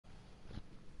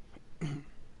Alright.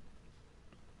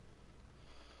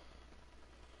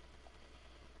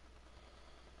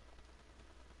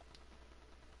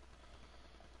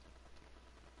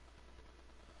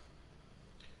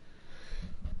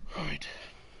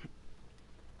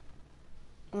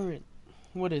 Alright.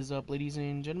 What is up, ladies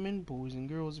and gentlemen, boys and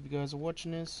girls, if you guys are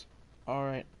watching this?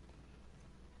 Alright.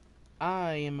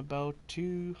 I am about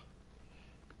to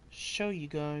show you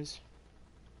guys.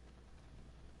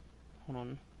 Hold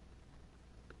on.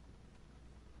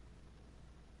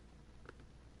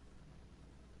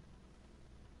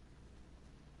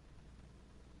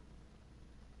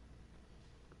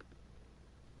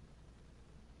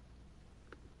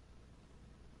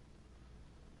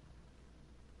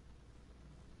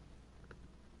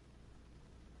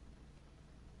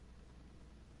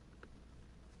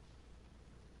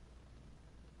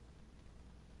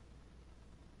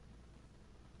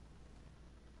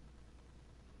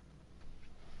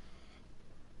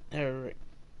 Alright.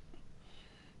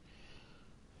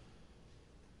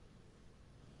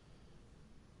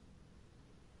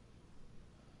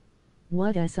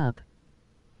 What is up?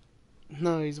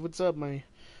 Nice. What's up, Rich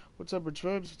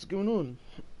Vibes? What's going on?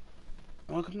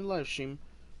 Welcome to the live stream.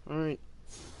 Alright.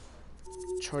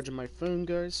 Charging my phone,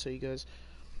 guys, so you guys...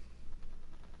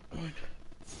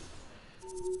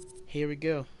 Here we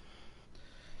go.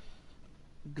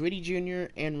 Gritty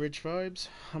Jr. and Rich Vibes.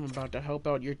 I'm about to help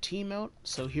out your team out,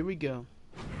 so here we go.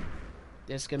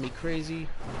 This is gonna be crazy.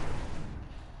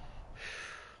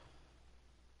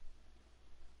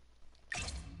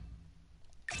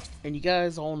 And you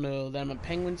guys all know that I'm a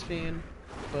Penguins fan,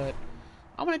 but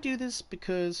I want to do this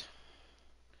because,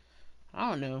 I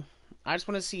don't know, I just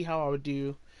want to see how I would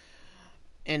do,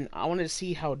 and I want to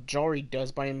see how Jari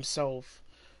does by himself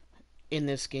in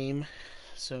this game.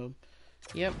 So,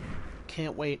 yep,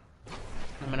 can't wait.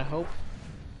 I'm going to hope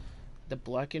the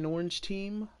black and orange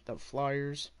team, the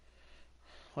Flyers,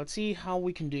 let's see how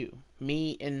we can do.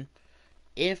 Me and,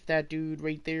 if that dude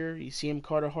right there, you see him,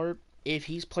 Carter Hart, if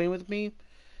he's playing with me,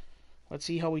 let's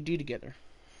see how we do together.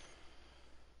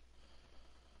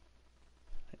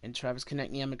 And Travis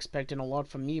Konechny, I'm expecting a lot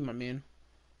from you, my man.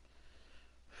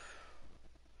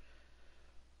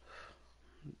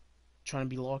 Trying to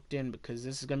be locked in because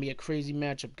this is going to be a crazy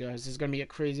matchup, guys. This is going to be a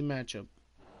crazy matchup.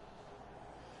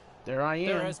 There I am.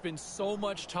 There has been so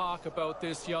much talk about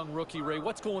this young rookie, Ray.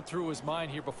 What's going through his mind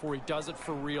here before he does it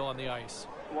for real on the ice?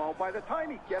 Well, by the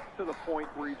time he gets to the point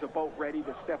where he's about ready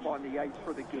to step on the ice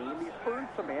for the game, he's burned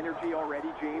some energy already,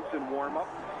 James, in warm-up,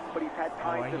 but he's had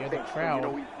time to think. So, you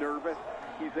know, he's nervous,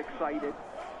 he's excited,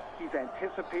 he's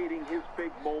anticipating his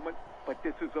big moment, but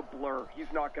this is a blur.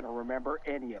 He's not going to remember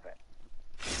any of it.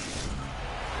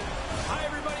 Hi,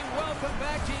 everybody. Welcome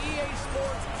back to EA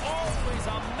Sports. Always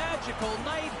a magical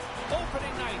night.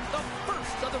 Opening night, the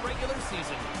first of the regular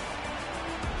season.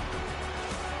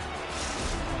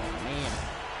 Oh, man.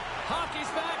 Hockey's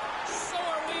back. So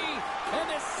are we. And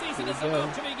this season is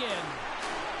about to begin.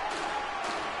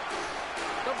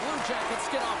 The Blue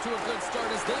Jackets get off to a good start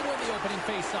as they win the opening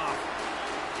faceoff.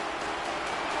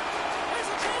 There's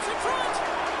a chance in front.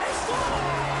 They score!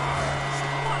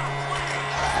 What a play!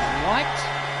 What?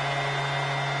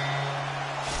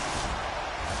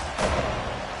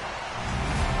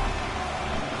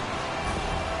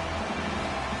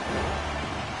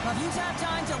 If you have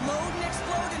time to load and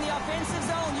explode in the offensive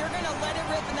zone, you're going to let it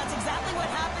rip, and that's exactly what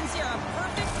happens here. A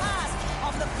perfect pass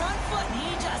off the front foot, and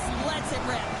he just lets it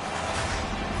rip.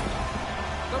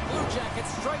 The Blue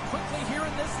Jackets strike quickly here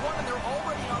in this one, and they're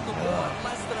already on the board.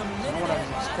 Less than a minute in.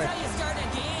 Well, that's how you start a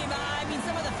game. I mean,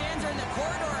 some of the fans are in the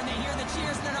corridor, and they hear the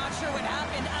cheers, and they're not sure what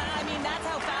happened. I mean, that's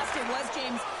how fast it was,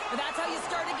 James. But that's how you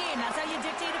start a game. That's how you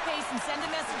dictate a pace and send a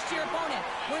message to your opponent.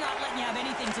 We're not letting you have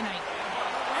anything tonight.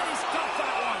 And he's got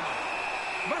that one.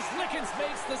 Verslickens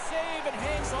makes the save and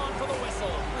hangs on for the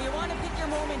whistle. Well, you want to pick your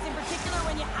moments, in particular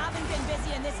when you haven't been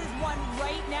busy, and this is one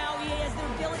right now. He has the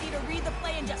ability to read the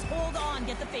play and just hold on,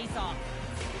 get the face off.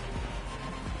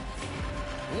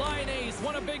 Line A's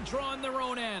won a big draw on their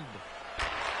own end.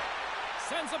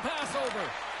 Sends a pass over.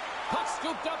 Puck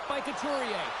scooped up by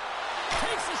Couturier.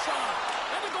 Takes a shot,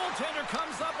 and the goaltender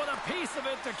comes up with a piece of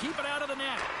it to keep it out of the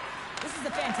net. This is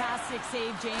a fantastic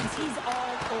save, James. He's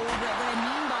all over it. What I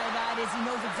mean by that is he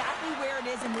knows exactly where it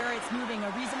is and where it's moving.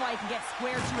 A reason why he can get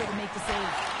square to it and make the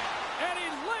save. And he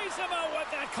lays him out with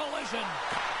that collision.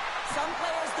 Some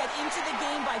players get into the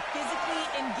game by physically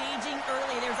engaging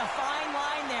early. There's a fine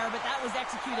line there, but that was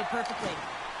executed perfectly.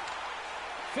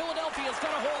 Philadelphia's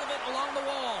got a hold of it along the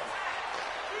wall.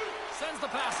 Sends the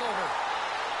pass over.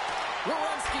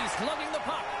 Werenski's lugging the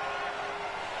puck.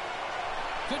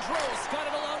 Gaudreau's got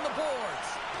it along the boards.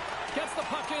 Gets the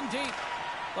puck in deep.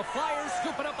 The Flyers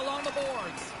scoop it up along the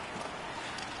boards.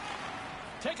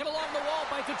 Taken along the wall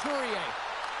by Couturier.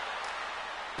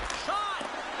 Shot!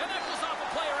 And that goes off a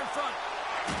player in front.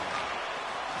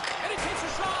 And he takes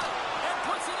a shot and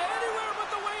puts it anywhere but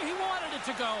the way he wanted it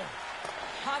to go.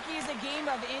 Hockey is a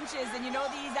game of inches, and you know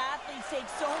these athletes take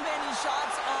so many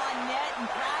shots on net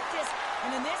in practice.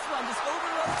 And in this one, just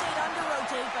over-rotate,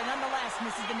 under-rotate, but nonetheless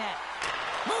misses the net.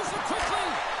 Moves it quickly.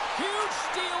 Huge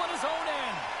steal at his own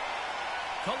end.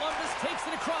 Columbus takes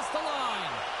it across the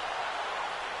line.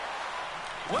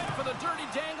 Went for the dirty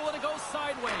dangle, and it goes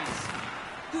sideways.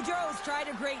 Gaudreau's tried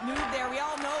a great move there. We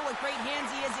all know what great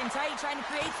hands he is in tight, trying to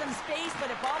create some space,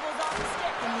 but it bobbles off the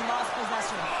stick, and he lost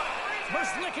possession.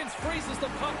 Merzlikins freezes the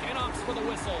puck and opts for the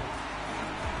whistle.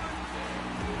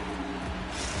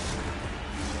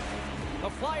 The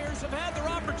Flyers have had their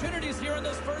opportunities here in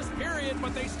this first period,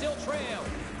 but they still trail.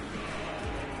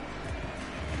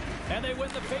 And they win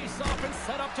the face-off and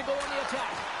set up to go on the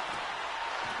attack.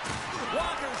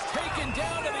 Walker's taken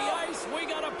down to the ice. We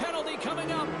got a penalty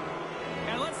coming up.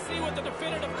 And let's see what the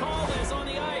definitive call is on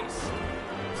the ice.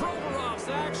 Provorov's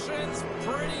actions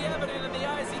pretty evident in the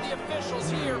eyes of the officials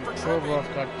here for tripping.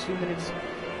 Provorov got 2 minutes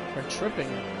for tripping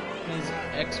his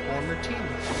ex-former team.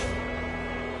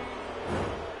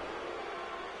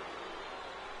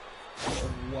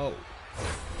 Whoa.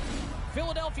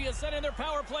 Philadelphia sending their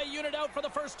power play unit out for the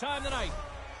first time tonight.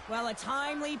 Well, a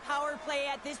timely power play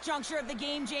at this juncture of the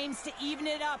game, James, to even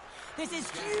it up. This is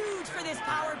huge for this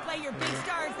power play. Your big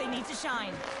stars, they need to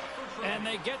shine. And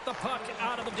they get the puck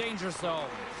out of the danger zone.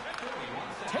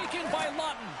 Taken by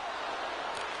Lawton.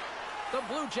 The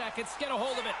Blue Jackets get a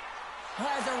hold of it.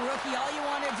 As a rookie, all you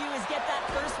want to do is get that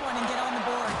first one and get on the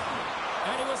board.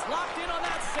 And he was locked in on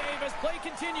that save as play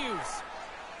continues.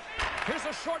 Here's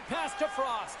a short pass to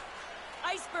Frost.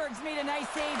 Iceberg's made a nice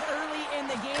save early in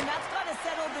the game. That's got to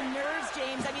settle the nerves,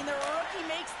 James. I mean, the rookie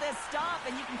makes this stop,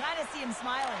 and you can kind of see him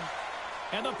smiling.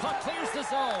 And the puck clears the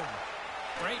zone.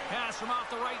 Great pass from off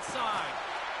the right side.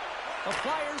 The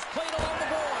Flyers played along the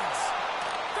boards.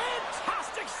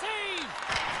 Fantastic save!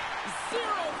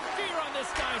 Zero fear on this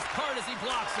guy's part as he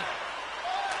blocks it.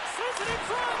 Sends it in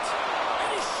front! And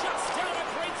he shuts down a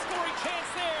great scoring chance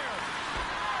there.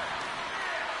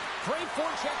 Great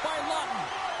forecheck by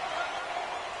Lawton.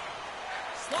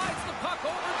 Slides the puck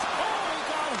over. Oh, he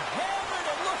got hammered.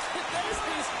 And look at this.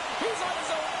 He's on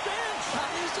his own bench. At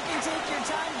least you can take your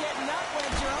time getting up when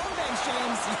it's your own bench,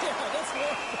 James. Yeah, that's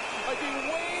more. I'd be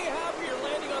way happier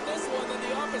landing on this one than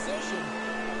the opposition.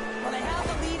 Well, they have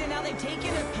the lead, and now they've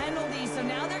taken a penalty, so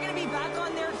now they're going to be back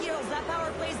on their heels. That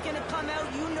power play is going to come out.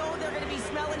 You know they're going to be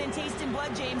smelling and tasting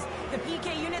blood, James. The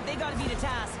PK unit, they got to beat a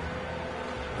task.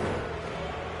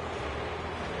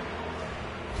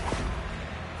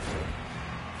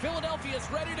 Philadelphia's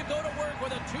ready to go to work with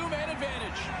a two-man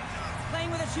advantage. Playing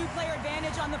with a two-player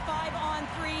advantage on the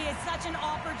 5-on-3 is such an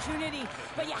opportunity,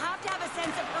 but you have to have a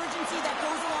sense of urgency that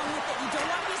goes along with it. You don't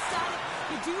want to be static.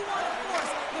 You do want to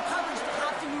force the coverage to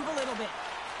have to move a little bit.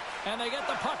 And they get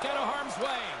the puck out of harm's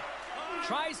way.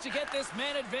 Tries to get this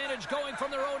man advantage going from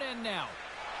their own end now.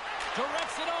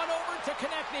 Directs it on over to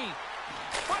Konechny.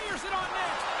 Fires it on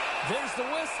net. There's the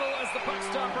whistle as the puck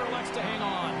stopper elects to hang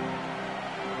on.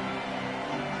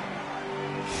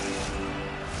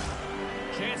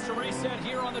 Chance to reset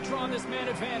here on the draw on this man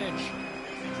advantage.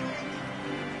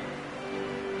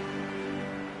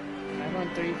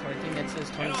 5-on-3 for, I think that says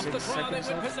 26 and off the draw, seconds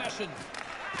they win left. possession.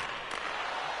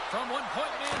 From one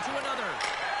point man to another.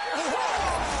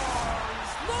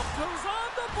 Look who's on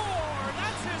the board.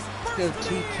 That's his first Go of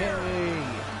the year. TK.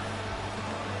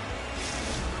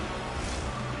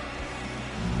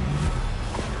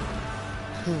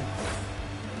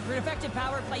 For an effective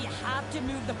power play, you have to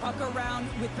move the puck around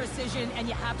with precision, and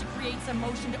you have to create some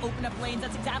motion to open up lanes.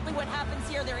 That's exactly what happens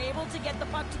here. They're able to get the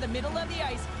puck to the middle of the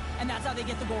ice, and that's how they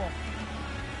get the goal.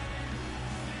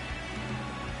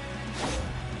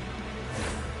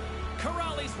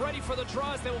 Corrali's ready for the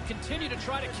draws. They will continue to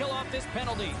try to kill off this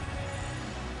penalty.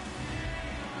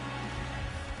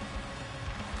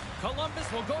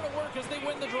 Columbus will go to work as they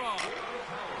win the draw.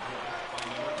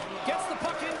 Gets the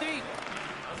puck in deep.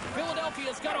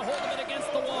 Philadelphia's got a hold of it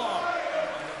against the wall.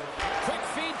 Quick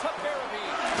feed to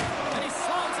Barabee. And he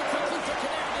slides it quickly for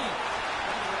Konechny.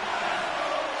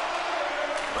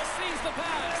 Receives the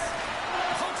pass.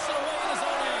 Pokes it away in his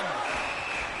own end.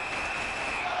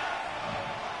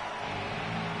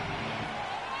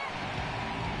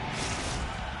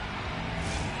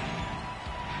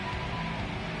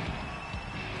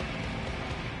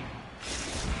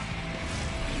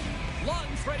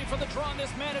 Lawton's ready for the draw on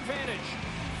this man advantage.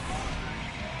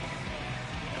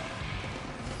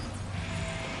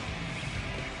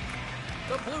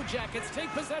 The Blue Jackets take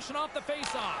possession off the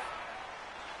faceoff.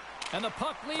 And the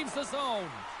puck leaves the zone.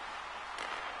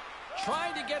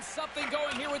 Trying to get something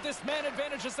going here with this man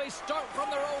advantage as they start from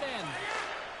their own end.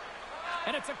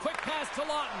 And it's a quick pass to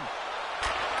Lawton.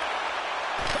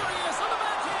 Here he is on the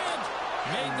backhand.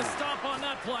 Made the stop on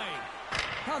that play.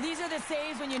 Well, these are the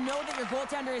saves when you know that your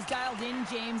goaltender is dialed in,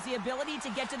 James. The ability to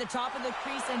get to the top of the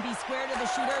crease and be square to the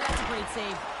shooter, that's a great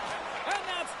save. And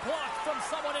that's blocked from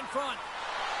someone in front.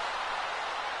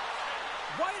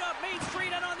 Right up Main Street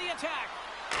and on the attack.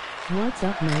 What's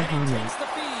up, my And he homies? takes the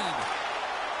feed.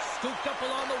 Scooped up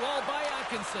along the wall by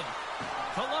Atkinson.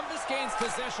 Columbus gains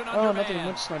possession under nothing man.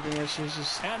 much not doing. She's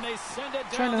just And they send it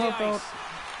trying down to the help ice. out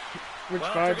Rich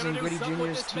Well, Vibes they're and gonna do Gritty something with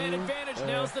Jr.'s this man team. advantage.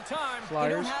 Now's the time. You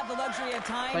Flyers. don't have the luxury of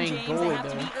time, Playing James. They goalie, have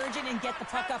to be though. urgent and get the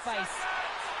puck up ice.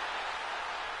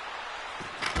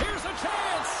 Here's a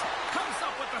chance. Comes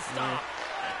up with the stop.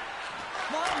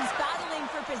 Lawton's battling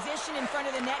for position in front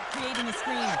of the net, creating a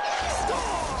screen.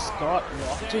 Scott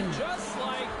Walton. And just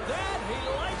like that, he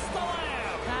lights the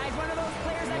lamp. He's one of those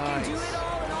players that can do Nice. it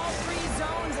all in all three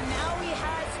zones, and now he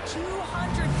has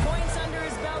 200 points under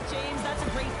his belt, James. That's a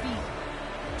great feat.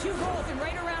 2 goals in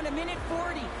right around a minute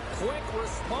 40. Quick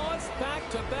response back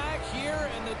to back here,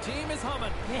 and the team is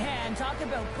humming. Man, talk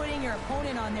about putting your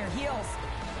opponent on their heels.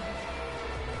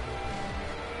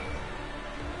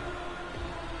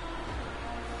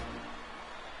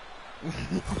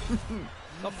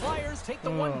 The Flyers take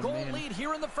the 1-goal man. lead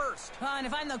here in the first. And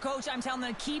if I'm the coach, I'm telling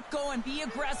them to keep going, be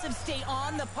aggressive, stay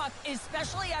on the puck,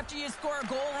 especially after you score a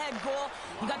goal-head goal.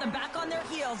 You got them back on their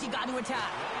heels. You got to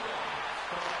attack.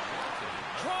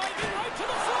 Driving right to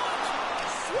the front.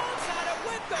 Swats at it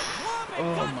with the glove and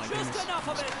got my just goodness. enough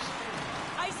of it.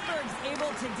 Iceberg's able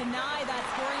to deny that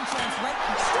scoring chance right.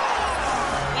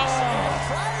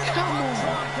 Prior to Come puck on.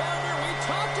 drop pounder, we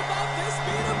talked about this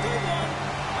being a big one.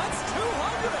 That's 200.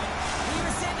 He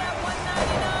was sitting at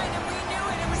 199, and we knew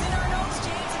it. It was in our notes,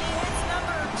 James, and he hits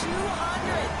number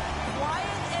 200.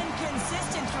 Quiet and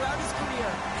consistent throughout his career.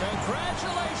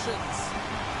 Congratulations.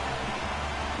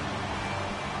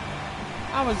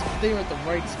 I was there at the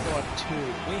right spot too.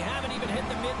 We haven't even hit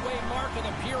the midway mark of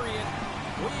the period.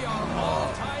 We are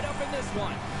all tied up in this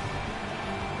one.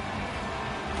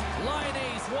 Line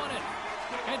A's won it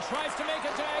and tries to make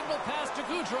a diagonal pass to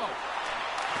Goudreau.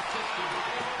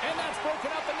 And that's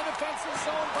broken up in the defensive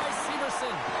zone by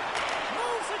Severson.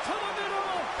 Moves it to the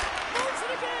middle. Moves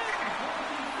it again.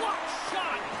 Block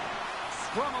shot.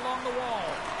 Scrum along the wall.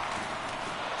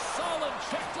 Solid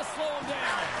check to slow him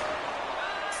down.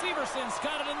 Severson's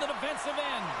got it in the defensive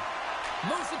end.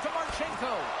 Moves it to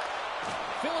Marchenko.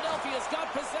 Philadelphia's got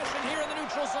possession here in the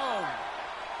neutral zone.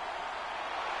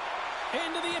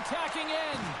 Into the attacking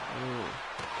end.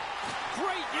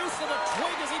 Great use of the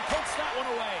twig as he pokes that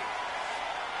one away.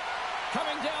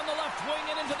 Coming down the left wing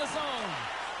and into the zone.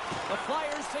 The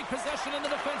Flyers take possession in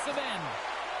the defensive end.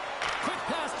 Quick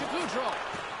pass to Goudreau.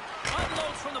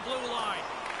 Unloads from the blue line.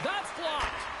 That's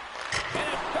blocked. And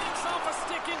it banks off a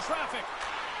stick in traffic.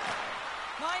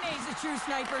 Line's a true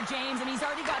sniper, James, and he's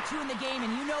already got 2 in the game, and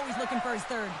you know he's looking for his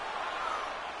 3rd.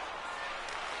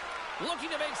 Looking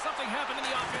to make something happen in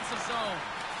the offensive zone.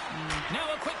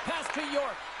 Now a quick pass to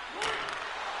York.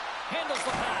 Handles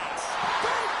the pass.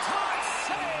 Big time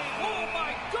save! Oh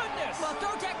my goodness! Well,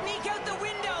 throw technique out the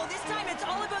window. This time it's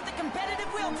all about the competitive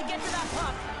will to get to that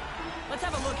puck. Let's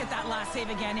have a look at that last save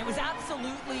again. It was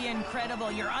absolutely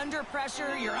incredible. You're under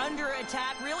pressure, you're under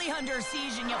attack, really under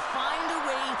siege, and you find a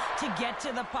way to get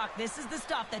to the puck. This is the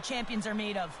stuff that champions are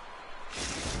made of.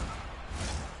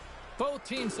 Both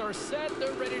teams are set.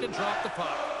 They're ready to drop the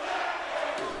puck.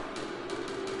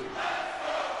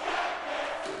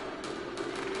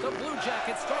 The Blue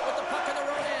Jackets start with the puck in their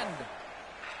own end.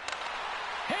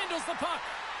 Handles the puck.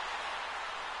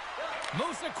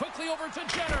 Moves it quickly over to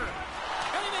Jenner.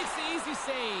 And he makes the easy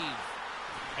save.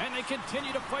 And they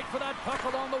continue to fight for that puck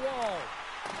along the wall.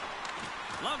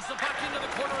 Loves the puck into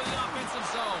the corner of the offensive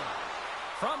zone.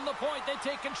 From the point, they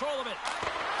take control of it.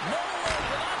 No way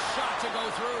for that shot to go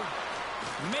through.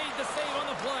 Made the save on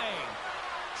the play.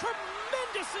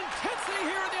 Tremendous intensity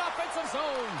here in the offensive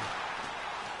zone.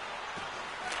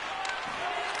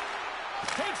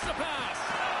 Takes the pass.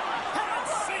 And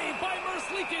saved by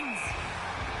Merzlikins.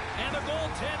 And the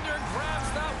goaltender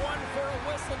grabs that one for a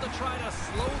whistle to try to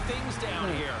slow things down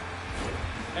here.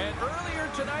 And earlier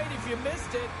tonight, if you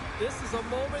missed it, this is a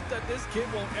moment that this kid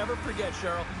won't ever forget,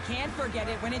 Cheryl. You can't forget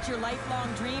it when it's your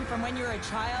lifelong dream from when you're a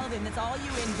child, and it's all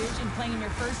you envision playing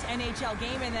your first NHL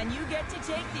game, and then you get to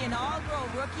take the inaugural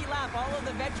rookie lap, all of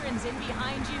the veterans in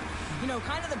behind you, you know,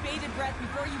 kind of the bated breath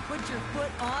before you put your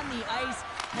foot on the ice,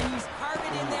 and you carve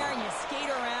it in there and you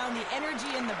skate around. The energy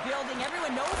the building.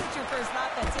 Everyone knows it's your first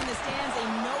lap that's in the stands. They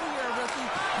know you're a rookie.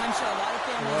 I'm sure a lot of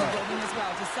families in the building as well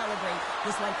to celebrate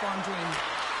this lifelong dream.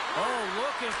 Oh,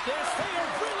 look at this. They are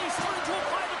really starting to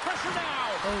apply the pressure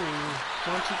now. Oh,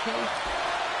 don't you care?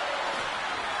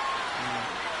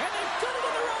 And they've done it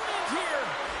on their own end here.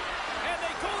 And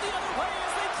they go the other way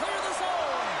as they clear the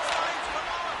zone.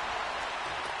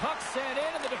 Puck sent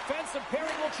in, and the defensive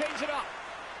pairing will change it up.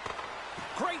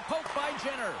 Great poke by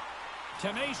Jenner.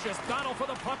 Tenacious battle for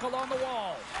the puck along the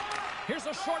wall. Here's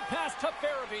a short pass to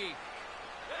Farabee.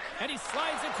 And he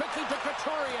slides it quickly to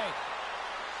Couturier.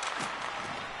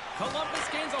 Columbus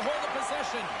gains a hold of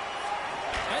possession.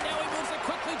 And now he moves it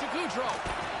quickly to Gaudreau.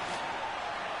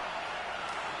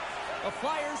 The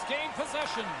Flyers gain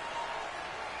possession.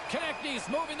 Konechny's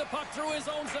moving the puck through his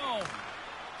own zone.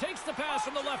 Takes the pass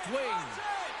from the left wing.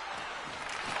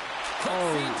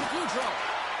 Feed to Gaudreau.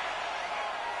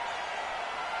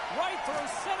 Right through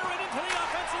center and into the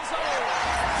offensive zone.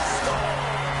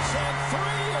 Scores! And 3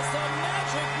 is the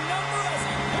magic number as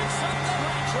he picks up the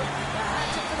hat-trick. The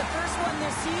hat-trick for the first one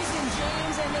this season,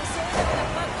 James. And they say that when a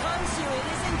puck comes to you, it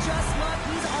isn't just luck.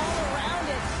 He's all around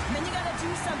it. And then you got to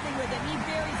do something with it. He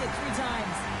buries it 3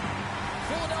 times.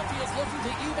 Philadelphia is looking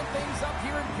to even things up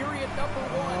here in period number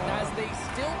 1 as they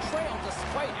still trail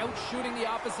despite outshooting the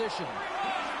opposition.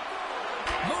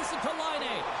 Moves it to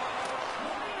Laine.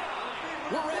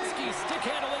 Werenski stick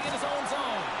handling in his own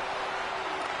zone.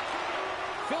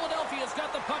 Philadelphia's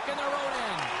got the puck in their own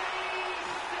end.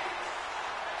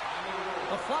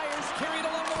 The Flyers carry it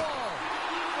along the wall.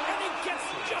 And he gets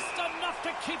just enough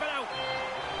to keep it out.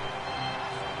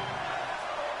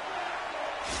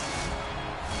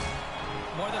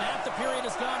 More than half the period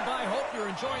has gone by. Hope you're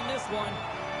enjoying this one.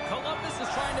 Columbus is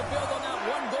trying to build on that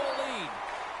 1-goal lead.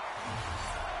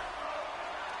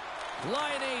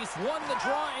 Lioness won the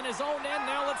draw in his own end.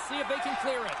 Now let's see if they can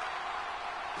clear it.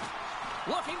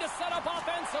 Looking to set up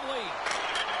offensively.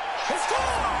 He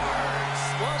scores!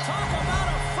 Well, talk about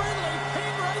a friendly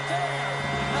ping right there.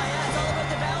 Yeah, it's all about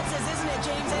the bounces, isn't it,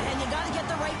 James? And you got to get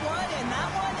the right one, and that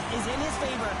one is in his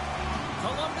favor.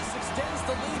 Columbus extends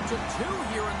the lead to 2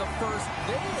 here in the first.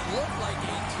 They look like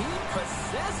a team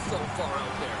possessed so far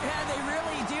out there. Yeah, they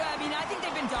really do. I mean, I think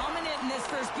they've been dominant in this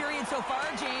first period so far,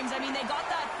 James. I mean, they got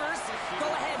that first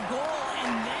go-ahead goal,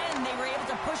 and then they were able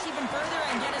to push even further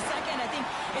and get a second. I think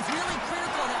it's really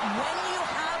critical that when you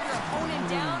have your opponent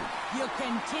down, you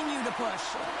continue to push.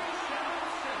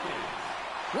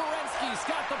 Werenski's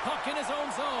got the puck in his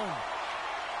own zone.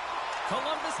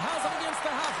 Columbus has it against the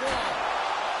half wall.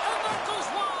 And that goes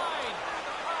wide!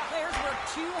 Players work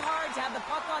too hard to have the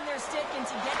puck on their stick and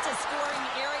to get to scoring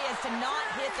areas to not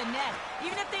hit the net.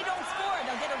 Even if they don't score,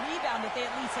 they'll get a rebound if they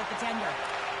at least hit the tender.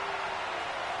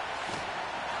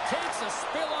 Takes a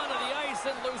spill onto the ice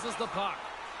and loses the puck.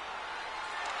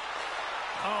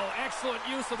 Oh, excellent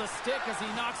use of the stick as he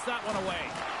knocks that one away.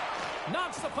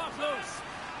 Knocks the puck loose.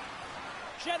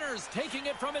 Jenner's taking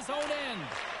it from his own end.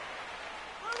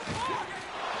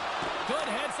 Good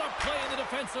heads-up play in the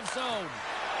defensive zone.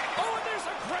 Oh, and there's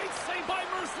a great save by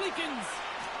Merzlikins.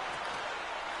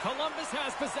 Columbus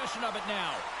has possession of it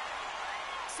now.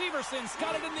 Severson's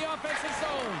got it in the offensive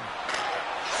zone.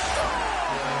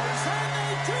 Scores! And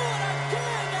they do it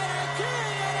again and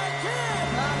again and again!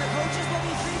 The coaches will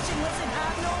be preaching, listen,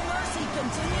 have no mercy.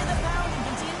 Continue the pounding,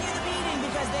 continue the beating,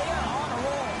 because they are on a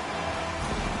roll.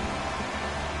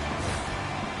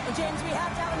 Well, James, we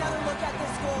have to have another look at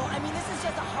this goal. I mean, this is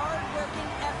just a hard-working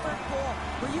effort goal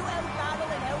where you out-battle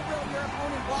and out-will your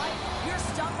opponent. Why? You're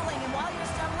stumbling, and while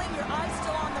you're stumbling, your eye's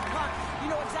still on the puck.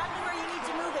 You know exactly where you need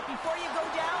to move it before you go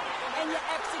down, and you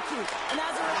execute. And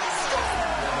as a result,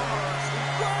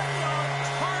 Right on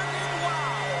target,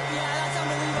 wow! yeah, that's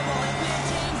unbelievable. And man,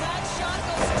 James, that shot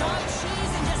goes top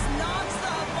cheese and just knocks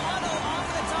the bottle off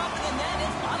the top of the net.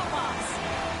 It's bottle box.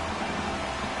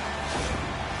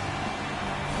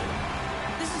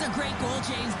 This is a great goal,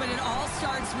 James, but it all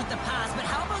starts with the pass. But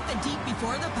how about the deep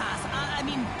before the pass? I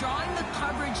mean, drawing the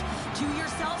coverage to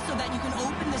yourself so that you can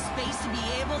open the space to be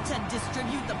able to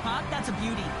distribute the puck, that's a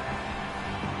beauty.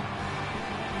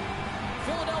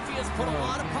 Philadelphia's put a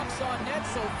lot of pucks on net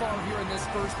so far here in this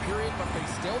first period, but they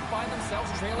still find themselves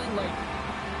trailing late.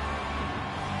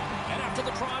 And after the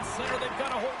draw at center, they've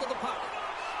got a hold of the puck.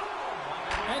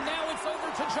 And now it's over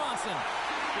to Johnson.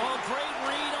 Well, great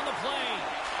read on the play.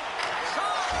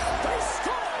 Shot! They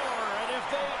score! And if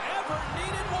they ever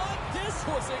needed one, this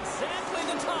was exactly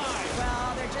the time.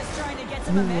 Well, they're just trying to get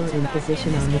some We were momentum in back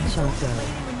position in. on This the game is so shot, though.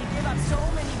 deflating when you give up so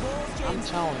many goals, James.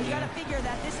 telling You you. got to figure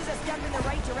that this is a step in the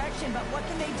right direction, but what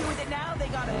can they do with it now? They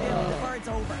got to build before it's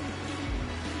over.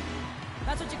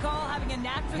 That's what you call having a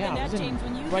knack for the Yeah, I net, was in James.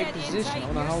 When you right get position. in tight, I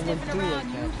don't know how you're I went sniffing through around,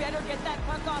 like you that. better get that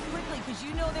puck off quickly because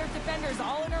you know there's defenders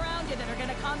all in around you that are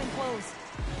going to come and close.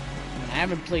 I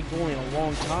haven't played goalie in a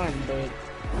long time, but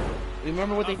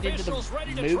remember what they did to the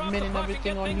movement and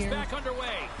everything on here?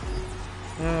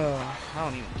 Oh, I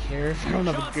don't even care if I don't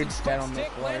have a good stat on the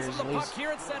Flyers. At least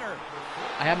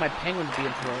I have my Penguins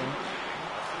being pro.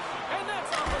 And that's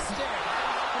off the stick.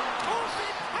 Oh,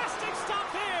 fantastic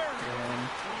stop there.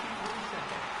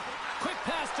 Quick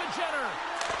pass to Jenner.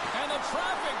 And the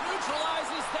traffic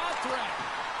neutralizes that threat.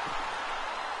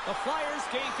 The Flyers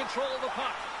gain control of the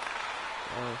puck.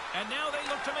 And now they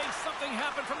look to make something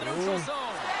happen from the neutral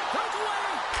zone.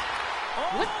 Breakaway!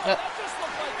 Oh, that just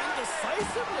looked like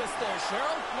indecisiveness there,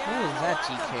 Cheryl. Yeah, what was that,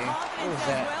 TK? What was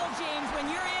that? Well, James, when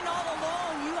you're in all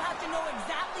alone, you have to know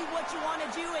exactly what you want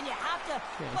to do, and you have to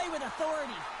play with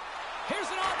authority. Here's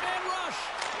an odd man rush.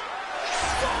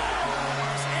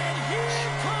 Scores! And here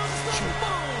comes the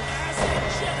boom as a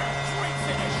Jenner. Great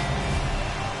finish.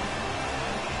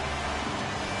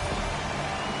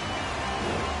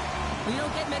 You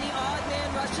don't get many odd man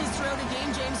rushes throughout a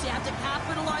game, James. You have to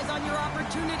capitalize on your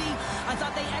opportunity. I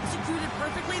thought they executed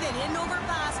perfectly. They didn't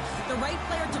overpass. The right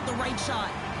player took the right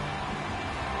shot.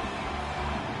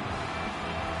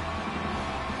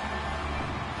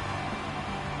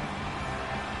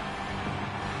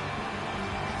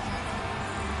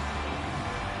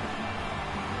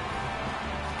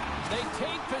 They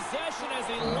take possession as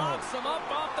he locks him up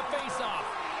off the faceoff.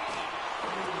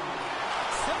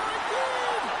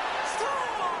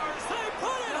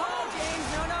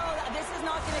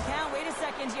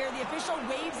 Here. The official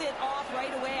waves it off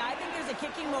right away. I think there's a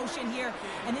kicking motion here,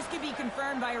 and this could be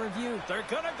confirmed by a review. They're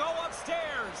going to go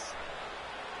upstairs.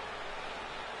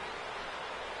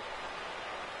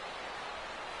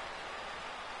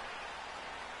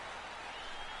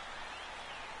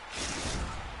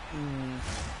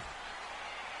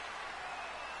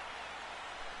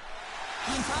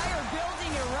 The entire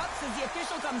building erupts as the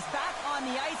official comes back on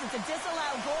the ice. It's a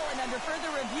disallowed goal, and under further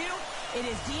review, it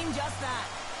is deemed just that.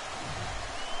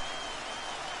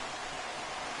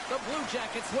 The Blue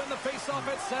Jackets win the faceoff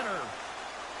at center.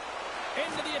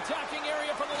 Into the attacking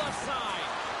area from the left side.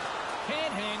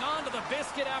 Can't hang on to the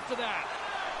biscuit after that.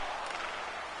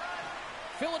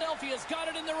 Philadelphia's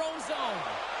got it in their own zone.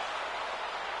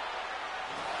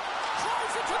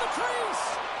 Drives it to the crease.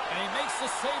 And he makes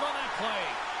the save on that play.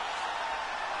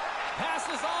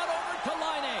 Passes on over to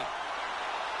Laine.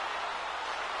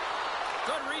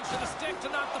 Good reach to the stick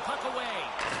to knock the puck away.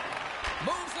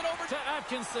 Moves it over to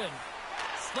Atkinson.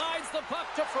 Slides the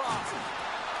puck to Frost.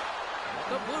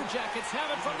 The Blue Jackets have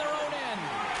it from their own end.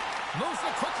 Moves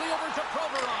it quickly over to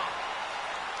Provorov.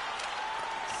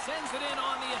 Sends it in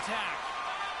on the attack.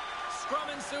 Scrum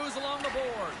ensues along the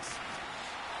boards.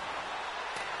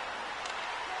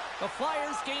 The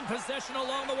Flyers gain possession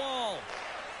along the wall.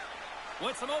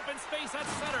 With some open space at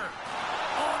center.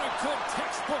 Oh, and a good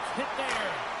textbook hit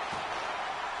there.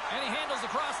 And he handles a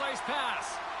cross-ice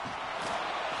pass.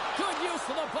 Good use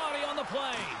of the body on the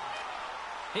play.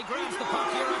 He grabs the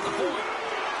puck here at the point.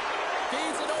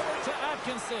 Feeds it over to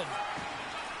Atkinson.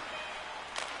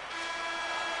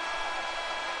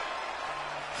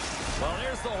 Well,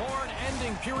 there's the horn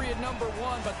ending period number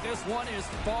 1, but this one is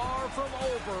far from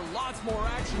over. Lots more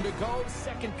action to go.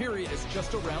 Second period is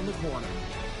just around the corner.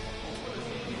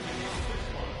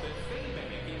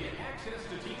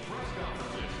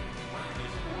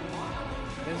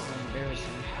 This is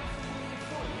embarrassing.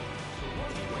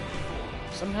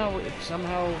 If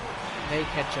somehow they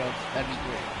catch up, that'd be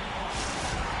great.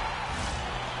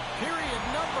 Period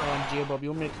number. Hold on, Gio Bob, you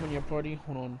want me to come in your party?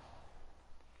 Hold on.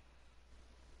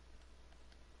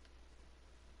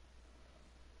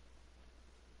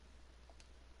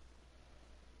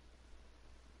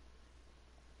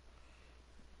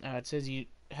 It says you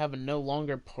have a no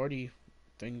longer party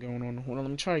thing going on. Hold on,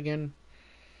 let me try again.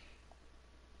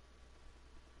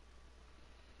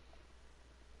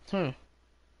 Huh.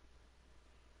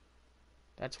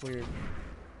 That's weird.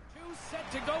 2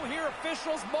 set to go here.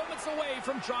 Officials moments away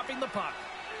from dropping the puck.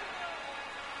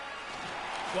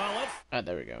 Well, let's...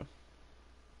 there we go.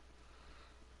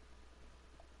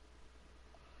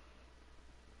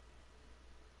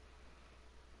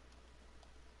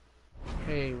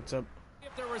 Hey, what's up?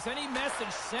 If there was any message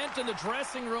sent in the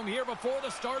dressing room here before the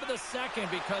start of the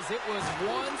second, because it was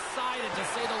one-sided, to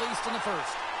say the least, in the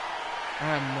first. I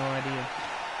have no idea.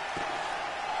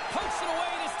 Pokes it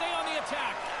away to stay on the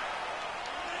attack.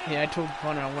 Yeah, I told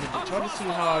Connor I wanted to try to see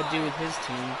how I would do with his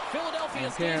team.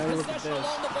 Philadelphia's and apparently, look at possession this.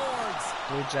 along the boards.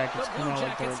 Blue Jackets The come Blue out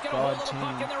like Jackets they're get a hold god of the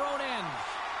puck in team. their own end.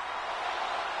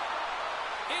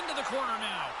 Into the corner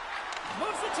now.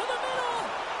 Moves it to the middle.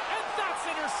 And that's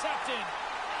intercepted.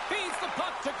 Feeds the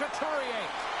puck to Couturier.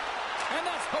 And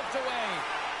that's poked away.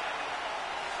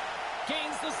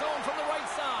 Gains the zone from the right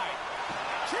side.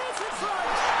 Chance in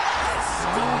front.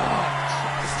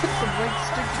 Took the right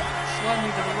stick, slide me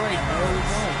to the right. No, we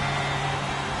won't.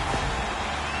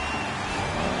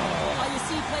 You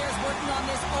see players working on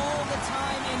this all the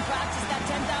time in practice. That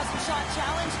 10,000 shot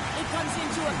challenge, it comes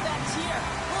into effect here.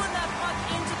 Pulling that puck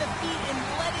into the feet and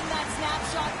letting that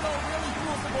snapshot go really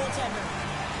fools the goaltender.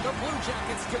 The Blue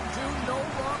Jackets can do no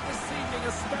wrong this evening,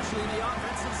 especially in the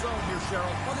offensive zone here,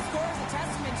 Cheryl. Well, the score is a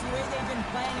testament to the way they've been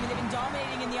playing. I mean, they've been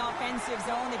dominating in the offensive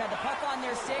zone. They've had the puck on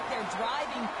their stick. They're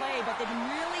driving play, but they've been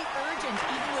really urgent,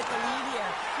 even with the lead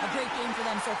here. A great game for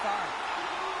them so far.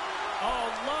 Oh,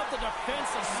 love the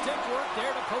defensive stick work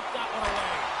there to poke that one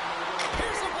away.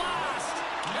 Here's a blast,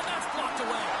 and that's blocked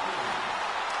away.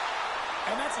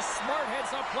 And that's a smart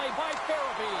heads-up play by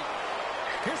Farabee.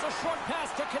 Here's a short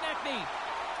pass to Konechny.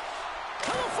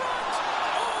 To the front!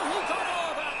 Oh, he got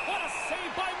all that. What a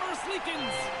save by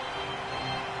Merzlikins.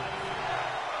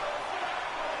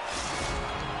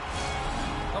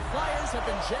 The Flyers have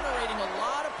been generating a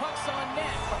lot of pucks on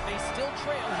net, but they still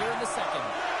trail here in the second.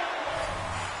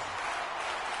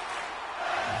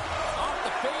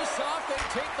 Face-off, they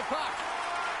take the puck.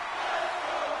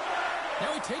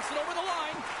 Now he takes it over the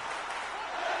line.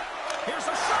 Here's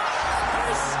a shot, and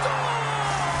he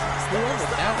scores! Whoever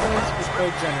that was Pro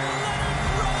Goalie.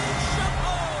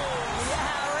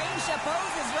 Yeah, Rain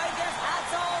Chapeau's is right there.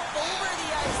 Hats all over the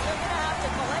ice. They're going to have to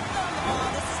collect them. Oh,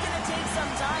 this is going to take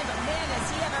some time, but man, has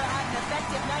he ever had an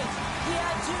effective night. He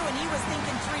had two, and he was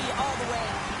thinking three all the way.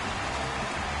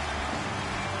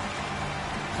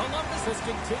 Columbus has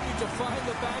continued to find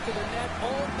the back of the net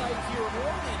all night here. We're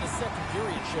only in the second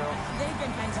period, Cheryl. They've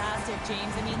been fantastic,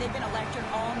 James. I mean, they've been electric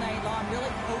all night long,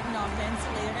 really potent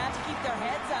offensively. They're going to have to keep their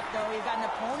heads up, though. You've got an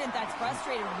opponent that's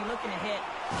frustrated will be looking to hit.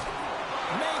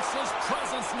 Makes his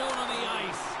presence known on the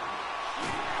ice.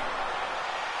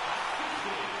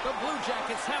 The Blue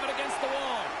Jackets have it against the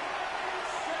wall.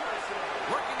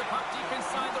 Working the puck deep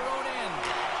inside their own end.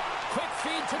 Quick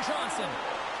feed to Johnson.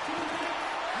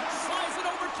 Slides it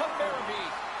over to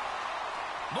Farabee.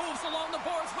 Moves along the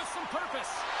boards with some purpose.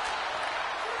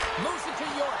 Moves it to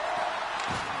York.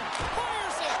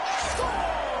 Fires it.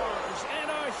 Scores! And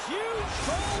a huge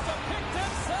goal to pick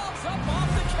themselves up off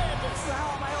the canvas.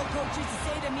 Well, my old coach used to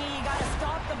say to me, you got to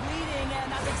stop the bleeding, and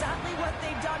that's exactly what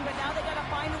they've done, but now they got to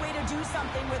find a way to do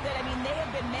something with it. I mean, they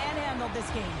have been manhandled this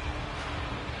game.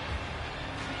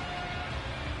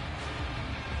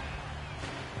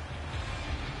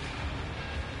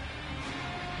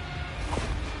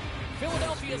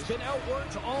 Philadelphia's been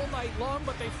outworked all night long,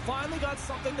 but they finally got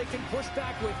something they can push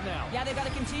back with now. Yeah, they've got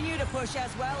to continue to push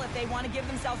as well if they want to give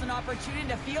themselves an opportunity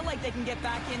to feel like they can get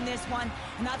back in this one.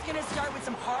 And that's going to start with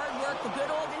some hard work, the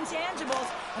good old intangibles,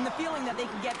 and the feeling that they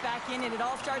can get back in. And it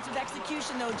all starts with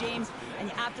execution, though, James, and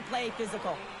you have to play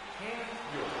physical.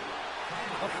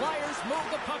 The Flyers move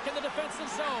the puck in the defensive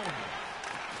zone.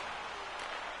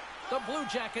 The Blue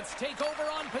Jackets take over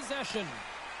on possession,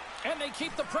 and they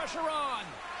keep the pressure on.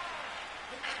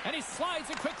 And he slides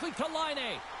it quickly to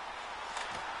Laine.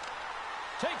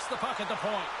 Takes the puck at the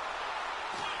point.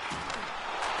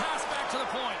 Pass back to the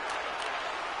point.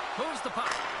 Moves the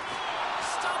puck.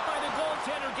 Stopped by the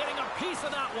goaltender, getting a piece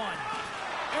of that one.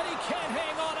 And he can't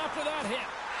hang on after that hit.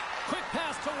 Quick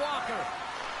pass to Walker.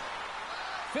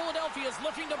 Philadelphia's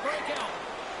looking to break out.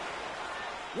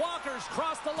 Walker's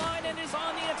crossed the line and is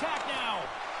on the attack now.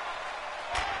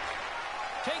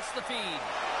 Takes the feed.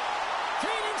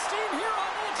 Gaining steam here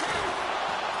on the attack.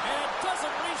 And it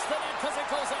doesn't reach the net because it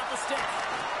goes off the stick.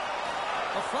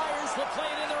 The Flyers will play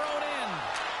it in their own end.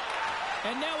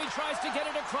 And now he tries to get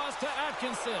it across to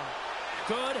Atkinson.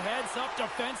 Good heads-up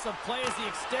defensive play as he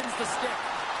extends the stick.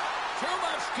 Too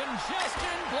much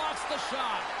congestion, blocks the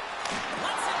shot.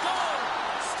 Lets it go.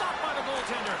 Stopped by the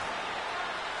goaltender.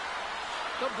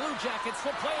 The Blue Jackets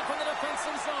will play it from the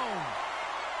defensive zone.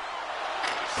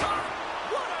 Shot.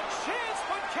 What a chance,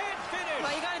 but can't finish.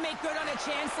 Well, you got to make good on a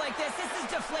chance like this. This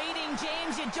is deflating,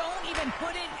 James. You don't even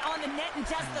put it on the net and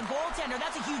test the goaltender.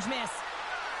 That's a huge miss.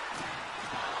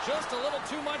 Just a little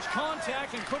too much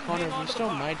contact and couldn't hang on to the puck. Connor, if you still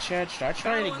my chat, should I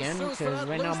try it again? Because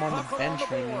right now I'm on the bench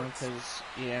right now. Because,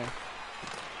 yeah.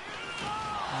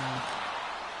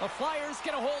 The Flyers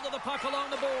get a hold of the puck along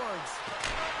the boards.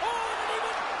 Oh, and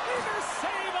even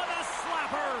save on the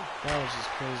slapper. That was just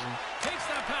crazy. Takes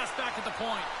that pass back at the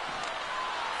point.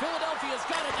 Philadelphia's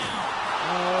got it now.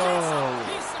 Oh. A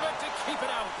piece of it to keep it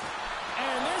out.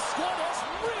 And this one has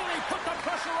really put the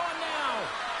pressure on now.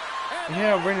 And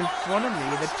yeah, right in front of me,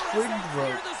 the twig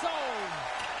broke. The zone.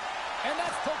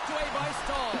 poked away by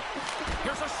Stahl.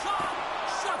 Here's a shot.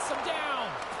 Shuts him down.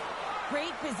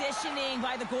 Great positioning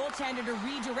by the goaltender to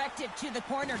redirect it to the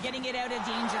corner, getting it out of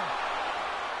danger.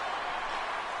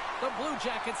 The Blue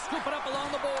Jackets scoop it up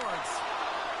along the boards.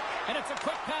 And it's a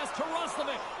quick pass to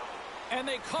Roslovic. And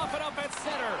they cough it up at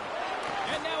center.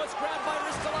 And now it's grabbed by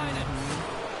Ristolainen.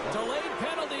 Delayed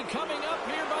penalty coming up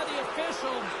here by the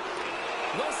official.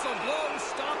 Whistle blown,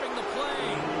 stopping the play.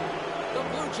 The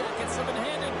Blue Jackets have been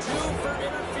handed 2 for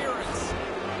interference.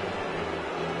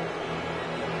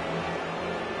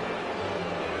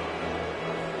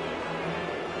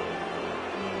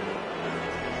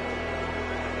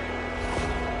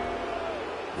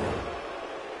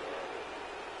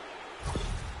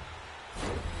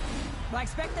 Well, I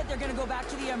expect that they're going to go back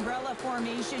to the umbrella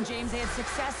formation, James. They had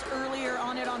success earlier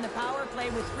on it on the power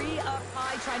play with 3 up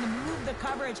high trying to move the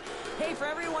coverage. Hey, for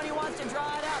everyone who wants to draw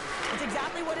it up, it's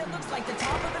exactly what it looks like, the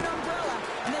top of an umbrella,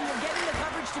 and then you're getting the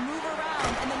coverage to move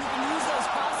around, and then you can use those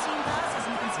cross-seam passes,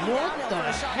 and you can ski downhill for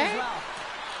a shot as well.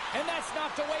 And that's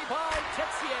knocked away by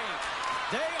Texier.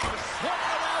 They are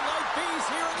swimming around like bees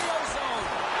here in the ozone.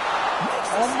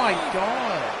 Oh my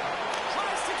God.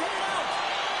 Tries to get it out.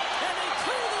 And they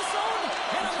clear the zone.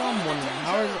 That's what I'm wondering.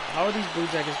 How are these Blue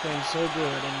Jackets playing so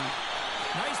good? And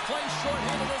nice play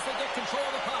shorthanded as they get control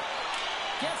of the puck.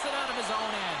 Gets it out of his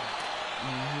own end.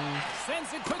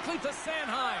 Sends it quickly to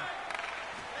Sanheim.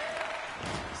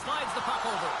 Slides the puck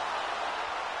over.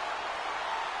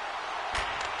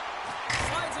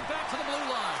 Slides it back to the blue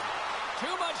line.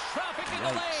 Too much traffic in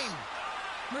the lane.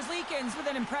 Merzlikins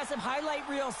with an impressive highlight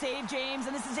reel save, James,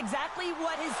 and this is exactly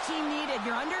what his team needed.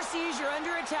 You're under siege, you're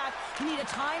under attack. You need a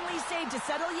timely save to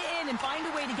settle you in and find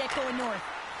a way to get going north.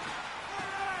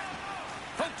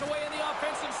 Poked away in the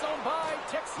offensive zone by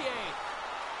Texier.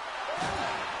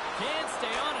 Can't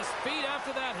stay on his feet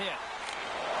after that hit.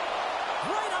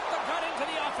 Right up the gut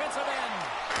into the offensive end.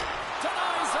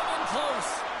 Denies him in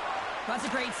close. That's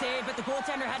a great save, but the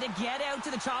goaltender had to get out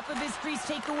to the top of his crease,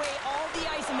 take away all the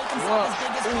ice, and make himself as big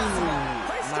as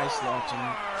possible. Nice launching.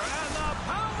 And the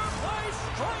power play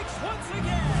strikes once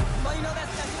again. Well, you know that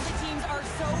specialty teams are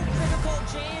so critical,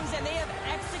 James, and they have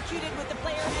executed with the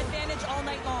player advantage all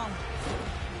night long.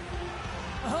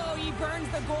 Oh, he burns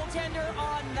the goaltender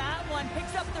on that one,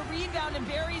 picks up the rebound and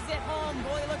buries it home.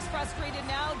 Boy, looks frustrated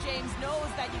now. James knows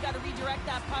that you got to redirect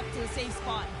that puck to a safe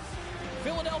spot.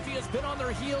 Philadelphia's been on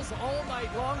their heels all night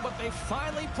long, but they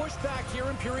finally pushed back here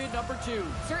in period number 2.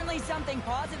 Certainly something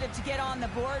positive to get on the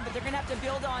board, but they're going to have to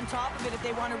build on top of it if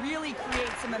they want to really create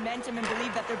some momentum and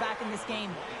believe that they're back in this game.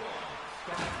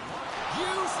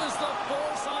 Uses the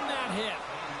force on that hit.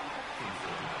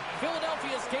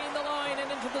 Philadelphia's gained the line and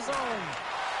into the zone.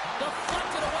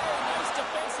 Deflected away. Nice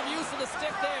defensive use of the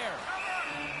stick there.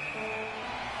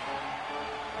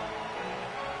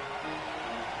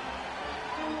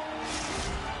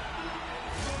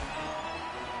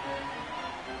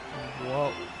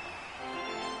 whoa.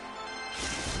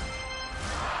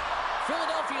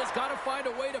 Philadelphia's got to find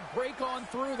a way to break on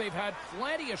through. They've had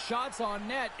plenty of shots on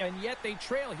net, and yet they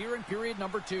trail here in period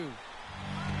number 2.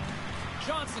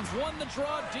 Johnson's won the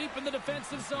draw deep in the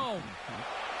defensive zone.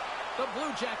 The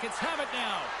Blue Jackets have it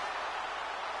now.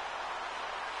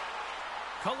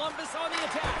 Columbus on the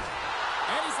attack.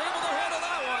 And he's able to handle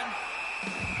that one.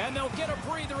 And they'll get a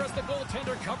breather as the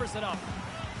goaltender covers it up.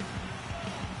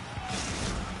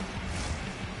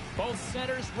 Both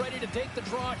centers ready to take the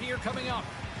draw here coming up.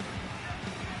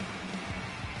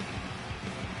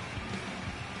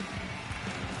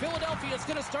 Philadelphia's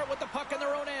going to start with the puck in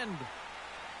their own end.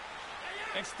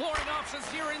 Exploring options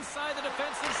here inside the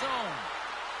defensive zone.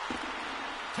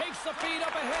 Takes the feed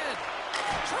up ahead.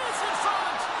 Chance in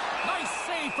front. Nice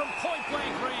save from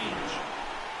point-blank range.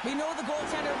 We know the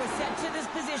goaltender was set to this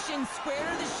position, square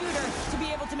to the shooter, to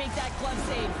be able to make that glove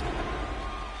save.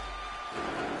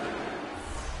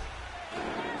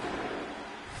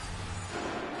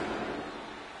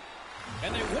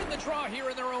 And they win the draw here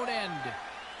in their own end.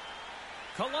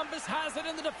 Columbus has it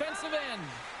in the defensive end.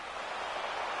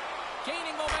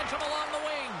 Gaining momentum along the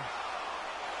wing.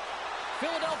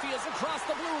 Philadelphia's across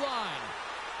the blue line.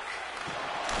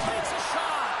 Takes a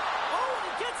shot. Oh, and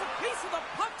he gets a piece of the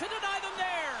puck to deny them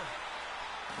there.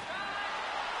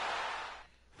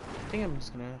 I think I'm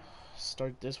just gonna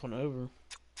start this one over.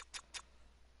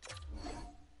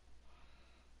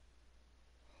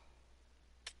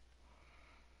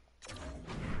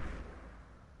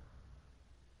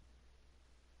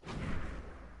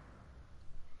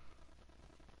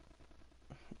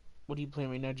 What are you playing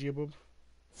right now, Geobob?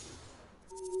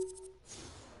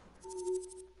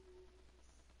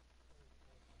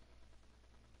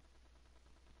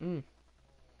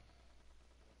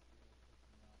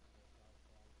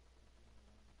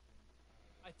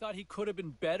 I thought he could have been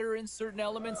better in certain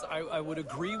elements. I would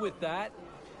agree with that.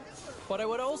 But I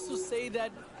would also say that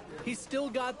he still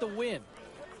got the win.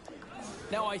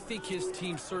 Now, I think his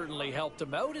team certainly helped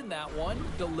him out in that one,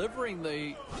 delivering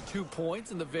the 2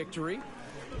 points and the victory.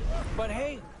 But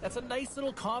hey, that's a nice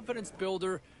little confidence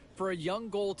builder for a young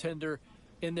goaltender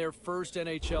in their first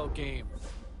NHL game.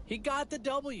 He got the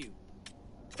W.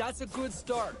 That's a good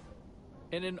start.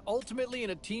 And ultimately in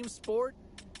a team sport,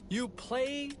 you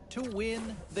play to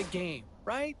win the game,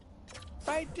 right?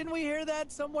 Right? Didn't we hear that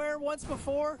somewhere once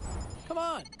before? Come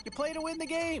on, you play to win the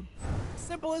game.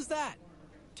 Simple as that.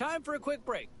 Time for a quick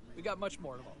break. We got much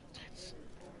more tomorrow.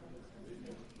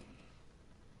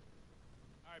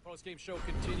 All right, post-game show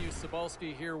continues.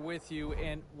 Cybulski here with you.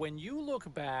 And when you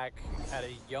look back at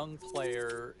a young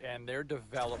player and their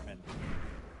development,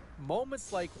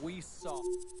 moments like we saw...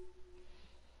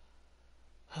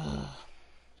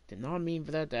 Did not mean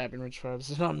for that to happen, Rich Travis.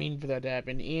 Did not mean for that to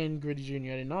happen. And Gritty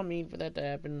Jr. I did not mean for that to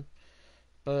happen.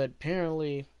 But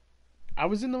apparently, I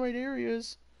was in the right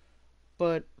areas.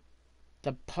 But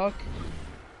the puck,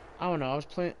 I don't know. I was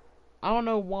playing. I don't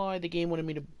know why the game wanted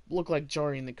me to look like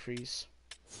Jari in the crease.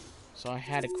 So I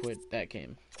had to quit that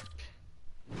game.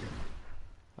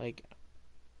 Like,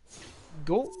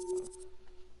 go.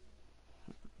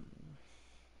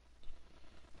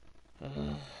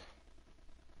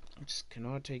 I just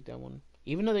cannot take that one.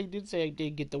 Even though they did say I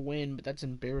did get the win, but that's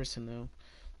embarrassing though.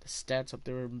 The stats up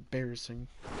there are embarrassing.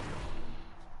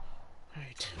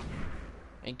 Alright.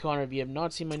 And Connor, if you have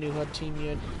not seen my new HUD team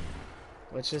yet,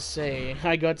 let's just say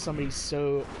I got somebody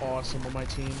so awesome on my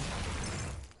team.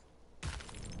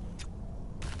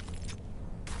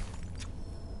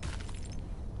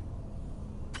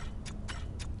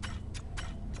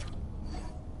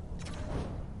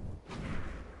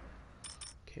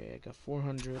 Okay, I got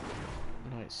 400.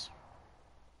 Nice.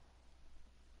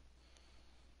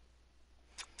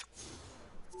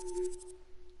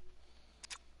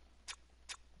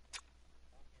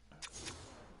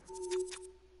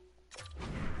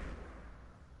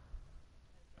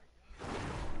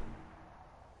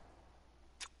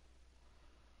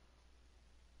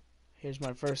 Here's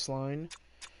my first line.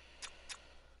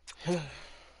 You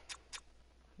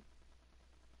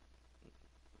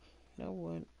know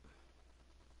what?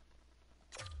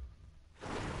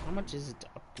 How much is it to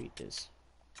upgrade this?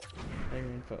 Player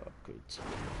info upgrades.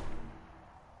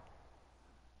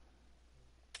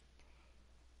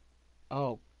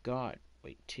 Oh god.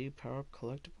 Wait, 2 power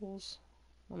collectibles?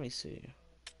 Let me see.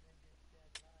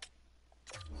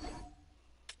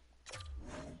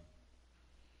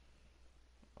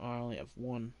 Oh, I only have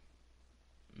 1.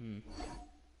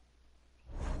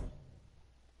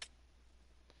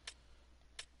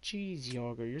 Jeez,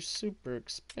 Yager, you're super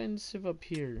expensive up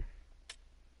here.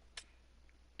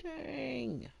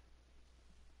 Dang.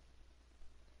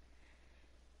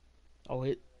 Oh,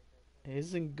 it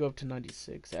doesn't go up to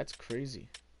 96. That's crazy.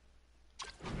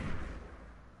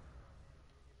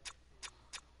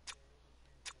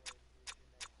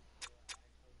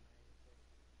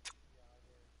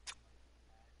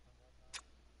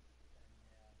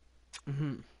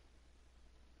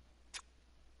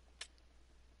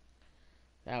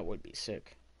 That would be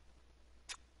sick.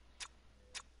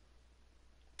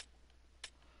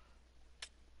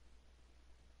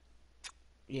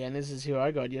 Yeah, and this is who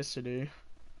I got yesterday.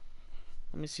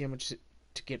 Let me see how much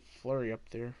to get Flurry up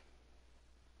there.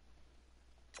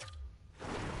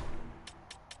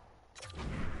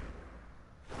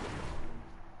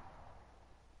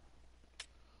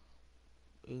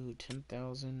 Ooh,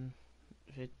 10,000,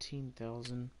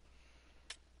 15,000.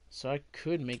 So I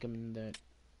could make him that.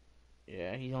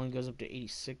 Yeah, he only goes up to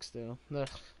 86 though. Ugh.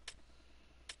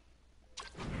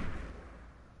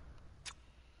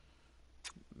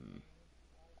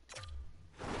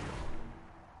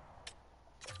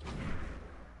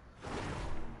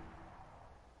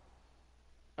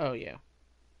 Oh yeah.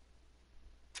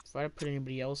 If I put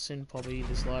anybody else in, probably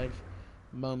this live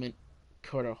moment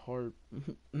cut a heart.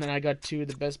 And then I got 2 of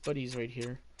the best buddies right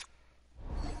here.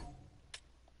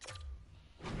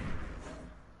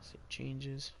 So it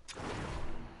changes.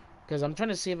 Because I'm trying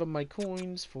to save up my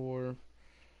coins for...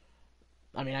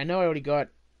 I mean, I know I already got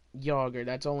Yager.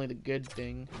 That's only the good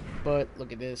thing. But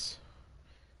look at this.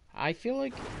 I feel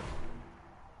like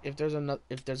if there's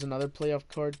another playoff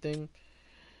card thing,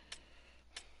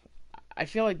 I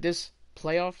feel like this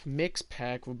playoff mix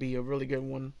pack would be a really good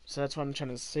one. So that's why I'm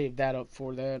trying to save that up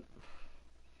for that.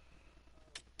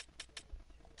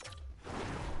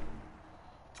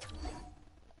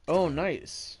 Oh,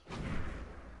 nice.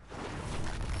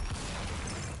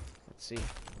 Let's see.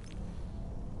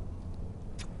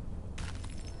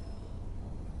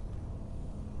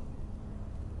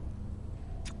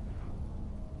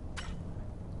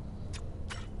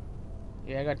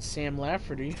 Yeah, I got Sam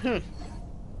Lafferty.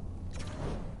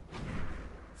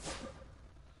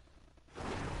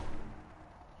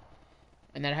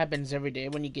 And that happens every day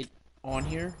when you get on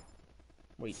here.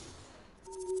 Wait.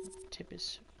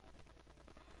 Tippis.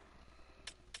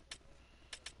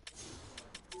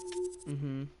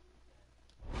 Mm-hmm.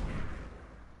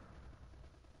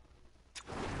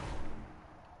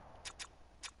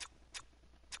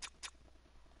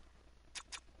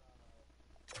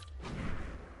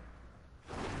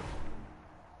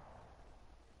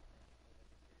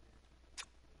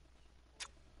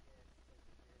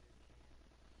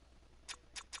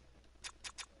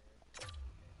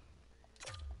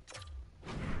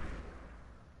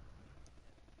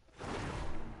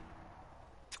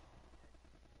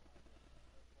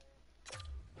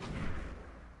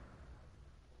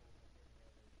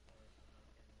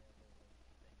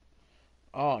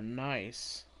 Oh,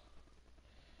 nice.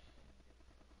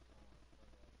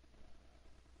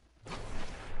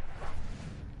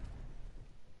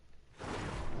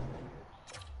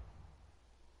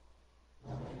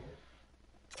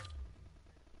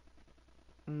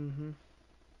 Mm-hmm.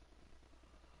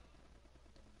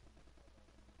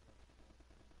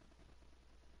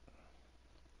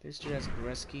 This dude has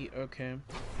Gretzky, okay.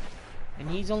 And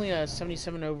he's only a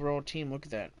 77 overall team, look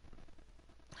at that.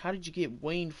 How did you get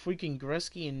Wayne freaking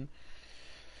Gretzky and...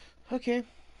 Okay.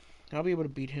 I'll be able to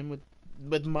beat him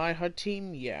with my HUD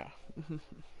team, yeah.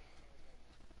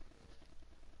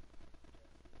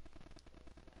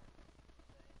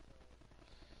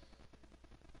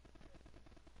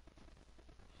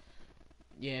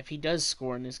 Yeah, if he does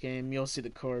score in this game, you'll see the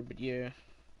card, but yeah.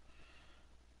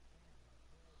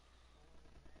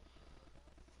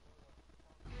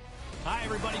 Hi,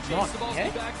 everybody. James Cebulski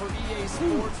back for EA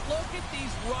Sports. Look at these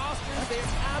rosters.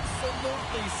 They're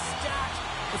absolutely stacked.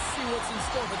 Let's see what's in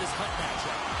store for this HUT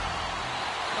matchup.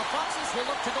 The Foxes will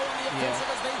look to go on the offensive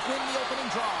as they win the opening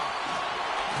draw.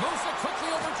 Moves it quickly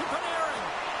over to Panarin.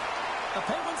 The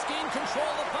Penguins gain control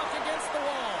of the puck against the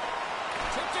wall.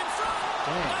 Tipped inside.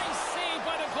 Nice save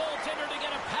by the goaltender to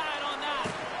get a pad on that.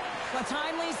 A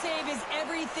timely save is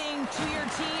everything to your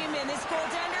team, and this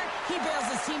goaltender, he bails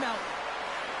his team out.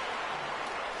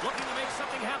 Looking to make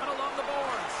something happen along the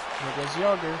boards. Here goes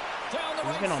Yager.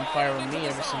 He's been on fire with me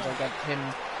ever since I got him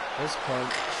this card.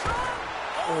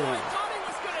 Oh, I thought he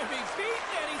was going to be beaten,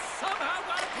 and he somehow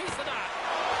got a piece of that.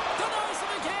 Denies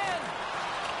him again.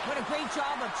 What a great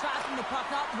job of tracking the puck.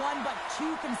 Not one, but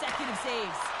two consecutive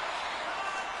saves.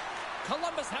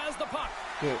 Columbus has the puck.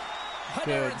 Good.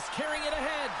 Panarin's carrying it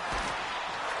ahead.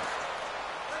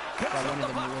 Picks up the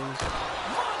puck.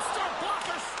 Monster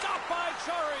blocker stopped by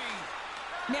Chari.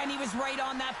 Man, he was right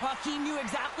on that puck. He knew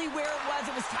exactly where it was.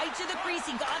 It was tight to the crease.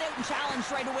 He got out and challenged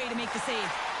right away to make the save.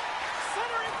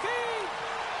 Centering feed.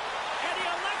 And he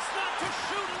elects not to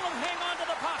shoot and will hang on to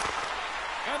the puck.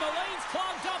 And the lane's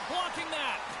clogged up blocking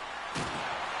that.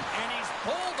 And he's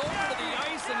pulled over to the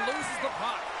ice and loses the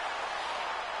puck.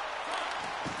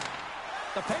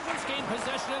 The Penguins gain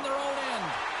possession in their own end.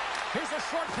 Here's a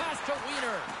short pass to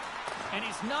Wiener. And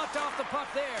he's knocked off the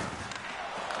puck there.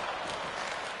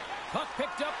 Puck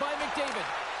picked up by McDavid.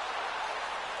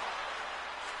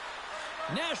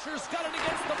 Nasher's got it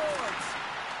against the boards.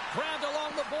 Grabbed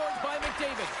along the boards by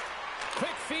McDavid.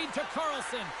 Quick feed to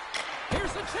Carlson.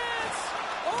 Here's a chance.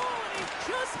 Oh, and he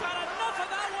just got enough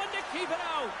of that one to keep it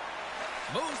out.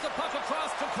 Moves the puck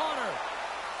across to Connor.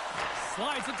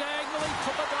 Slides it diagonally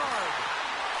to Bedard.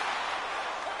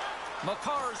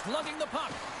 Makar's lugging the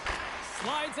puck.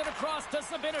 Slides it across to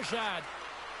Zibanejad.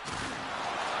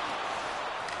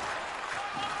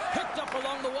 Picked up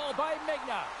along the wall by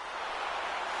Megna.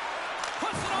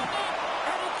 Puts it on net,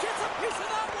 and he gets a piece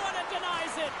of that one and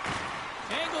denies it.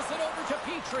 Angles it over to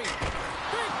Petrie.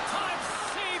 Big time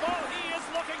save. Oh, he is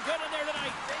looking good in there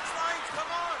tonight. Big lines,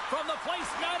 come on. From the place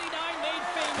 99 made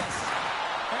famous.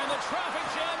 And the traffic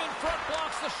jam in front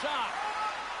blocks the shot.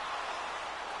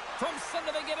 From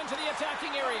center they get into the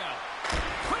attacking area.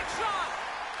 Quick shot.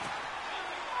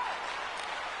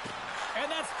 And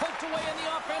that's poked away in the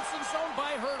offensive zone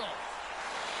by Hurdle.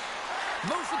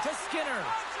 Moves it to Skinner.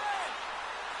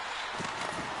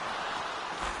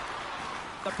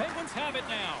 The Penguins have it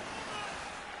now.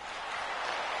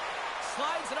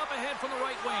 Slides it up ahead from the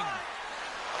right wing.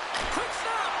 Quick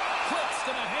stop. Clips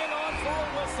gonna hang on for a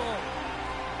whistle.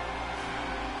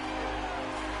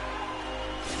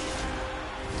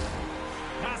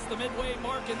 Past the midway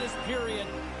mark in this period.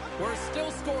 We're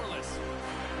still scoreless.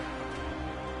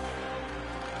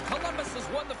 Columbus has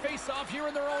won the face-off here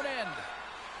in their own end.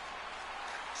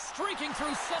 Streaking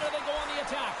through center, they go on the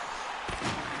attack.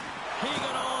 He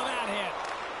got all of that hit.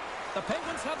 The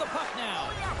Penguins have the puck now.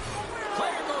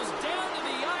 Player goes down to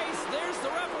the ice. There's the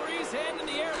referee's hand in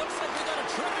the air. Looks like we got a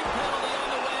tripping penalty on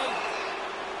the way.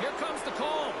 Here comes the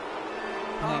call.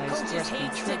 Coaches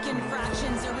hate stick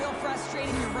infractions. They're real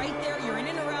frustrating. You're right there. You're in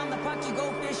and around the puck. You go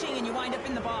fishing, and you wind up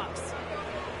in the box.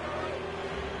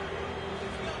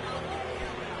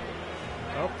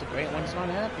 Oh, the great one's not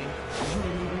happy.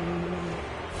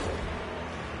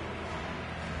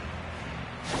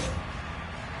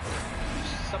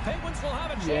 The Penguins will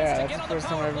have a chance to get on the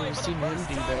power play for the first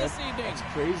time this evening. That's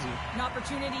crazy. An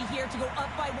opportunity here to go up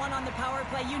by 1 on the power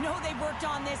play. You know they've worked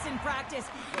on this in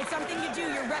practice. It's something you do,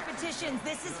 your repetitions.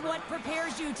 This is what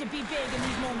prepares you to be big in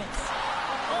these moments.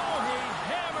 Oh, he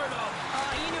hammered him.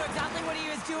 He knew exactly what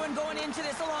he was doing going into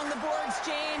this along the boards,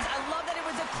 James. I love that it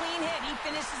was a clean hit. He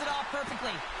finishes it off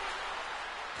perfectly.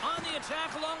 On the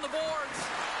attack along the boards.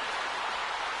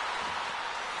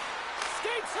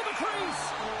 Skates to the crease.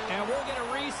 And we'll get a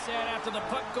reset after the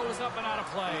puck goes up and out of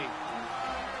play.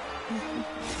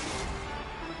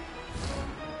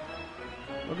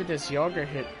 Look at this Yager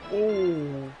hit. Oh,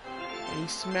 and he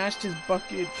smashed his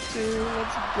bucket too.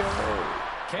 Let's go.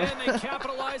 Can they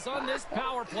capitalize on this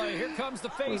power play? Here comes the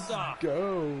face-off.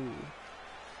 Go.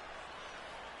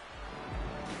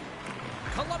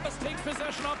 Columbus takes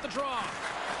possession off the draw.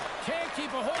 Can't keep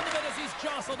a hold of it as he's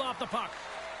jostled off the puck.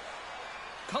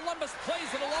 Columbus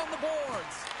plays it along the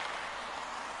boards.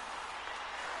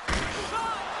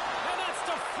 Shot! And that's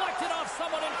deflected off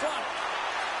someone in front.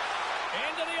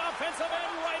 Into the offensive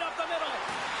end, right up the middle.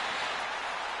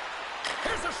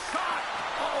 Here's a shot.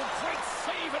 Oh, great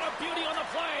save and a beauty on the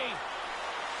play.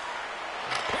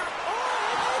 Here, oh,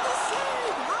 he made the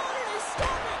save. How did he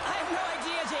stop it? I have no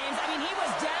idea, James. I mean, he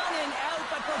was down and out,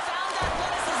 but profound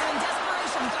athleticism and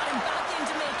desperation got him back in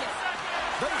to make it.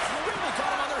 They've really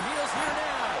got him on their heels here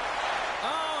now.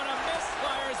 Oh, and a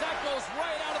misfire as that goes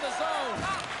right out of the zone.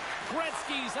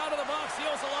 Gretzky's out of the box. He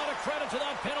owes a lot of credit to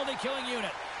that penalty-killing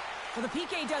unit. Well, the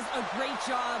PK does a great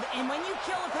job, and when you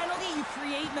kill a penalty, you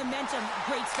create momentum.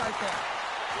 Great start there.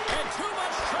 And too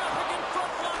much traffic in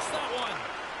front blocks that one.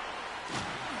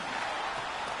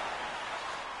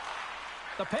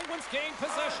 The Penguins gain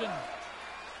possession.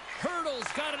 Hurdles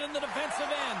got it in the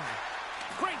defensive end.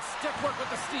 Great stick work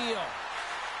with the steal.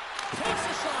 Takes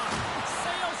a shot.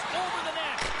 Sails over the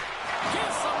net.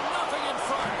 Gives them nothing in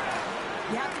front.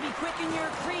 You have to be quick in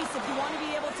your crease if you want to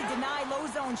be able to deny low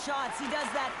zone shots. He does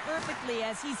that perfectly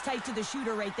as he's tight to the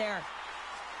shooter right there.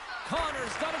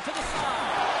 Connor's got it to the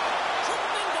side.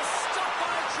 Tremendous stop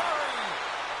by Chari.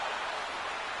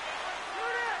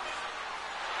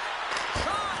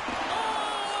 Shot.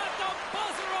 Oh, at the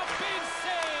buzzer, a big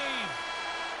save.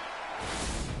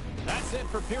 That's it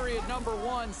for period number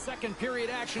 1. Second period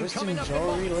action coming up in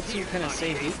moments. Let's see what kind of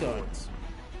save he got.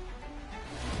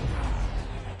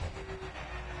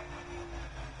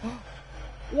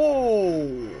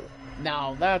 Whoa!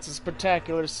 Now that's a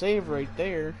spectacular save right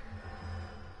there.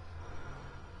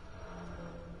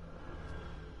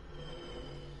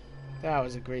 That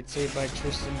was a great save by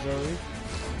Tristan Jarry.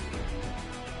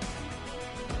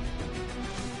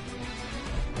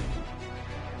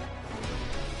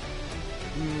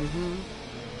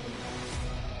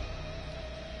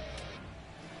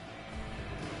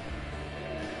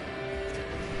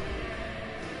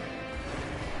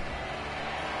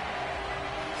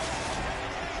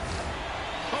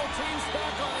 Both teams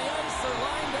back on the ice. They're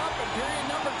lined up, and period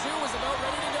number 2 is about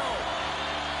ready to go.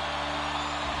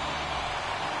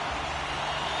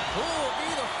 Who will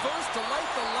be the first to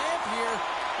light the lamp here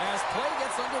as play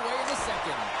gets underway in the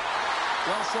second?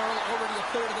 Well, Charlotte, already a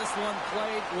third of this one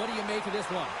played. What do you make of this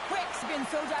one? Quick's been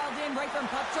so dialed in right from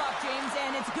puck drop, James,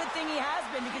 and it's a good thing he has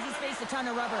been because he's faced a ton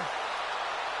of rubber.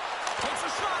 Takes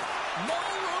a shot. No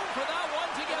room for that one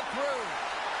to get through.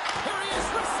 Here he is,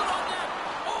 wristed on net.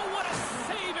 Oh, what a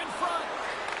save in front.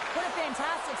 What a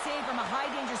fantastic save from a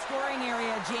high-danger scoring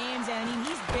area, James. And, I mean,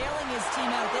 he's bailing his team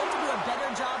out. They have to do a better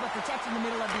job of protecting the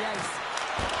middle of the ice.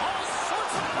 All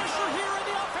sorts of pressure here in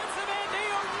the offensive end. They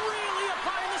are really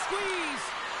applying the squeeze.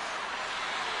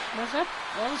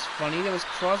 That was funny. That was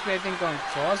Crosby, I think, on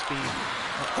Crosby.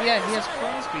 Yeah, he has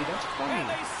Crosby. That's funny.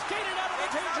 And they skated out of the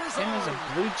danger zone. Him as a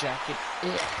Blue Jacket.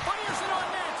 Fires it on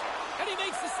net, and he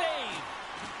makes the save.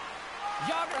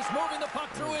 Yager's moving the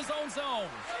puck through his own zone.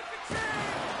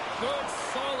 Good,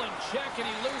 solid check, and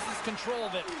he loses control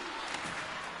of it.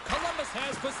 Columbus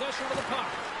has possession of the puck.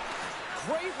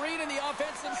 Great read in the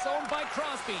offensive zone by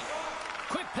Crosby.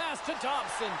 Quick pass to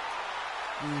Dobson.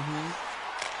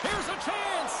 Here's a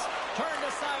chance. Turned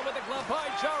aside with a glove by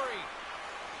Jarry.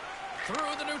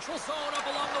 Through the neutral zone, up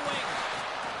along the wing.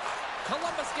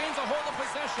 Columbus gains a hold of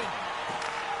possession.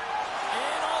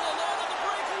 And all alone.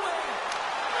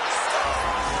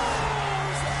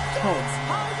 Oh.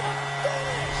 How to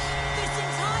finish! This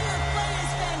entire play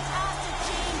is fantastic,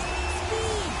 James.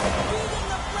 Speed, reading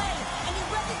the play, and he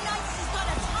recognizes he's got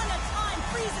a ton of time,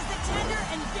 freezes the tender,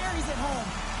 and buries it home.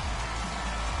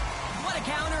 What a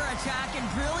counter-attack and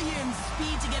brilliant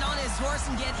speed to get on his horse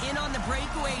and get in on the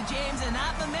breakaway, James, and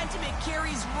that momentum, it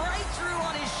carries right through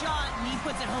on his shot, and he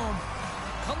puts it home.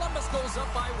 Columbus goes up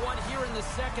by 1 here in the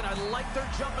second. I like their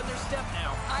jump and their step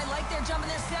now. I like their jump and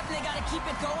their step, and they got to keep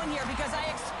it going here because I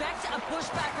expect a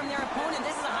pushback from their opponent.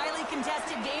 This is a highly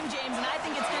contested game, James, and I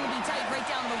think it's going to be tight right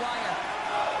down the wire.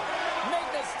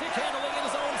 Magnus stick handling in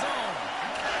his own zone.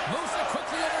 Moves it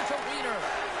quickly over to Wiener.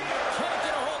 Can't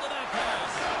get a hold of that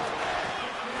pass.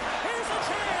 Here's a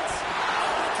chance.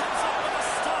 Oh, he comes up with a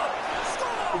stop.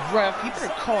 Score! Ref, you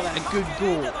better call that a good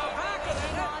goal.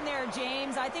 Hang on there,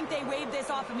 James. I think they waved this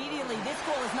off immediately. This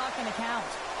goal is not going to count.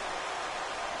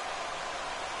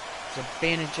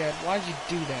 Zibanejad, why'd you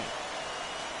do that?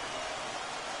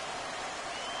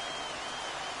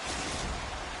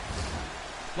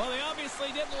 Well, they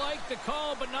obviously didn't like the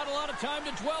call, but not a lot of time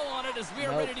to dwell on it as we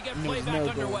are ready to get play back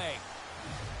underway.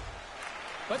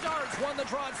 Bedard's won the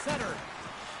draw at center.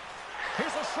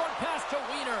 Here's a short pass to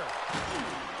Wiener.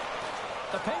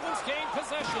 The Penguins gain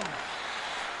possession.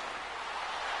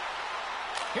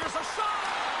 Here's a shot.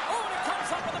 Oh, and it comes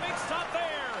up with a big stop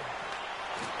there.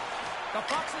 The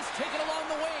Foxes take it along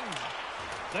the wing.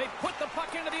 They put the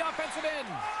puck into the offensive end.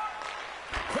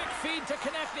 Quick feed to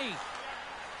Konechny.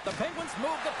 The Penguins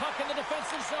move the puck in the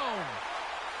defensive zone.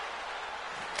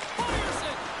 Fires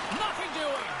it. Nothing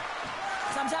doing.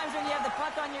 Sometimes when you have the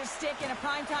puck on your stick in a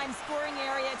primetime scoring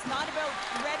area, it's not about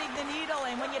threading the needle,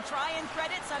 and when you try and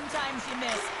thread it, sometimes you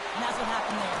miss. And that's what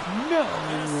happened there. No.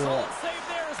 And a solid save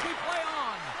there as we play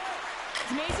on.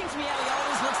 It's amazing to me how he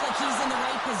always looks like he's in the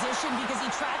right position because he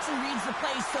tracks and reads the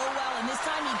play so well, and this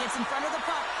time he gets in front of the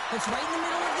puck, that's right in the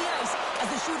middle of the ice,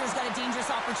 as the shooter's got a dangerous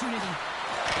opportunity.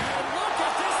 And look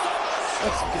at this.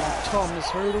 Let's go, Thomas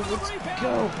Hurdle. Let's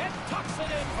go. And tucks it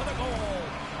in for the goal.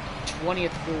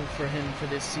 20th goal for him for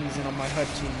this season on my HUD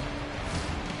team.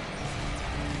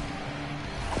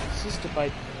 Assisted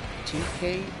by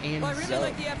TK and Well, I really Zell.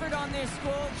 like the effort on this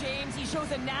goal, James. He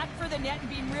shows a knack for the net and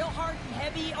being real hard and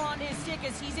heavy on his stick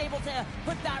as he's able to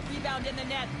put that rebound in the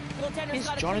net. Goaltender's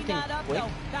got to clean that up, though.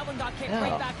 That one got kicked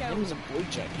right back out. It was a boy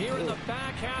check. Here in the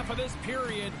back half of this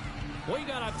period, we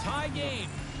got a tie game.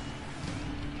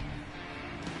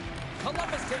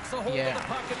 Columbus takes a hold of the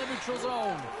puck in the neutral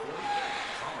zone.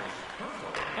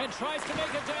 And tries to make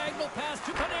a diagonal pass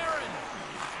to Panarin.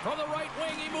 From the right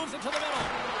wing, he moves it to the middle.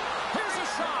 Here's a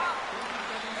shot.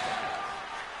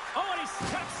 Oh, and he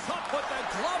steps up with the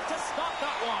glove to stop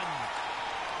that one.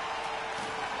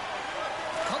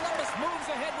 Columbus moves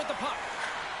ahead with the puck.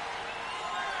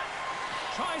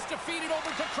 Tries to feed it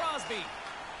over to Crosby.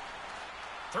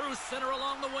 Through center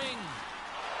along the wing.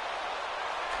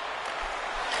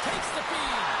 Takes the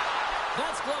feed.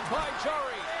 That's gloved by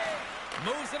Jari.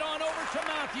 Moves it on over to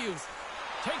Matthews.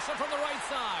 Takes it from the right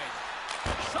side.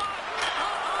 Shot!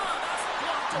 That's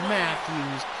blocked away.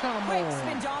 Matthews, come Quick's on.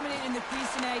 been dominant in the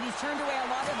crease tonight. He's turned away a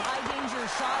lot of high-danger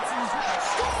shots. And he's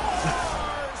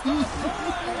Scores! The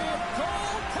go-ahead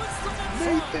goal puts them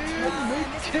in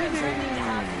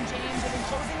front. James have been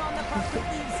closing on the puck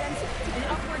quickly. He sends an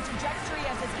upward trajectory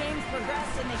as his games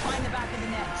progress, and they find the back of the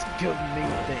net. Good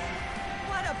Nathan.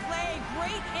 What a play.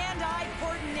 Great hand-eye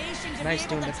coordination to Nice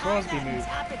be able doing to the tie Crosby that and move.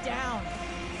 tap it down.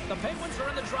 The Penguins are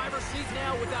in the driver's seat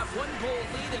now with that one-goal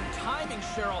lead and timing,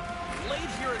 Cheryl.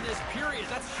 Late here in this period,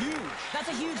 that's huge. That's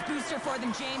a huge booster for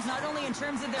them, James, not only in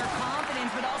terms of their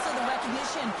confidence, but also the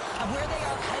recognition of where they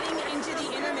are heading into the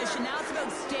intermission. Now it's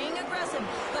about staying aggressive,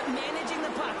 but managing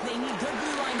the puck. They need good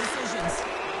blue line decisions.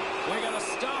 We got a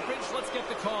stoppage. Let's get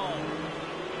the call.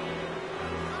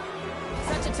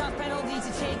 Such a tough penalty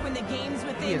to take when the game's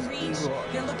within reach.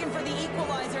 They're looking for the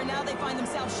equalizer. Now they find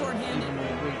themselves shorthanded.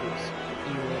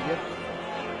 Yep.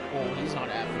 Oh, he's not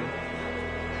happy.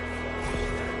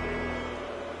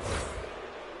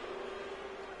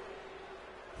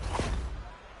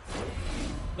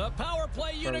 The power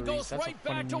play unit goes right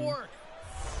back to work.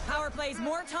 Power plays,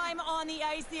 more time on the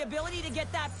ice, the ability to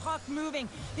get that puck moving.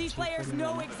 These players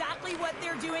know exactly what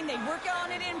they're doing. They work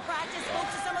on it in practice. Spoke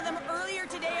to some of them earlier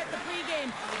today at the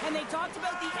pregame, and they talked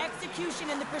about the execution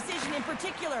and the precision in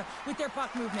particular with their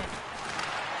puck movement.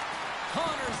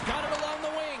 Connor's got it along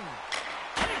the wing.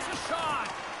 Takes a shot.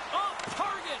 Off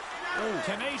target.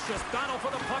 Tenacious battle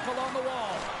for the puck along the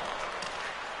wall.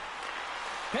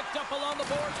 Picked up along the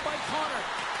boards by Connor.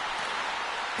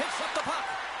 Picks up the puck.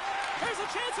 There's a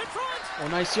chance in front. Oh,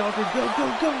 nice Yager. Go, go,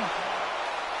 go.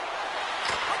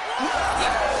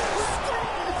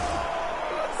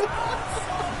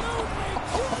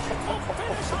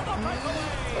 Finish on the breakaway.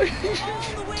 All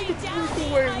the way down the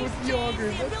ice, James.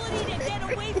 The ability to get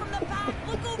away from the pack,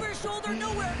 look over his shoulder, know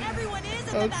where everyone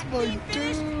is, and then that clean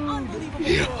finish.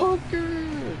 Unbelievable.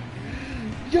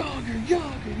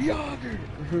 Yager.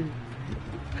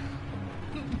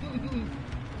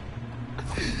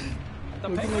 The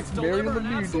Looking Penguins like Mary deliver in an the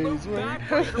New absolute Days, right?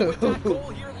 backbreaker with that goal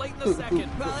here late in the second.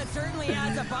 Well, it certainly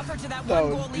adds a buffer to that That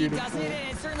one was goal lead, beautiful. doesn't it? And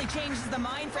it certainly changes the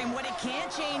mind frame. What it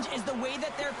can't change is the way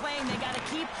that they're playing. They got to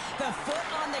keep the foot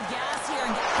on the gas here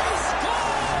and He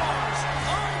scores!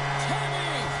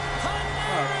 Artemi Panarin!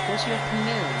 Oh, of course you have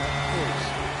Panarin, of course.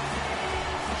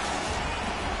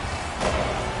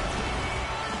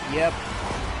 Yep,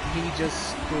 he just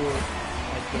scored.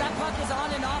 that puck is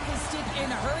on and off his stick in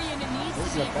a hurry, and it needs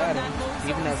This to is be a from bad that one. low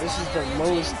Even zone though this slot is the area.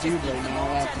 lowest James, dude just right keep the now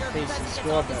after goaltender facing because he gets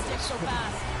score off the stick battles. so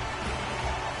fast.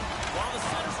 While the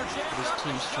centers are jammed This up,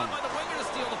 team's shot strong. by the winger to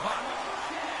steal the puck.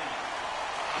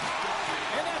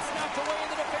 And that's knocked away in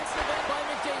the defensive end by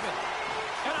McDavid.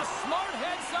 And a smart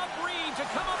heads-up read to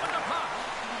come up with the puck.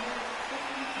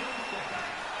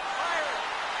 Fire!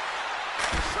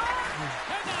 Shot!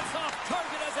 And that's off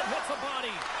target as it hits a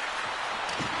body.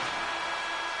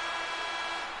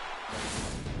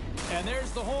 And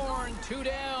there's the horn. 2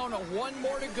 down, 1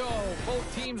 more to go.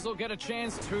 Both teams will get a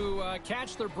chance to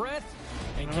catch their breath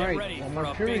and get Right, ready one for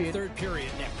more a period. big third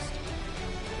period next.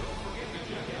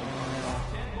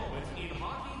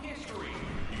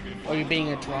 Oh, you're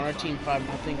being a Toronto team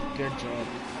 5-0. Good job.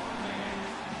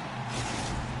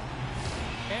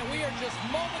 And we are just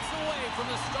moments away from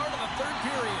the start of the third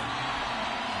period.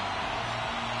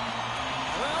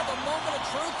 Well, the moment of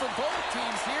truth for both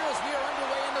teams here as we are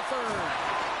underway in the third.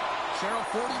 Cheryl,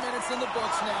 40 minutes in the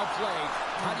books now played.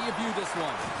 How do you view this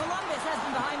one? Columbus has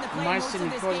been behind the play My most of Sidney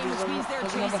this Crosby game, which means they're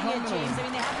doesn't have a chasing it, helmet James. on. I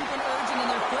mean, they haven't been urging and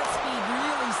their foot speed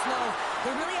really slow.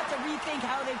 They really have to rethink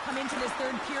how they've come into this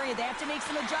third period. They have to make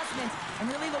some adjustments and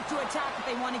really look to attack if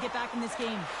they want to get back in this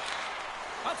game.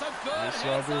 That's a good Nice,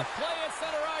 heads-up Roger. play at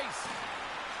center ice.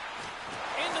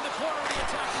 Into the corner of the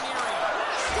attacking area.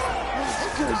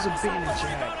 There's a big The Jack.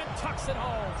 rebound and tucks it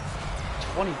home.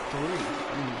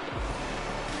 23.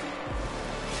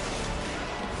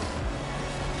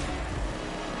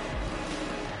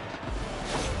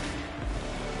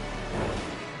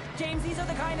 James, these are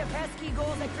the kind of pesky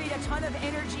goals that create a ton of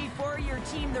energy for your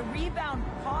team. The rebound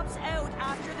pops out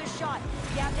after the shot.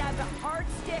 You have to have a hard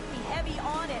stick, be heavy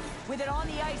on it. With it on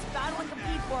the ice, battle and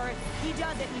compete for it. He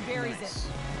does it and he buries it.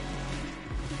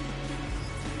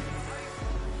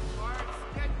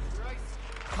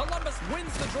 Columbus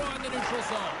wins the draw in the neutral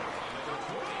zone.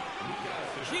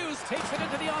 Hughes takes it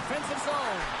into the offensive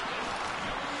zone.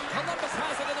 Columbus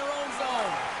has it in their own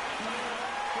zone.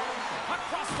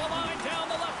 Across the line, down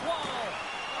the left wall.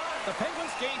 The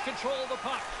Penguins gain control of the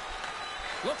puck.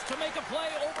 Looks to make a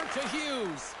play over to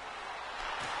Hughes.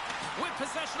 With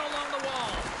possession along the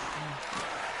wall.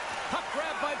 Puck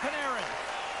grabbed by Panarin.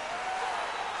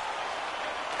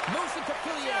 Moves it to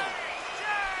Fillier.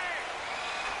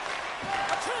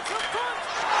 A chance in front.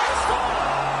 He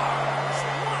scores!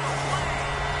 What a play!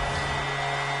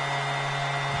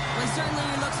 Well, he certainly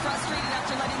looks frustrated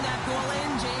after letting that goal in,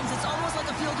 James. It's almost like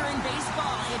a fielder in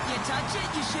baseball. If you touch it,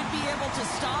 you should be able to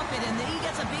stop it, and then he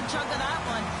gets a big chunk of that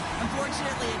one.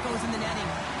 Unfortunately, it goes in the netting.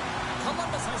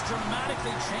 Columbus has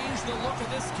dramatically changed the look of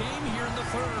this game here in the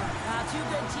third. Two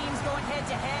good teams going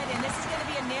head-to-head, and this is going to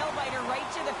be a nail-biter right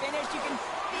to the finish. You can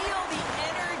feel the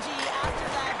energy after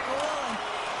that goal,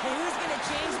 and who's going to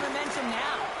change momentum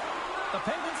now? The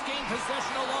Penguins gain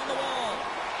possession along the wall.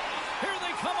 Here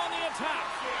they come on the attack.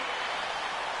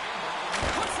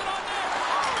 Puts it on there.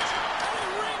 And he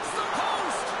rings the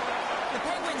post. The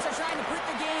Penguins are trying to put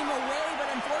the game away, but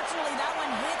unfortunately that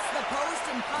one hits the post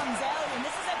and comes out, and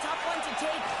this is a tough one to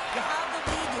take. You have the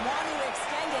lead, you want to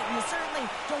extend it, and you certainly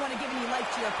don't want to give any life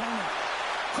to your opponent.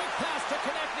 Quick pass to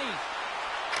Konechny.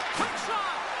 Quick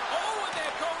shot. Oh, and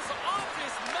that goes off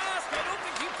his mask. I don't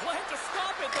think he planned to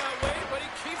stop it that way, but he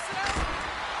keeps it out.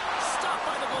 Stopped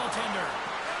by the goaltender.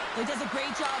 He does a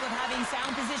great job of having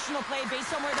sound positional play based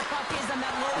on where the puck is on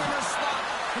that low inner slot.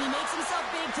 And he makes himself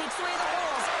big, takes away the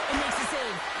holes, and makes a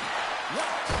save.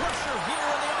 What pressure here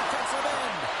on the offensive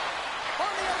end.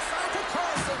 On the outside to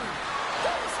Carlson.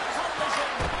 There's a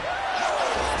collision.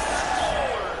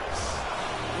 Scores.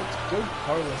 Let's go,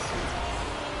 Carlos.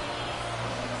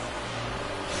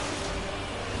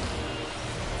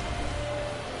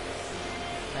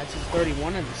 That's his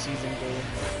 31 of the season goal.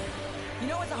 You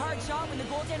know it's a hard shot when the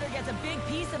goaltender gets a big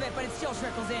piece of it, but it still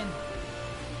trickles in.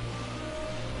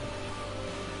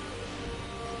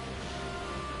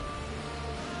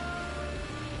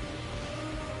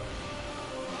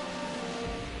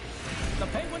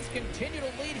 continue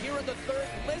to lead here in the third,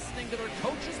 listening to their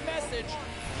coach's message.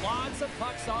 Lots of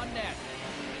pucks on net.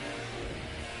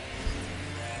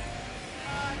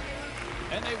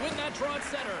 And they win that draw at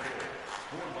center.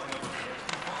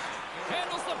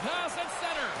 Handles the pass at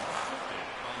center.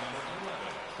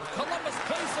 Columbus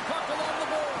plays the puck along the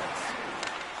boards.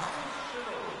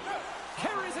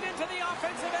 Carries it into the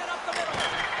offensive end up the middle.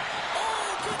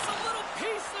 Oh, gets a little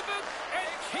piece of it and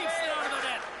keeps it out of the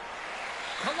net.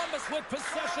 Columbus with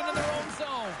possession in their own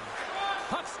zone.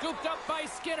 Puck scooped up by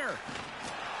Skinner.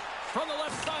 From the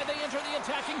left side, they enter the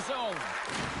attacking zone.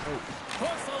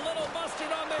 Puts a little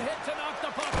mustard on the hit to knock the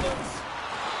puck loose.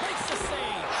 Makes the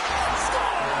save.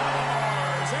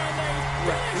 Scores! And they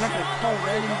finish it on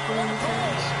the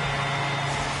goal.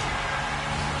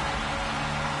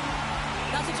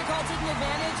 That's what you call taking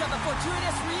advantage of a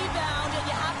fortuitous rebound, and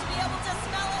you have to be able to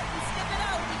smell it and sniff it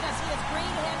out because he has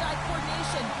great hand-eye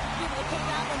coordination to be able to pick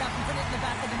that one up and put it in the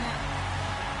back of the net.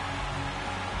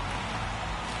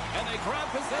 And they grab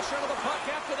possession of the puck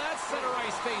after that center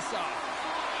ice face-off.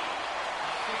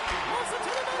 Moves it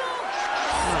to the middle.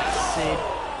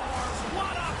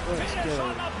 What a finish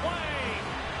on the play.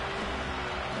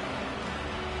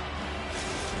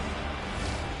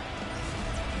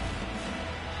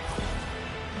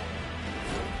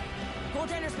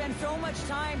 Goaltenders spend so much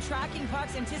time tracking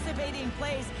pucks, anticipating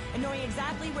plays, and knowing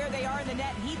exactly where they are in the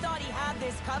net. He thought he had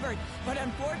this covered, but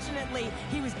unfortunately,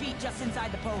 he was beat just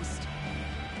inside the post.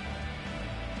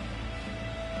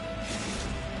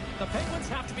 The Penguins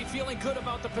have to be feeling good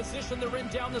about the position they're in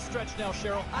down the stretch now,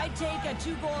 Cheryl. I'd take a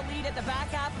 2-goal lead at the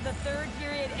back half of the third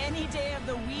period any day of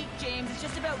the week, James. It's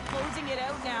just about closing it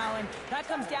out now, and that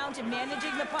comes down to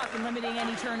managing the puck and limiting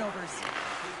any turnovers.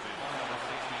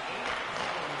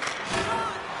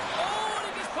 Oh, and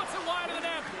he just puts it wide of the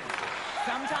net.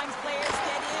 Sometimes players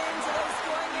get into those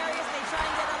scoring areas, they try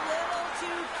and get a little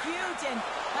too cute, and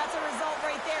that's a result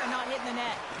right there, not hitting the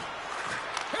net.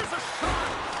 Here's a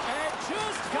shot, and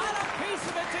just got a piece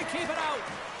of it to keep it out.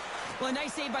 Well, a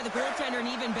nice save by the goaltender, and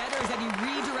even better is that he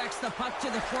redirects the puck to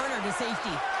the corner to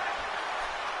safety.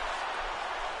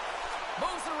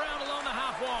 Moves it around along the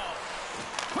half wall.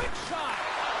 Quick shot.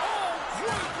 Oh,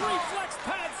 great reflex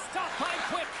pad stopped by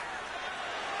Quick.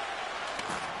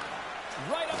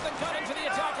 Right up the gut into the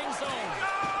attacking zone.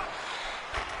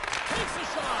 Takes a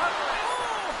shot.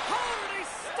 Oh, hard, he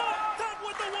stopped that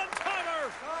with the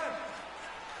one-timer.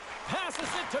 Passes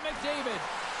it to McDavid.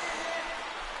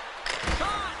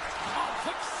 Shot. Oh,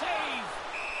 quick save.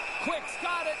 Quick's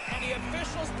got it, and the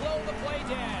officials blow the play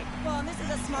dead. Well, and this is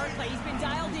a smart play. He's been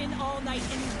dialed in all night,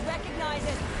 and he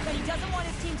recognizes that he doesn't want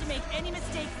his team to make any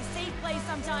mistakes. The safe play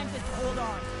sometimes is to hold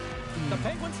on. The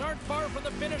Penguins aren't far from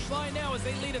the finish line now as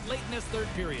they lead it late in this third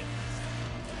period.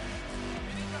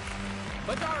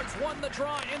 Bedard's won the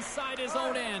draw inside his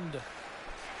own end.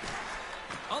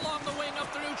 Along the wing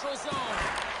up the neutral zone.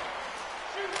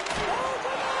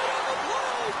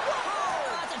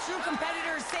 That's a true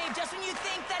competitor's save. Just when you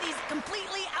think that he's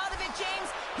completely out of it, James,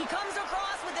 he comes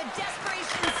across with a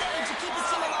desperation save to keep his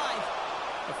team alive.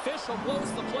 Official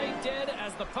blows the play dead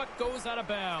as the puck goes out of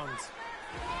bounds.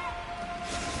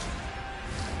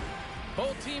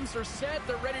 Both teams are set.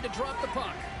 They're ready to drop the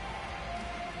puck.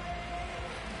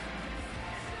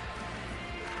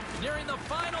 Nearing the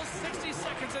final 60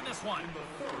 seconds in this one.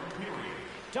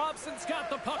 Dobson's got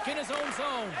the puck in his own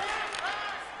zone.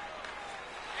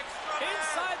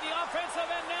 Inside the offensive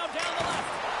end, now down the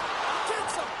left.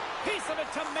 Gets a piece of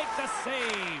it to make the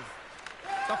save.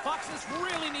 The Foxes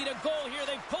really need a goal here.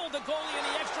 They've pulled the goalie and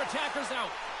the extra attackers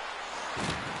out.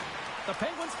 The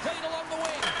Penguins played along the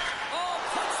wing. Oh,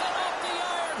 puts it off the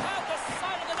iron. Had the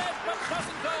side of the net, but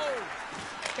doesn't go.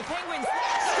 The Penguins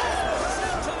Scores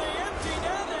into the empty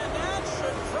net, and that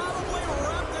should probably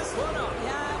wrap this one up.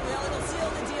 Yeah, well, it'll seal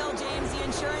the deal, James. The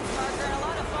insurance marker, and a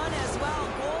lot of fun as well.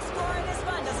 Goal scoring is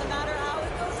fun. Doesn't matter how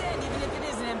it goes in, even if it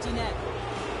is an empty net.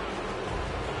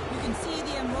 You can see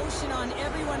the emotion on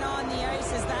everyone on the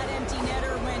ice as that empty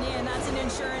netter went in. That's an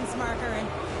insurance marker, and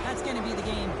that's going to be the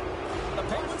game. The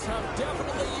Penguins have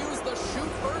definitely used the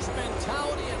shoot-first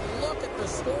mentality, and look at the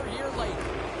score here late.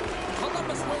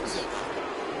 Columbus wins it.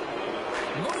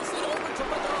 Moves it over to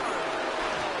Bedard.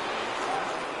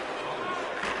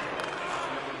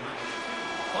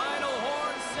 Final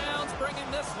horn sounds, bringing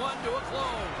this one to a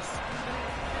close.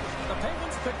 The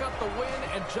Penguins pick up the win,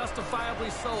 and justifiably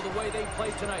so, the way they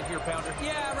played tonight here, Pounder.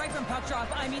 Yeah, right from puck drop.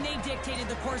 I mean, they dictated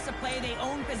the course of play. They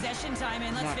owned possession time,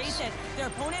 and let's face it, their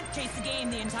opponent chased the game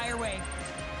the entire way.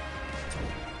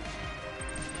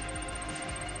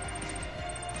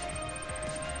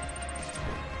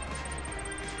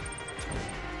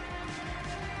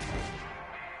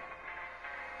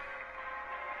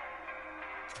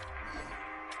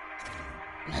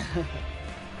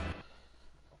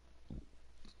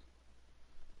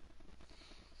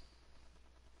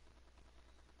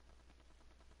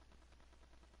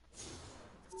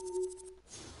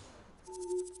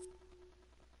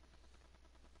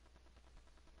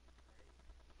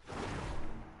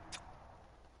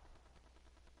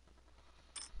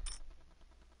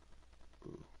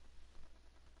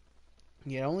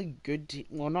 Yeah, only good team.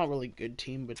 Well, not really good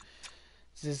team, but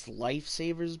it's this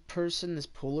lifesavers person, this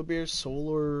polar bear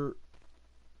solar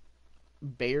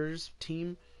bears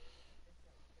team,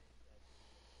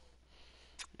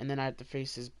 and then I have to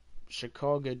face this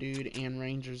Chicago dude and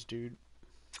Rangers dude.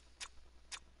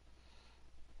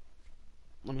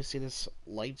 Let me see this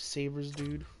lifesavers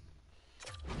dude.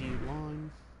 View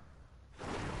line.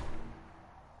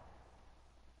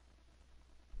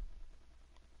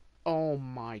 Oh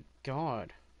my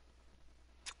god.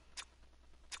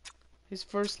 His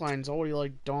first line's already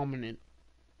like dominant.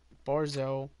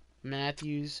 Barzell,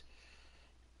 Matthews,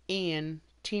 and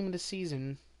team of the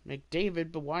season,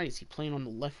 McDavid, but why is he playing on the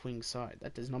left wing side?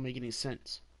 That does not make any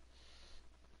sense.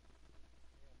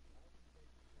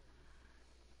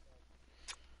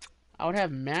 I would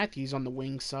have Matthews on the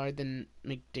wing side than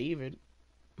McDavid.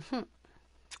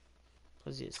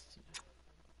 Plus, yes.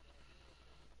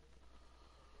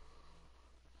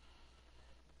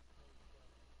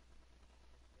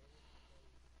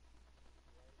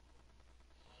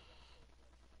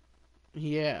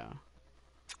 Yeah.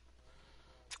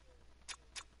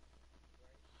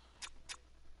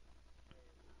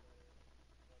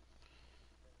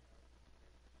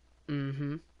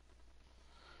 Mm-hmm. And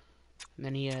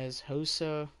then he has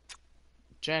Hossa,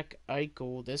 Jack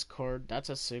Eichel. This card, that's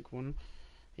a sick one.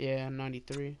 Yeah,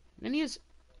 93. And he has,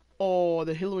 oh,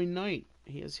 the Hillary Knight.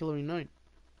 He has Hillary Knight.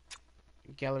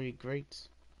 Gallery greats.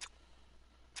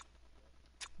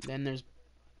 Then there's,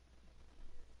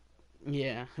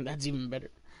 yeah, that's even better.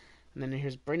 And then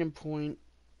here's Braden Point,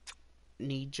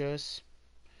 Nijas,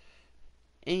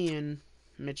 and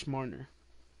Mitch Marner.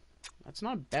 That's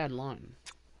not a bad line.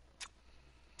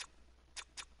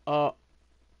 Uh,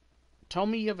 tell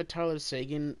me you have a Tyler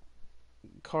Seguin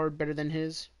card better than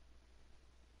his.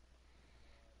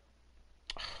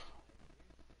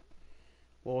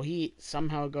 Well, he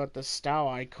somehow got the style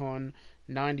icon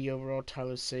 90 overall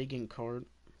Tyler Seguin card.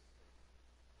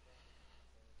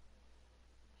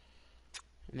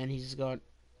 And then he's got,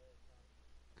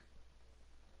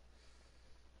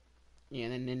 yeah,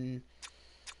 and then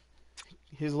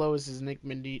his lowest is Nick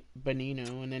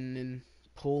Bonino, and then in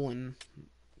Poland,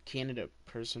 Canada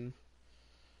person,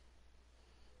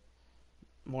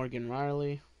 Morgan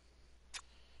Riley,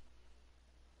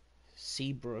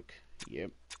 Seabrook,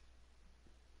 yep,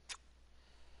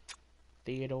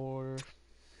 Theodore,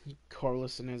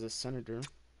 Carlson as a senator.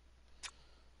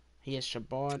 He has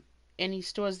Shabbat, and he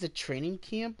still has the training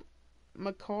camp,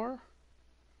 Makar.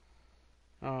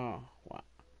 Oh, wow.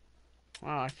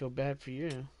 Wow, I feel bad for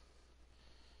you.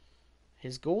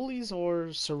 His goalies are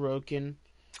Sorokin,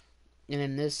 and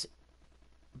then this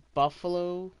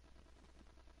Buffalo,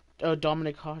 oh,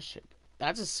 Dominic Hasek.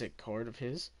 That's a sick card of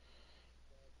his.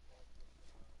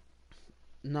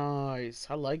 Nice.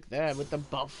 I like that. With the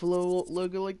Buffalo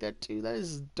logo like that, too. That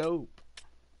is dope.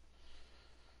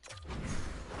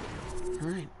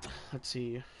 Alright. Let's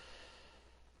see.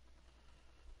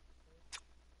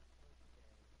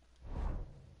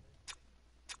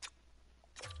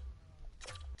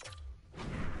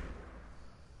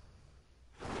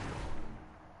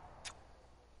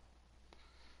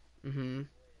 Mm-hmm.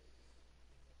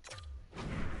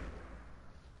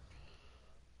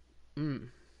 Mm.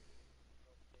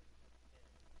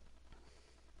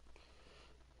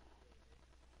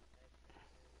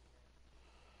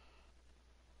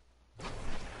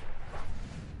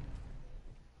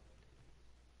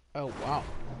 Oh, wow.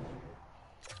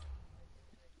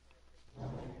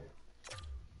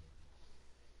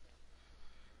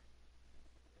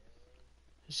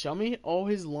 Show me all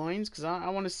his lines, because I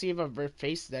want to see if I've ever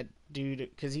faced that dude,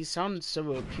 because he sounded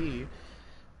so OP,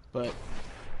 but...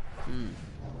 Hmm.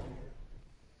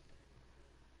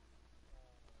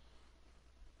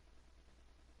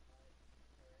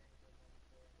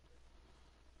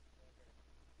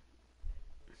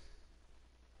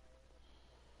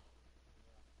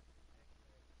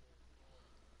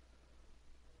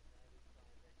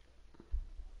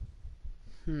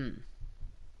 Hmm.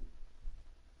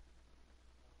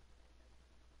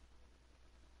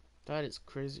 That is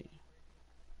crazy.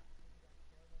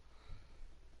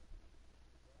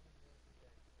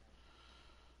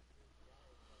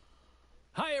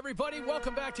 Hi, everyone. everybody.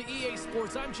 Welcome back to EA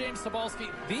Sports. I'm James Cebulski.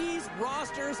 These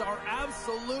rosters are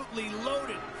absolutely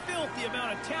loaded. Filthy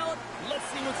amount of talent. Let's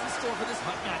see what's in store for this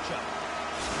hot matchup.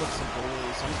 What's the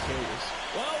goals? I'm curious.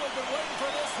 Well, we've been waiting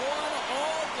for this one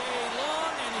all day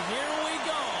long, and here we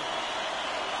go.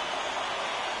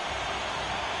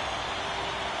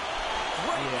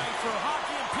 Great night for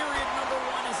hockey, and period number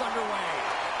 1 is underway.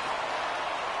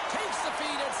 Takes the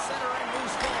feed at center and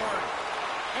moves forward.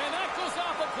 And that goes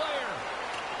off a player.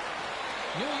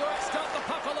 New York's got the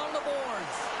puck along the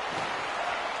boards.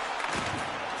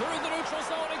 Through the neutral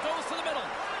zone, it goes to the middle.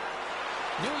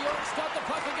 New York's got the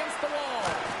puck against the wall.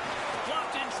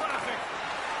 Blocked in traffic.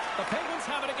 The Penguins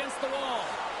have it against the wall.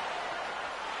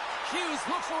 Hughes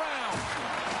looks around.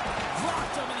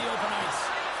 Blocked him in the open ice.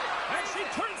 And she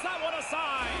turns that one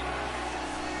aside.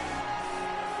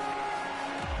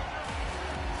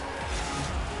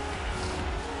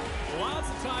 Lots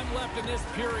of time left in this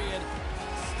period.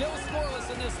 Still scoreless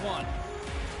in this one.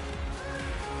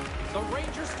 The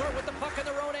Rangers start with the puck in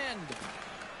their own end.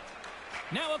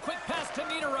 Now a quick pass to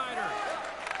Niederreiter.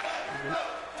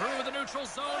 Through the neutral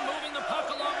zone, moving the puck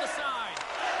along the side.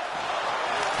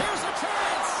 Here's a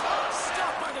chance.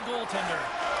 Stopped by the goaltender.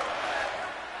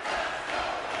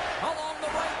 Along the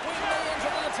right wing, they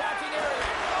enter the attacking area.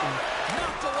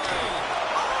 Knocked away.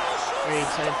 Are you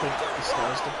excited for the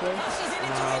Stars to play? She's in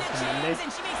it to win it, James, and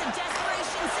she makes a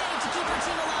desperation save to keep her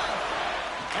team alive.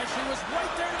 And she was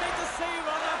right there to make the save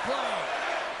on that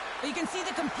play. You can see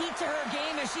the compete to her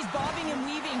game as she's bobbing and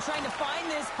weaving, trying to find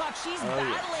this puck. She's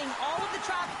battling all of the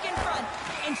traffic in front,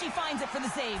 and she finds it for the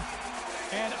save.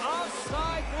 And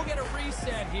offside, we'll get a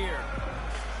reset here.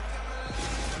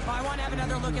 Oh, I want to have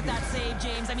another look at that save,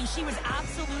 James. I mean, she was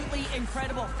absolutely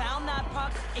incredible. Found that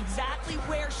puck exactly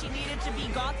where she needed to be.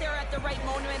 Got there at the right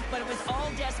moment, but it was all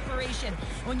desperation.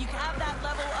 When you have that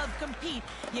level of compete,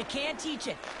 you can't teach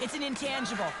it. It's an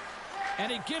intangible.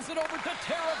 And he gives it over to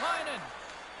Teravainen.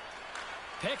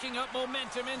 Picking up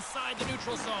momentum inside the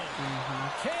neutral zone.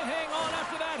 Can't hang on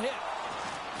after that hit.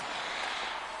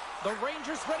 The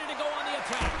Rangers ready to go on the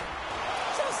attack.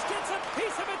 Just gets a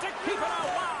piece of it to keep it out.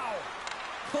 Wow.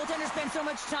 Goaltender spends so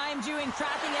much time doing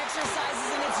tracking exercises,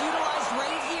 and it's utilized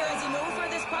right here as he knows where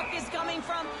this puck is coming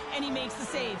from, and he makes the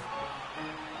save.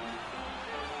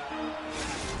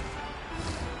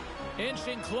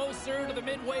 Inching closer to the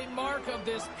midway mark of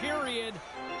this period,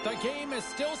 the game is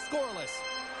still scoreless.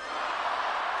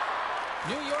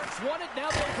 New York's won it, now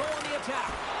they'll go on the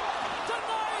attack.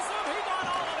 Denies him, he got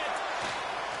all of it.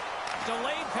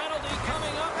 Delayed penalty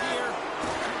coming up here.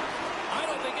 I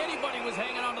don't think anybody was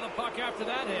hanging on to the puck after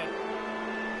that hit.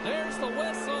 There's the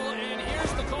whistle, and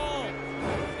here's the call.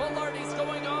 Velarde's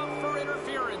going off for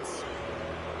interference.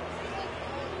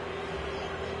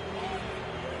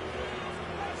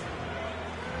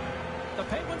 The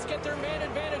Penguins get their man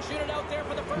advantage unit out there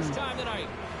for the first time tonight.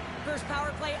 First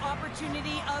power play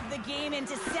opportunity of the game, and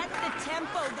to set the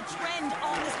tempo, the trend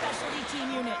on the specialty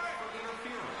team unit.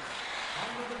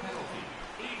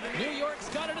 New York's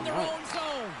got it in their own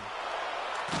zone.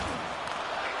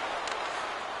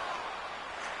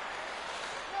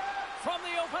 From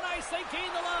the open ice, they gain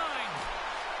the line.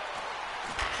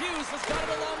 Hughes has got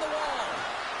it along the wall.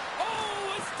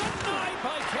 Oh, it's denied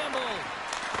by Campbell.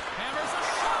 Hammers a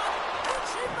shot, and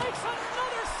she makes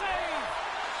another save.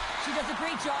 She does a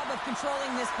great job of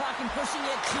controlling this puck and pushing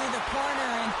it to the corner,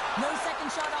 and no second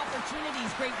shot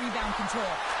opportunities. Great rebound control.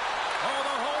 Oh,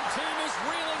 the home team is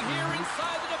reeling here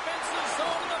inside the defensive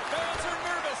zone, and the fans are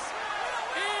nervous.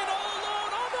 In all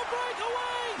alone on the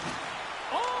breakaway.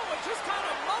 Oh, it just kind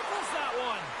of muffles that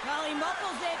one. Well, he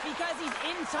muffles it because he's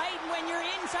in tight, and when you're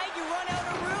in tight, you run out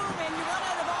of room, and you run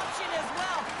out of option as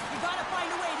well. You got to find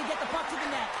a way to get the puck to the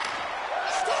net.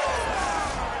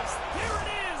 Scores! There it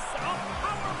is, a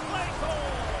power play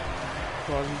goal.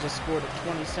 Crosby just scored a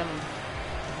 27th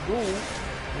goal,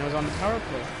 and it was on the power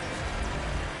play.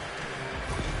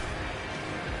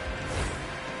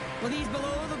 Well, these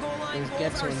below the goal line These goals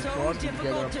gets are when so Crosby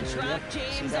difficult together to up there, track, yep.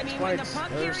 James. See, I mean, when the that's puck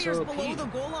why it's carrier's so below key. the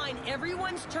goal line,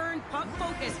 everyone's turned, puck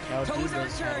focus, How toes are deep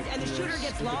is turned, and the that shooter is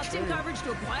gets to the lost in tree. coverage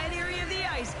to a quiet area of the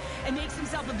ice and makes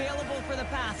himself available for the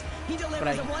pass. He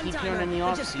delivers I a keep one-timer hearing in the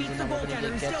that just offseason beats the that we're gonna goaltender get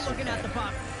who's still Getzer looking at back. the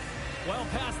puck. Well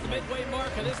past the midway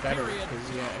mark of this Better, period, 'cause,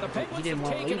 the he Penguins didn't have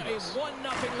want to taken leave a us.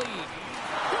 1-0 lead.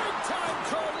 Big time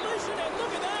collision, and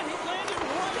look at that, he landed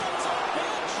right on his own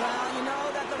bench. Well, you know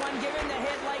that the one giving the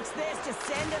hit likes this, to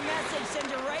send a message, send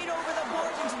it right over the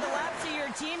boards into the laps of your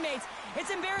teammates.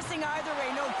 It's embarrassing either way,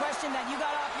 no question that you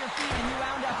got off your feet and you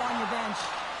wound up on your bench.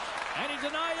 And he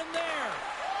denied him there.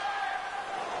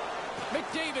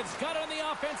 McDavid's got it on the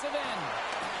offensive end.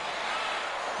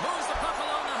 Moves the puck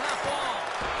along the half wall.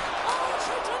 Oh,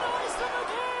 she denies them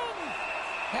again!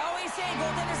 I always say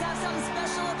goaltenders have something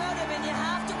special about them, and you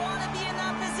have to want to be in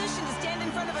that position to stand in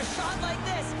front of a shot like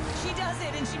this. She does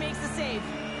it, and she makes the save.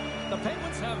 The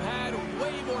Penguins have had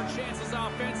way more chances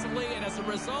offensively, and as a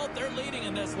result, they're leading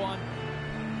in this one.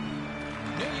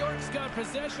 New York's got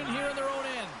possession here in their own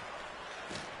end.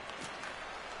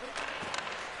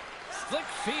 Slick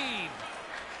feed.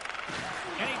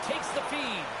 And he takes the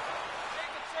feed.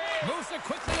 Moves it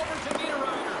quickly over to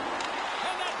Niederreiter.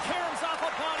 And that caroms off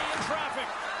a body in traffic.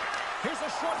 Here's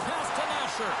a short pass to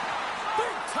Nasher.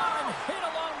 Big time hit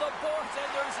along the boards, and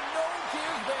there's no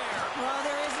give there. Well,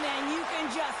 there isn't, and you can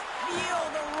just feel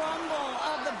the rumble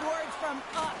of the boards from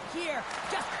up here.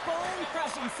 Just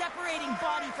bone-crushing, separating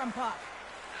body from puck.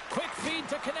 Quick feed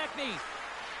to Konechny.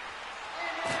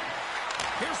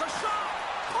 Here's a shot.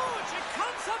 Oh, and she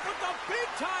comes up with the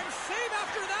big-time save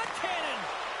after that cannon.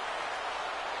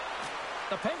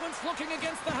 The Penguins looking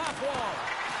against the half wall.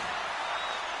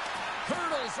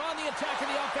 Hurdles on the attack in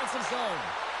the offensive zone.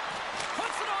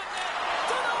 Puts it on net.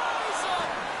 Denies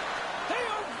them. They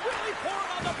are really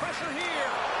pouring on the pressure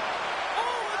here.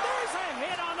 Oh, and there's a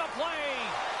hit on the play.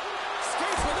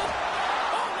 Skates with it.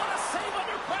 Oh, what a save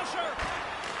under pressure.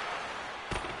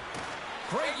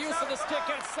 Great use of the stick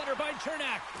at center by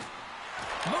Chernak.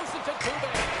 Moves it to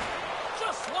Dubé.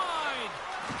 Just wide.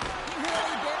 He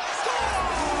really did.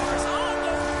 Scores on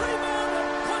the rebound and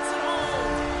puts it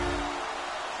home.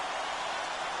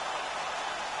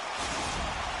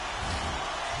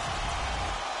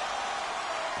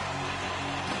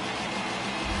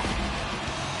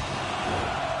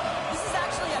 This is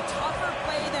actually a tougher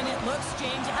play than it looks,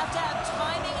 James. You have to have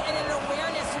timing and an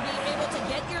awareness to be able to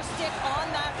get your stick on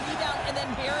that rebound and then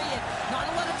bury it. Not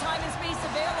a lot of time and space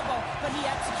available, but he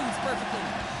executes perfectly.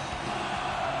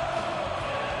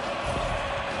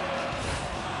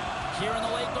 Here in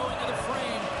the late going to the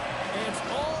frame. It's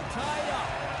all tied up.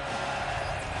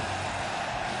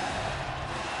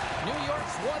 New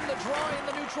York's won the draw in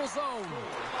the neutral zone.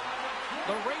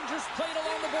 The Rangers played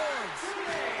along the boards.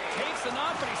 Takes a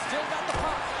knock, but he's still got the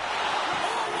puck.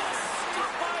 Oh, what a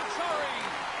stop by Chari.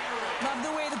 Love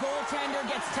the way the goaltender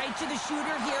gets tight to the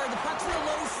shooter here. The puck's in the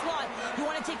low slot. You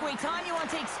want to take away time, you want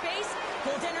to take space.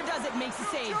 Goaltender does it, makes the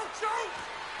save.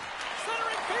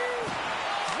 Centering feed.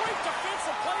 Great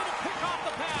defensive play to pick off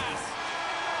the pass.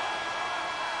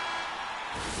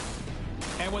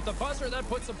 And with the buzzer, that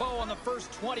puts a bow on the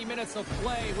first 20 minutes of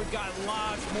play. We've got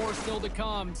lots more still to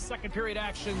come. Second period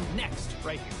action next,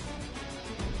 right here.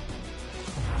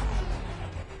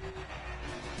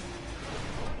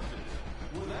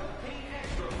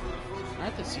 I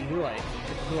have to see who I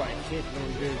hit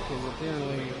really good, because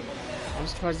apparently I'm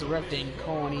surprised the ref didn't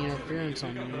call any interference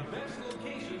on me.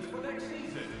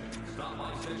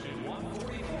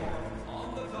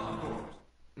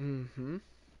 Mm-hmm.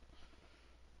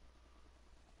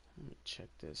 Let me check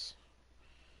this.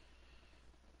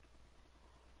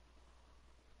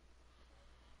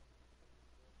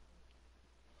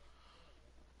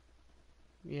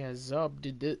 Yeah, Zub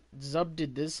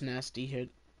did this nasty hit.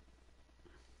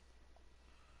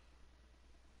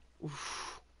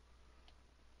 Oof.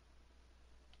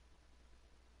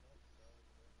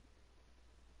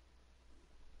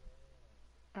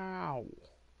 Ow.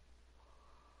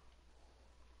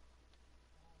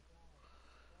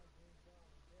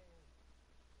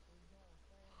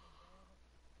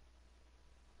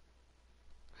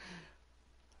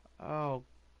 Oh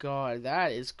God,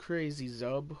 that is crazy,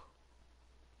 Zub.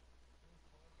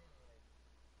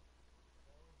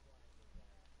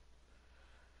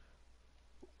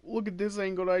 Look at this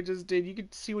angle I just did. You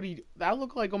can see what that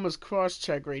looked like almost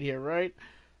cross-check right here, right?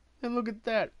 And look at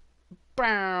that.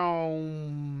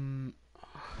 Boom.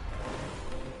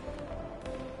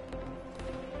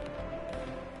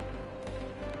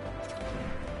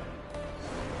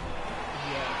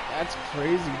 Yeah, that's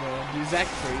crazy, though. Is that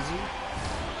crazy?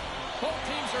 Both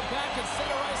teams are back at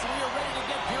center ice, and we are ready to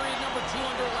get period number 2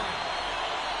 underway.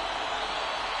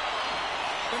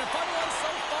 Been a fun one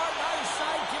so far. Neither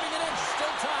side giving an inch.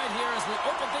 Still tied here as we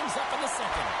open things up in the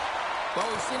second. Well,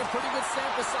 we've seen a pretty good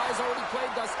sample size already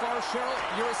played thus far. Cheryl,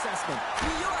 your assessment.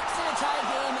 New York's in a tie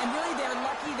game, and really they're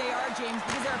lucky they are, James,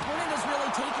 because their opponent has really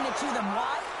taken it to them.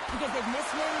 Why? Because they've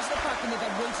mismanaged the puck and they've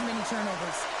had way too many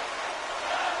turnovers.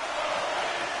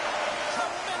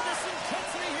 Tremendous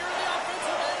intensity here in the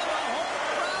offensive end, and the home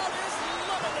crowd is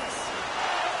loving this.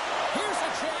 Here's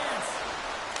a chance.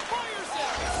 Fires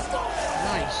it.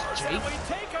 Nice, Jake. And we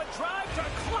take a drive to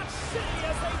Clutch City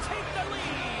as they take the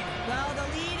lead. Well, the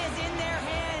lead is in their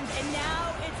hands, and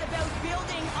now it's about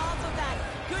building off of that.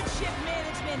 good shift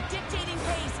management, dictating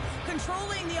pace,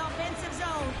 controlling the offensive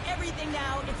zone. Everything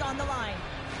now, it's on the line.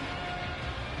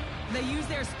 They used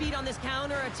their speed on this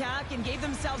counter-attack and gave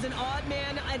themselves an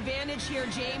odd-man advantage here,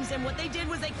 James. And what they did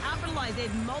was they capitalized. They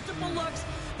had multiple looks.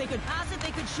 They could pass it,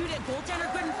 they could shoot it.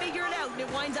 Goaltender couldn't figure it out, and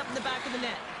it winds up in the back of the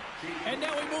net. And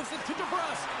now he moves it to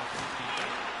DeBrusque.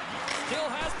 Still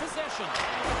has possession.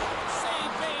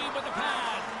 Save made with the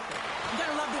pad. You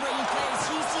gotta love the way he plays.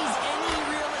 He sees any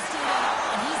real estate at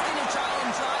all, and he's gonna try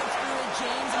and drive through it,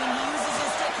 James. I mean, he uses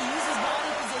his stick, he uses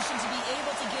body position to be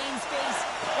able to gain space,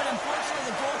 but unfortunately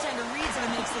the goaltender reads him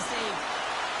and makes the save.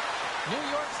 New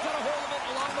York's got a hold of it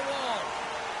along the wall.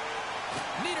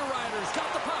 Niederreiter's got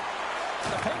the puck.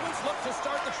 The Penguins look to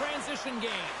start the transition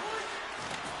game.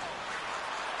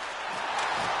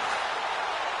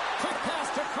 Quick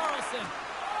pass to Carlson.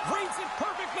 Reads it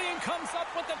perfectly and comes up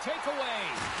with the takeaway.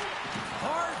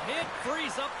 Hard hit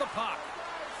frees up the puck.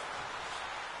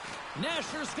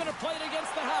 Nasher's going to play it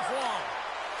against the half wall.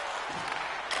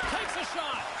 Takes a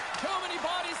shot. Too many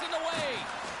bodies in the way.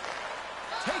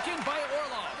 Taken by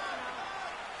Orlov.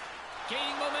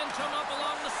 Gaining momentum up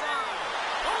along the side.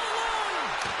 All alone!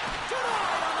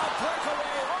 Denied on the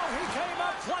breakaway. Oh, he came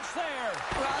up clutch there.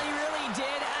 Well, he really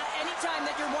did. Anytime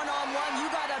that you're one-on-one, you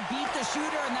got to beat the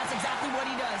shooter, and that's exactly what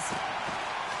he does.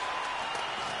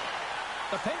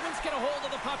 The Penguins get a hold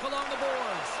of the puck along the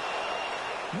boards.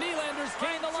 Nylander's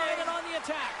gain the line and on the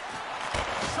attack.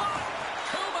 Shot!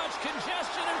 Too much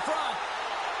congestion in front.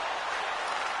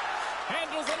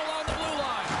 Handles it along the blue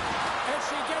line. And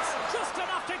she gets just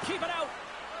enough to keep it out.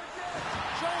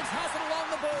 Jones has it along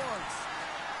the boards.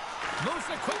 Moves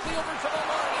it quickly over to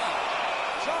Lombardi.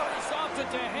 Jarvis opted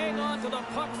to hang on to the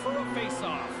puck for a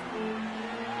face-off.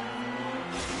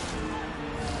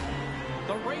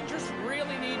 The Rangers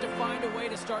really need to find a way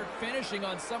to start finishing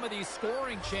on some of these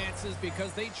scoring chances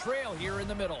because they trail here in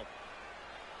the middle.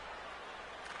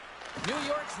 New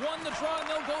York's won the draw and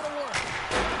they'll go to work.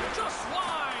 Just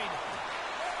wide.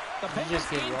 The Penguins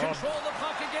gain control of the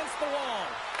puck against the wall.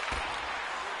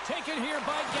 Taken here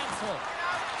by Gensel.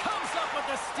 Comes up with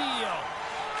the steal.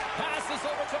 Passes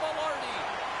over to Velarde.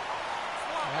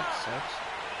 That sucks.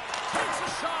 Takes a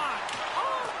shot.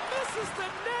 Oh, misses the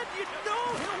net. You know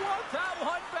he'll want that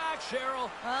one back, Cheryl.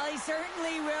 Well, he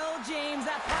certainly will, James.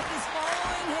 That puck is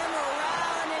following him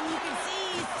around, and you can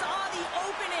see he saw the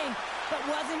opening, but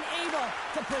wasn't able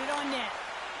to put it on net.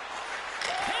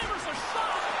 Hammers a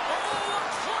shot. Oh, a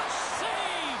clutch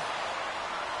save.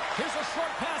 Here's a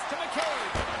short pass to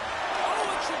McCabe.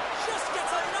 Oh, and she just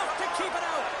gets enough to keep it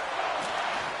out.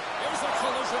 There's a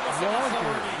collision with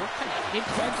Velarde. What kind of hit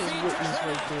that is witness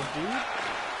right there, dude?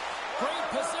 Great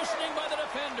positioning by the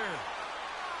defender.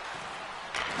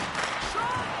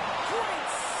 Shot! Great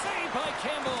save by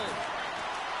Campbell.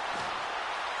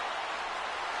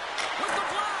 With the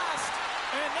blast!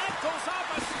 And that goes off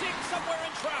a stick somewhere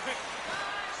in traffic.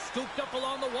 Scooped up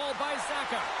along the wall by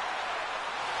Zaka.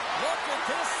 Look at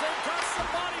this. They've got some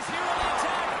bodies here on the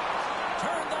attack.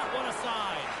 Turn that one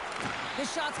aside. This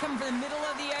shot's coming from the middle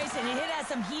of the ice, and it has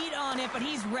some heat on it, but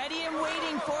he's ready and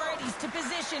waiting for it. He's to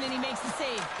position, and he makes the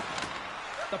save.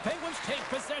 The Penguins take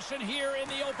possession here in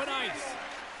the open ice.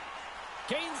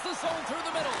 Gains the zone through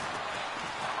the middle.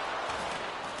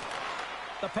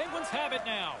 The Penguins have it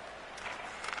now.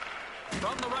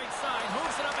 From the right side,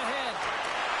 moves it up ahead.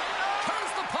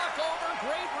 Turns the puck over.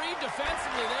 Great read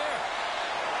defensively there.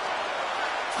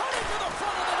 Cutting to the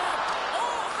front of the net.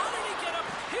 Oh, how did he get a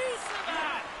piece of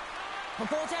that? The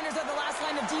goaltenders are the last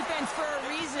line of defense for a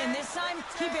reason. This time,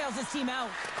 he bails his team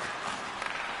out.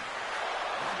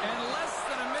 And less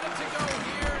than a minute to go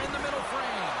here in the middle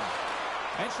frame.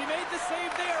 And she made the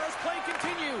save there as play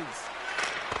continues.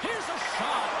 Here's a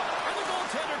shot. And the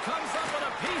goaltender comes up with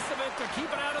a piece of it to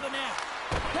keep it out of the net.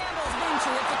 Campbell's been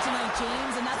terrific tonight,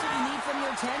 James, and that's what you need from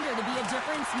your tender, to be a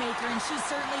difference maker, and she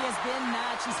certainly has been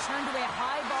that. She's turned away a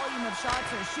high volume of shots.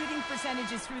 Her shooting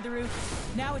percentage is through the roof.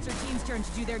 Now it's her team's turn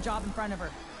to do their job in front of her.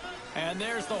 And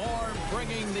there's the horn,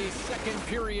 bringing the second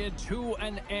period to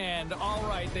an end. All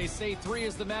right, they say 3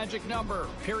 is the magic number.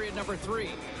 Period number 3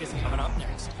 is coming up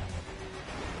next.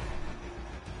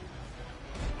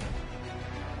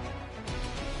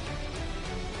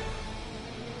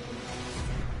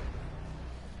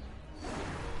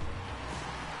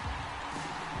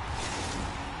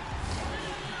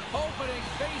 Opening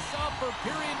face-off for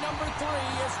period number 3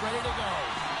 is ready to go.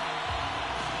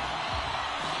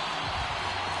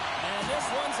 And this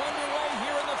one's underway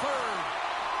here in the third.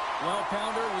 Well,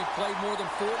 Pounder, we've played more than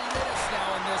 40 minutes now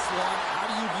in this one. How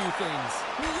do you view things?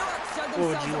 New York dug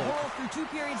themselves a hole through 2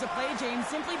 periods of play, James,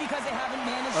 simply because they haven't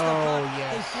managed the puck.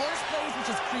 Yes. They forced plays, which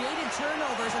has created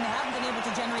turnovers, and they haven't been able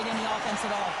to generate any offense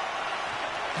at all.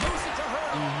 Moves it to her.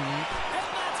 And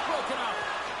that's broken up.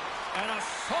 And a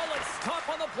solid stop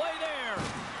on the play there.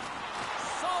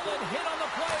 Solid hit on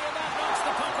the play, and that knocks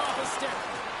the puck off his stick.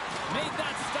 Made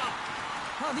that stop.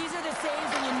 Well, these are the saves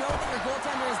when you know that your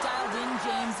goaltender is dialed in,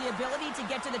 James. The ability to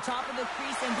get to the top of the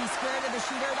crease and be square to the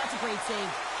shooter, that's a great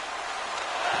save.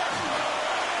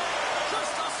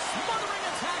 Just a smothering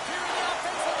attack here in the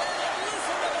offensive end, and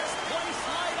listen to this place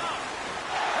light up.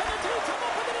 And the two come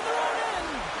up with it in their own end.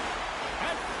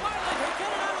 And finally they get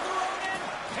it out of their own end,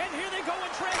 and here they go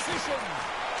in transition.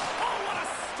 Oh, what a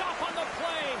stop on the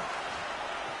play.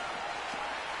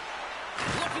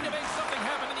 Looking to make something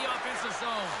happen in the offensive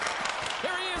zone.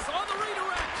 There he is on the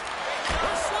redirect.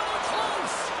 They're so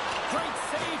close. Great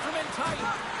save from in tight.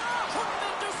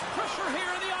 Tremendous pressure here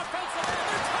in the offensive end.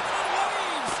 They're coming on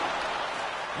waves.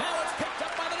 Now it's picked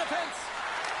up by the defense.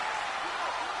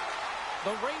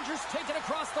 The Rangers take it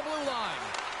across the blue line.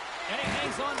 And he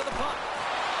hangs on to the puck.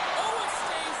 Oh, it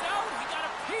stays out. He got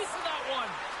a piece of that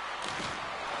one.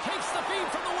 Takes the feed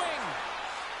from the wing.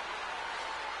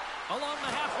 Along the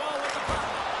half wall with the puck.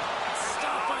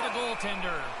 Stopped by the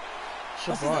goaltender.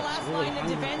 This is the last line of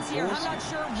defense here. I'm not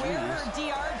sure where her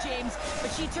DR, James, but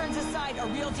she turns aside a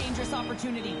real dangerous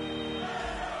opportunity.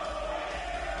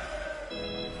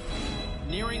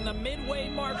 Nearing the midway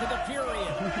mark of the period.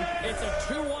 It's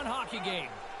a 2-1 hockey game.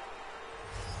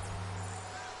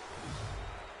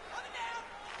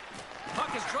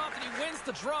 Puck is dropped and he wins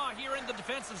the draw here in the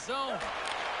defensive zone.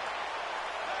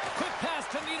 Quick pass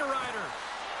to Niederreiter.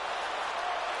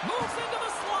 Moves into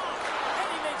the slot, and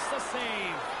he makes the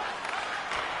save.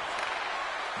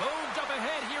 Moved up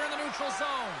ahead here in the neutral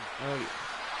zone. Oh, yeah.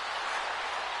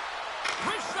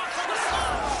 Wrist shot from the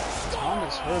slot.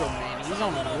 Thomas Hurdle, man. He's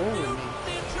on the roll with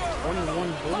me. 21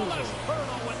 goals. Thomas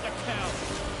Hurdle with the count.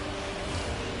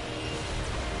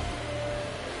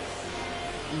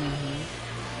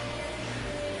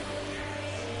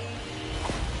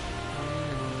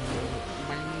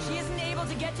 She isn't able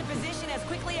to get to position as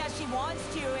quickly as she wants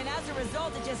to, and as a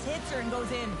result, it just hits her and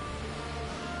goes in.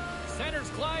 Centers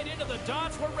glide into the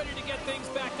dots. We're ready to get things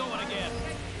back going again.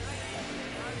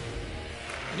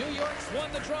 New York's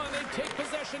won the draw, and they take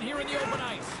possession here in the open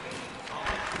ice.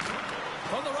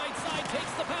 From the right side,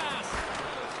 takes the pass.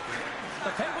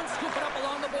 The Penguins scoop it up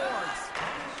along the boards.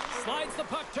 Slides the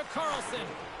puck to Carlson.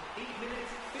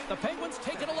 The Penguins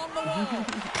take it along the wall.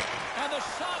 And the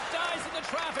shot dies in the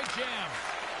traffic jam.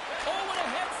 Oh, and a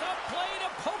heads-up play to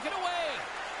poke it away.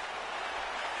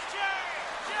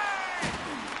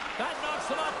 That knocks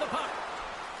him off the puck.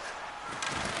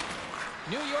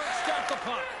 New York stopped the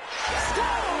puck.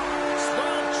 Scores!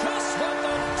 Well, just what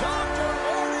the doctor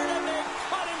ordered, and they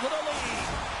cut into the lead.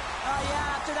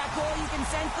 Yeah, after that goal, you can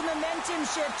sense the momentum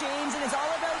shift, James, and it's all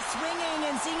about swinging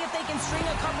and seeing if they can string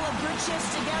a couple of good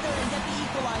shifts together and get the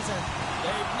equalizer.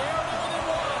 They've narrowed it within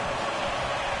one.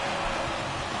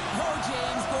 Oh,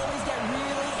 James, goalies get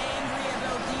really angry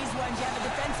about these ones. You have a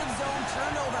defensive zone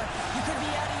turnover. You could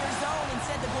be out of your zone.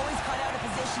 Instead, the goalie's cut out of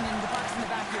position and the puck's in the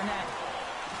back of your net.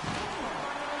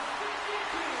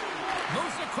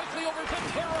 Moves it quickly over to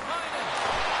Teravainen.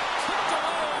 Tipped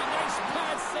away. Nice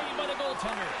pad save by the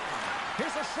goaltender.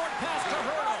 Here's a short pass to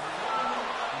Hurdle.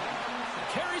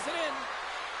 Carries it in.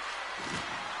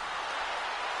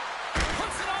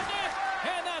 Puts it on net.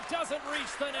 And that doesn't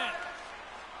reach the net.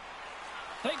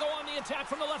 They go on the attack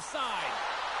from the left side.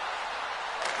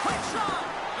 Quick shot.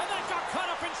 And that got caught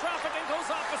up in traffic and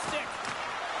goes off the stick.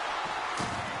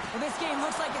 Well, this game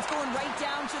looks like it's going right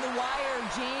down to the wire,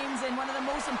 James, and one of the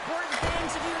most important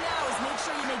things to do now is make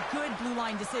sure you make good blue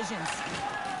line decisions.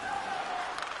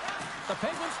 The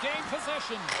Penguins gain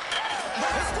possession.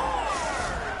 He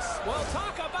scores! Well,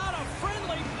 talk about a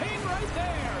friendly ping right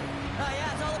there.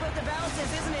 Yeah, it's all about the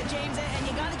bounces, isn't it, James? And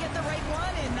you got to get the right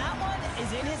one, and that one is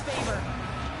in his favor.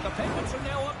 The Penguins are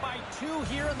now up by 2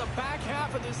 here in the back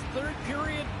half of this third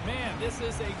period. Man, this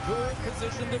is a good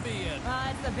position to be in.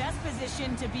 It's the best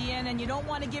position to be in, and you don't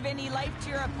want to give any life to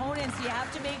your opponents. You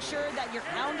have to make sure that you're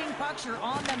hounding pucks, you're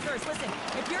on them first. Listen,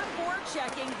 if you're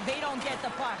forechecking, they don't get the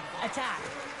puck. Attack.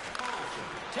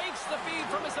 Takes the feed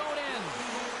from his own end.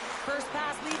 First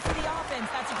pass leads to the offense.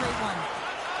 That's a great one.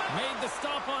 Made the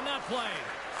stop on that play.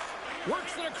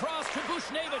 Works it across to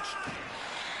Bushnevich.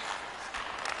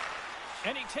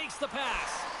 And he takes the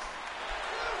pass.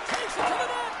 Takes it to the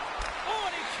net. Oh,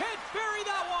 and he can't bury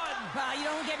that one. You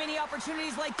don't get many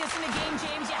opportunities like this in a game,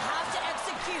 James. You have to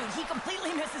execute. He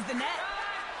completely misses the net.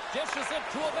 Dishes it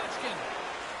to Ovechkin.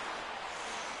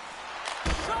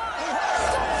 Shot!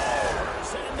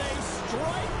 Scores! And they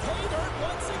strike pay dirt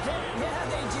once again. Yeah,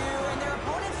 they do. And their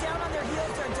opponents down on their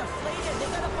heels are deflated.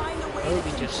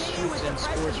 just continue shoots with the and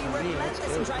pressure, scores be for me. Let's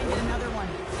relentless, and try and go. get another one.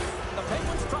 The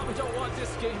Penguins probably don't want this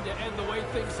game to end the way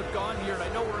things have gone here, and I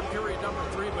know we're in period number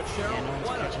 3, but Cheryl, Yeah, no one's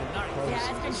what a catching night. close.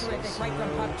 Yeah, it's been terrific right from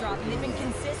puck drop, and they've been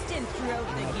consistent throughout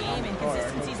the game, and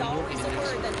consistency is always a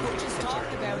word that coaches talk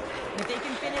about. And if they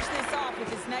can finish this off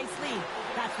with this nice lead,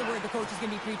 that's the word the coach is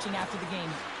going to be preaching after the game.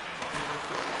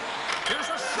 Here's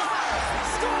a shot!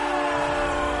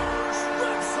 Scores!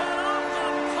 Rips it off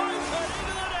the pipe and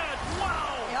into the net!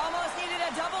 Wow! They almost needed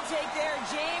a double take there,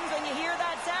 James. When you hear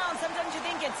that sound, sometimes you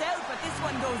think it's out, but this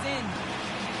one goes in.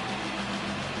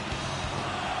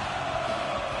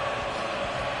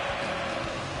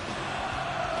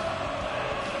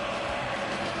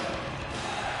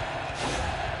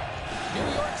 New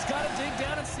York's got to dig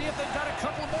down and see if they've got a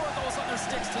couple more of those on their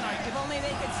sticks tonight. If only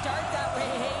they could start that way,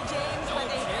 hey, James, No but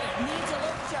they kidding. need to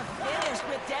look to finish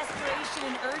with desperation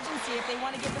and urgency if they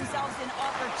want to give themselves an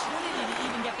opportunity to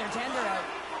even get their tender out.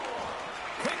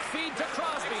 Quick feed to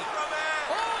Crosby.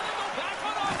 Oh, they go back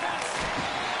on offense.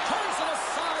 Turns it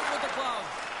aside with the glove.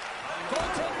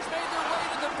 Goaltenders made their way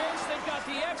to the bench. They've got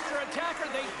the extra attacker.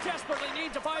 They desperately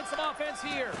need to find some offense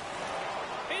here.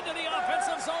 Into the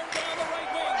offensive zone down the right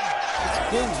wing.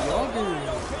 Wide open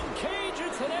cage.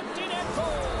 It's an empty net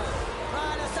goal.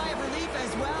 And a sigh of relief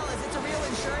as well, as it's a real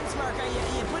insurance marker.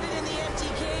 You put it in the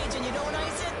empty cage and you don't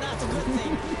ice it, that's a good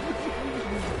thing.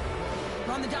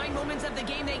 On the dying moments of the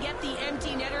game, they get the empty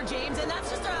netter, James, and that's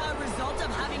just a result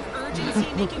of having urgency,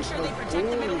 making sure they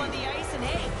protect the middle of the ice, and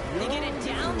hey, they get it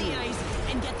down the ice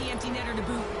and get the empty netter to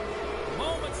boot.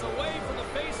 Moments away from the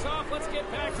face-off. Let's get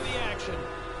back to the action.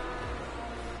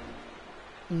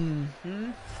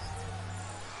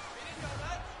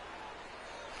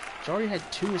 He's already had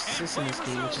 2 assists in this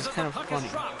game, which is kind of funny.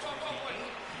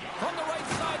 From the right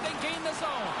side, they gain the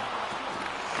zone.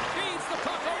 Feeds the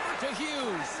puck over to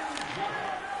Hughes.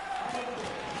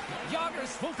 Yager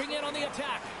swooping in on the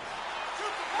attack.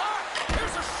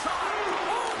 Here's a shot.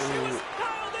 Oh, she was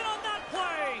dialed in on that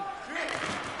play.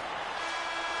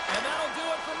 And that'll do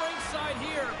it from ringside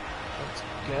here. Let's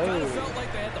Kind of go. felt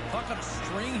like they had the puck on a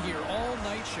string here all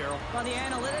night, Cheryl. Well, the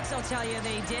analytics will tell you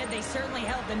they did. They certainly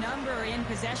held the number in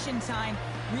possession time.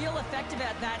 Real effective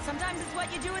at that. Sometimes it's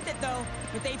what you do with it, though,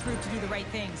 but they proved to do the right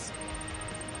things.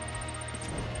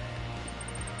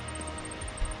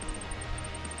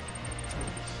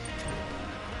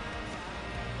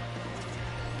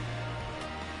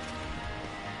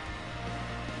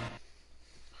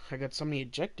 I got so many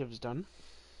objectives done.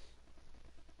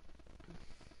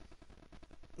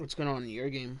 What's going on in your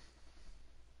game?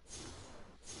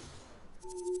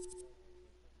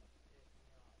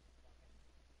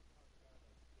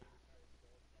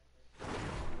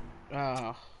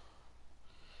 Ah.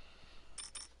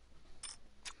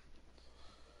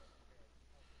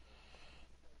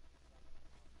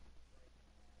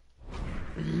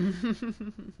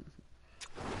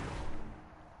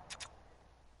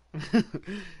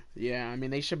 Yeah, I mean,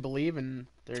 they should believe in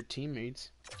their teammates.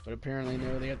 But apparently,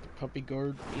 no, they got the puppy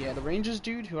guard. Yeah, the Rangers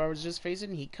dude who I was just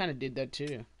facing, he kind of did that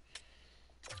too.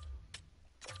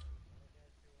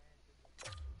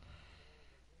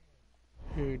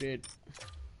 Who did?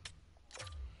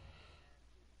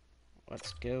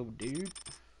 Let's go, dude.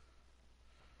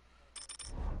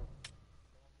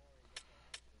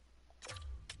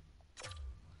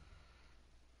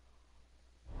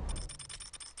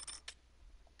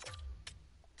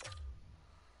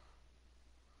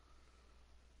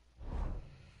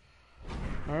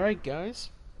 Alright, guys.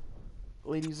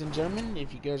 Ladies and gentlemen,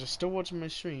 if you guys are still watching my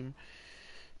stream,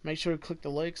 make sure to click the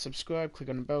like, subscribe, click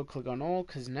on the bell, click on all,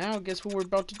 because now, guess what we're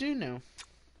about to do now?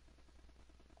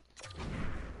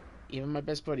 Even my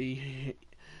best buddy,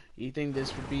 you think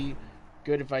this would be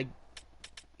good if I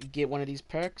get one of these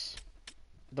packs?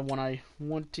 The one I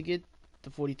want to get, the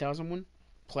 40,000 one?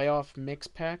 Playoff mix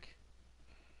pack?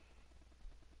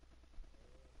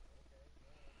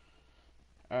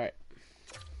 Alright.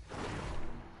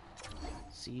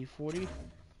 C40.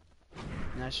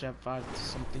 And I should have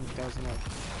 5-something thousand left.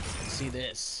 Let's see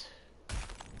this.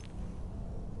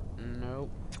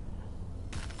 Nope.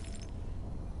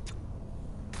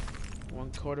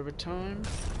 1/4 of a time.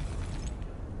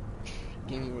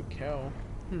 Gave me Raquel.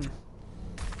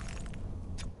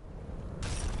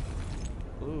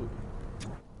 Ooh.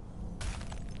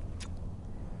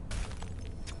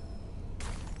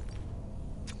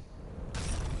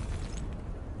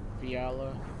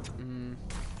 Fiala.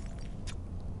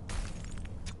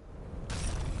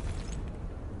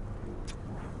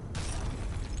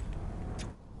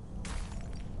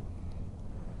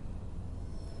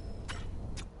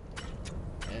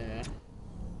 Yeah.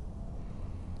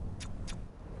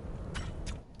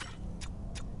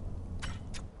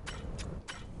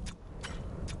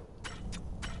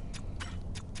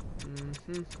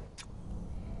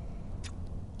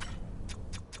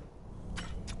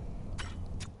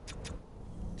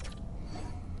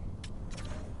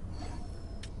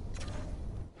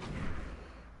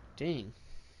 Dang.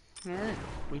 Alright,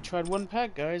 we tried one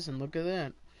pack, guys, and look at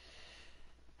that.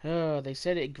 They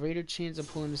said a greater chance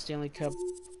of pulling the Stanley Cup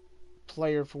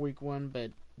player for week 1,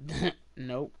 but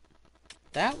nope.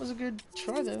 That was a good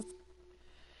try, though.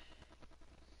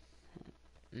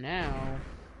 Now,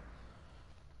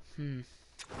 let's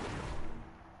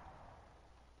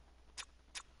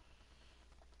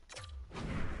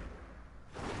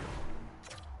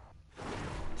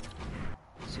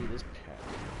see this pack.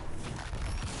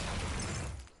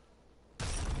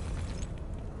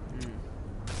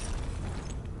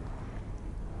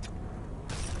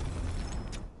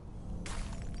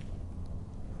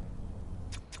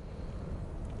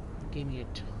 Give me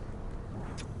it.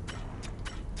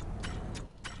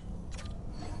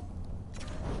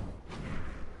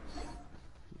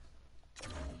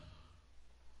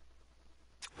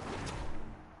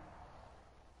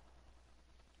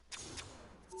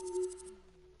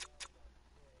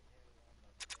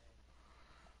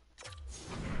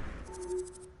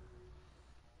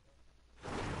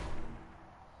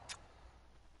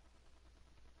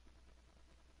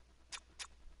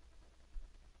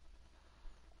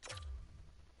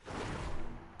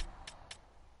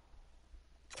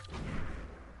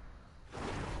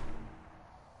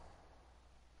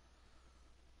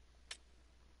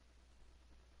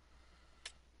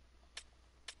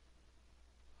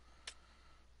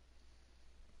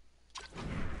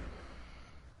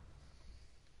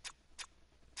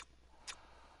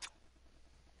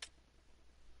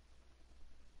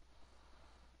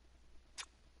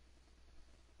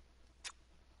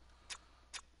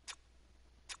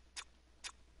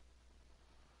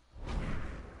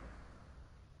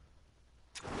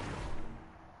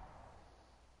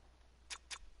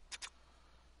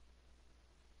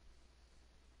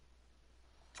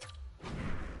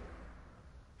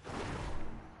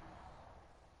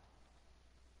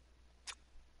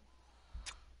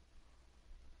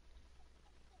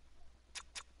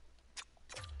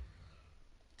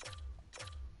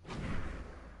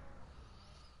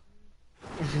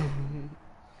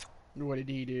 What did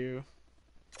he do?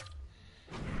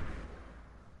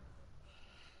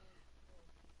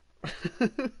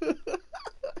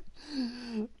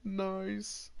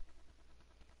 Nice.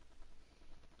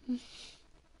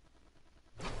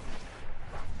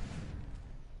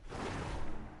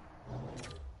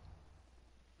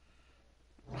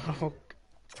 Oh.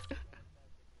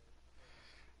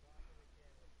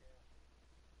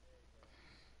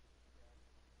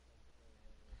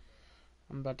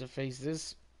 I'm about to face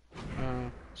this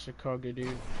Chicago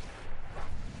dude.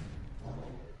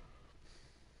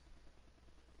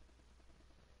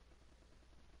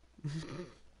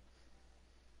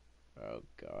 Oh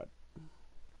God.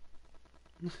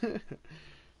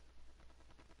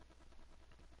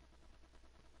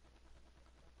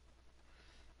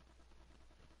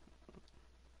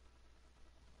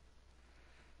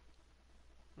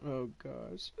 Oh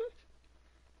gosh.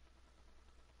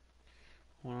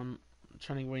 Well, I'm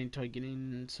trying to wait until I get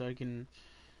in so I can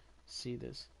see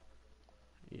this.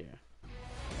 Yeah.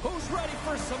 Who's ready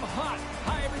for some hot?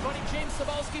 Hi, everybody. James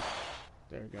Cybulski.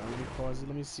 There we go. Let me pause it.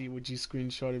 Let me see what you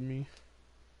screenshotted me.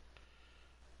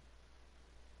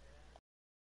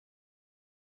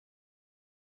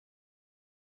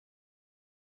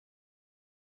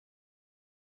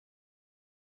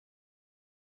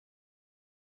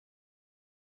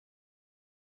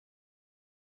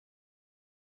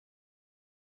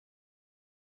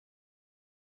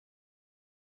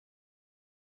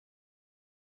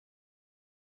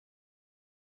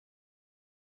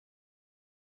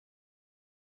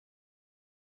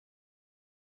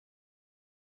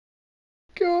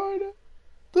 God.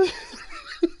 The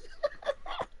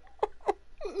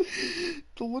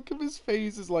look of his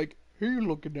face is like, who are you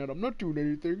looking at? I'm not doing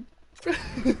anything. Oh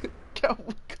my God.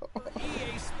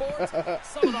 EA Sports,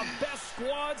 some of the best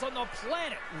squads on the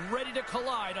planet ready to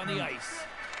collide on the ice.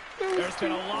 There's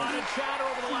been a lot of chatter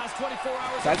over the last 24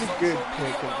 hours. That's on a good social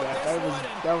pick media of about that.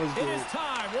 this That was one, good. It is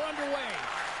time. We're underway.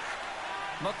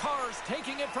 McCarr's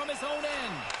taking it from his own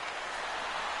end.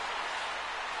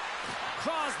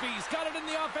 Crosby's got it in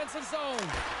the offensive zone.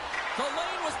 The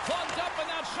lane was plugged up and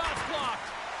that shot's blocked.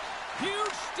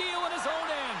 Huge steal in his own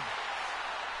end.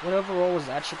 What overall was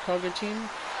that Chicago team?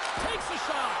 Takes a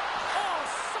shot. Oh,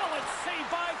 solid save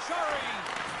by Chari.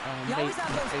 You always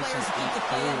have those players who keep the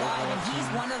play alive, and he's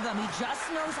one of them. He just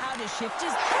knows how to shift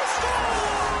his... And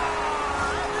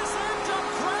this end-up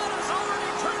crowd has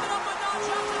already turned it up a notch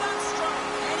after that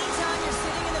strike. Anytime you're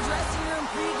sitting in the dressing room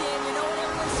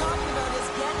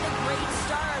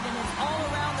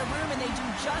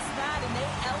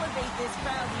elevate this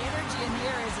crowd. The energy in the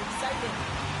air is exciting.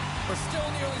 We're still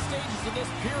in the early stages of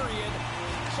this period.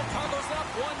 Chicago's up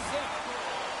 1-0.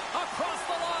 Across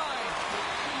the line.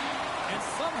 And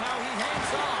somehow he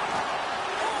hangs on.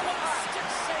 Oh, what a stick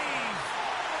save.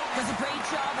 Does a great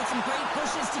job with some great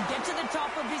pushes to get to the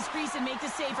top of his crease and make the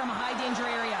save from a high-danger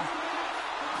area.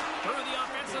 Through the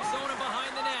offensive zone and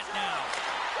behind the net now.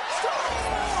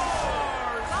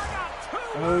 Scores! I got two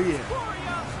Oh, yeah. for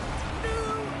you.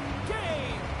 New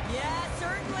game. Yeah,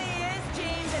 certainly is,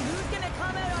 James. And who's going to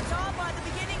come out on top at the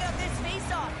beginning of this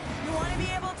face-off? You want to be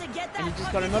able to get that And he just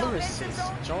puck got in the another offensive assist.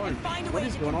 zone George, and find a what way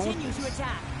is to going on with continue to this?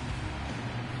 attack.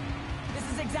 This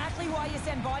is exactly why you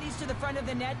send bodies to the front of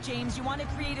the net, James. You want to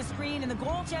create a screen, and the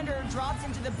goaltender drops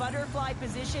into the butterfly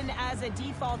position as a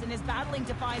default and is battling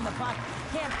to find the puck.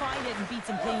 Can't find it and beats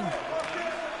him clean.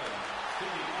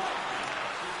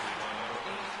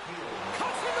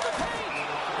 Cuts into the paint.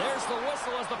 There's the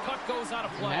whistle as the puck goes out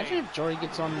of play. Imagine if Jory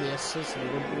gets on the assist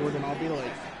leaderboard and I'll be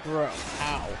like, bro,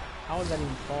 how? How is that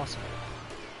even possible?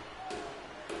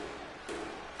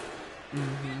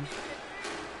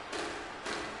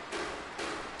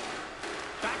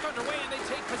 Back underway, and they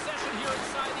take possession here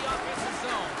inside the offensive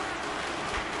zone.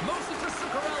 Moves it for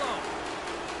Zuccarello.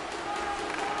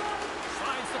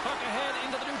 Slides the puck ahead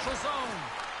into the neutral zone.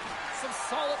 Some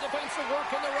solid defensive work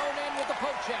in their own end with the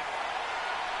poke check.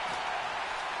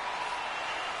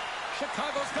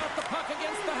 Chicago's got the puck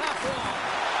against the half wall.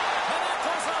 And that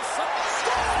goes off.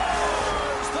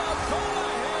 Scores! The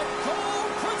go-ahead goal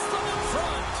puts them in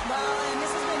front. Well, and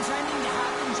this has been trending to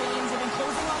happen, James. They've been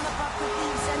closing on the puck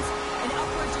quickly since an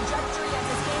upward trajectory as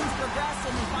this game's progressed,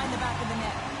 and they find the back of the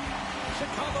net.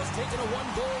 Chicago's taken a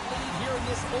one-goal lead here in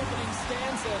this opening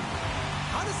stanza.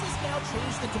 How does this now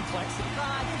change the complexity?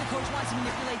 I think the coach wants to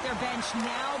manipulate their bench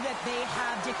now that they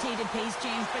have dictated pace,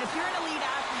 James. But if you're an elite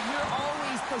athlete, you're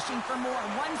always pushing for more.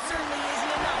 One certainly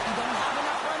isn't enough. You don't have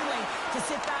enough runway to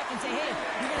sit back and say, hey,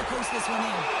 you're going to coast this one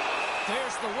in.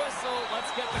 There's the whistle.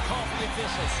 Let's get the call from the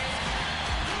officials.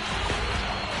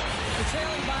 You're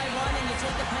trailing by one and you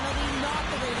take the penalty, not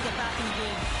the way to get back in the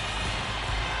game.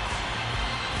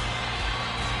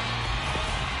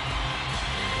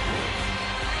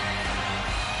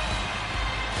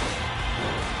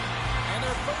 And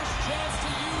their first chance to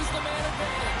use the man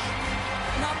advantage.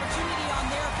 An opportunity on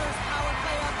their first power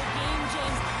play of the game,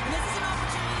 James. And this is an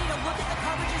opportunity to look at the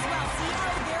coverage as well. See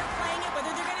how they're playing it,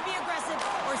 whether they're going to be aggressive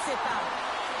or sit back.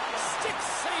 Stick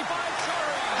save by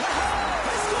Curry.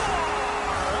 They score!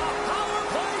 A power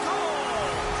play goal!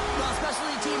 Well,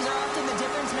 specialty teams are often the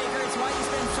difference maker. It's why you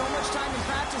spend so much time in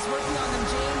practice working on them,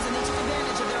 James, and they took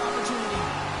advantage of their opportunity.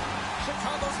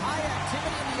 Chicago's high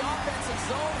activity in the offensive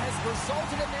zone has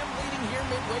resulted in them leading here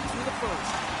midway through the first.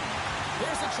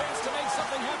 Here's a chance to make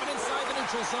something happen inside the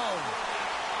neutral zone.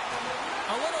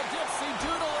 A little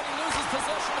dipsy-doodle and he loses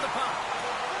possession of the puck.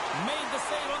 Made the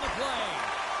save on the play.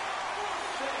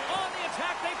 On the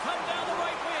attack, they come down the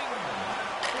right wing.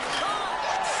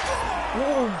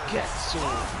 Oh, gets so.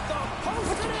 Off the post.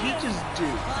 What did he just do?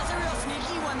 Well, that's a real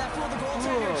sneaky one that fooled the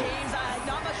goaltender, James.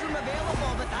 Not much room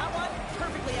available, but that one,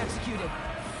 perfectly executed.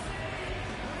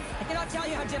 I cannot tell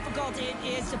you how difficult it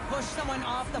is to push someone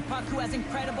off the puck who has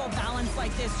incredible balance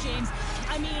like this, James.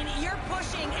 I mean, you're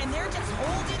pushing, and they're just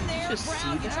holding their Just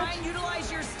ground. see You that? try and utilize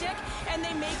your stick, and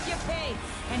they make you pay.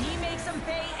 And he makes them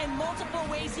pay in multiple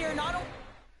ways here. Not only...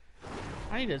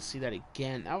 I need to see that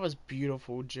again. That was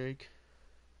beautiful, Jake.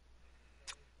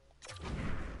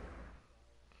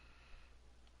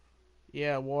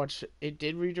 Yeah, watch. It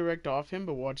did redirect off him,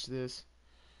 but watch this.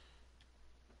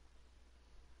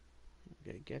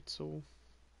 Okay, Getzel.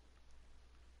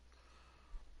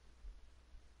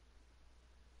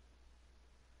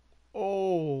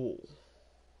 Oh.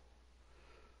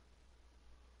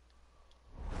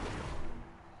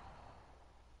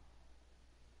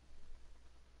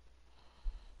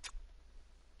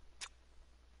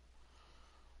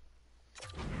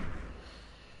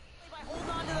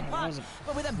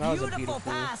 But with a beautiful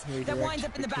pass that winds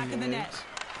up in the back of the net.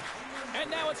 And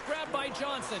now it's grabbed by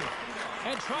Johnson.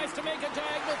 And tries to make a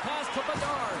diagonal pass to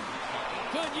Bedard.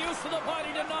 Good use of the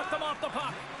body to knock them off the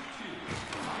puck.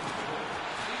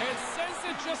 And sends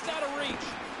it just out of reach.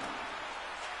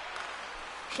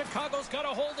 Chicago's got a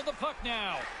hold of the puck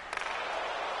now.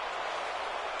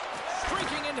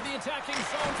 Streaking into the attacking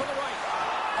zone from the right.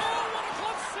 Oh, what a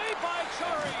glove save by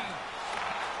Chari.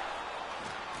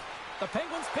 The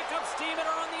Penguins pick up steam and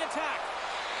are on the attack.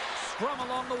 Scrum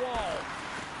along the wall.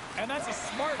 And that's a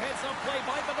smart heads-up play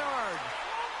by Bedard.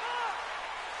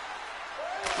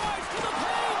 Drives to the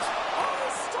page. Oh,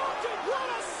 stopped it. What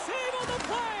a save on the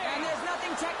play. And there's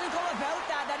nothing technical about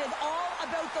that. That is all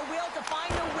about with the will to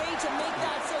find a way to make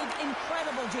that save.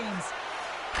 Incredible, James.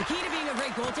 The key to being a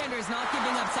great goaltender is not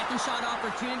giving up second shot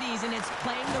opportunities, and it's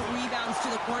playing the rebounds to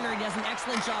the corner. He does an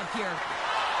excellent job here.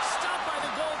 Stopped by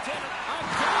the goaltender.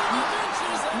 Again, the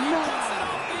benches, and he puts it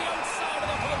off the outside of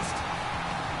the post.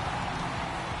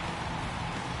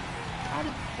 How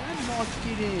did that not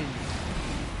get in?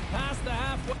 Past the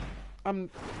halfway.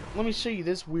 Let me show you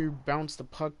this weird bounce the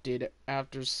puck did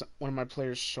after one of my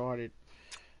players shot it.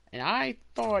 And I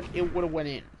thought it would have went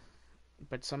in.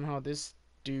 But somehow this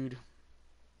dude...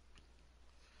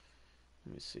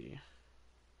 Let me see.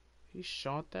 He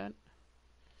shot that?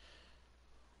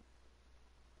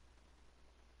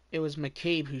 It was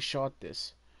McCabe who shot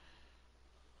this.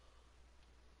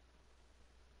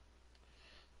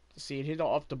 See, it hit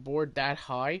off the board that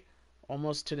high.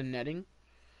 Almost to the netting.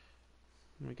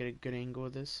 Let me get a good angle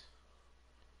of this.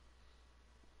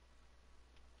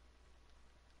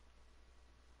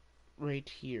 Right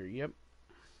here, yep.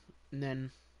 And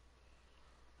then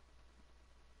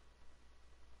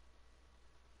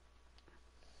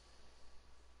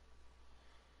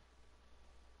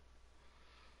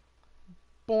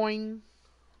boing,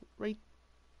 right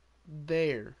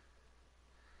there,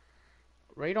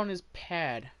 right on his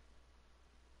pad.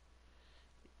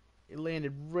 It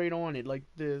landed right on it like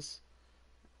this,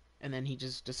 and then he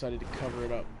just decided to cover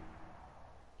it up.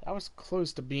 That was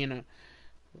close to being a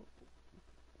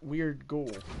weird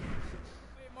goal.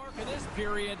 Mark of this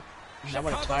period. That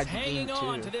would have tied the hanging game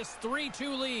on too. to this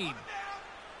 3-2 lead.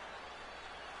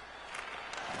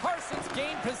 Parsons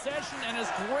gained possession, and his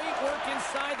great work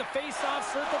inside the face-off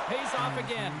circle pays off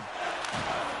again.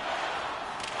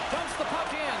 Dumps the puck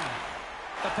in.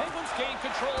 The Penguins gain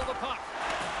control of the puck.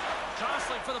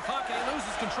 Jostling for the puck, and he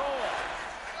loses control.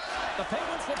 The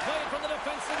Penguins will play it from the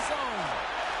defensive zone.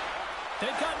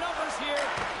 They've got numbers here.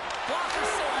 Blocker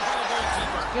save by the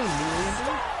goalkeeper.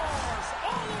 Scores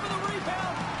all over the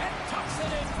rebound and tucks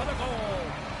it in for the goal.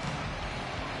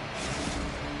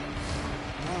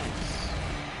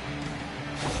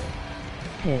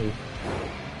 Hey.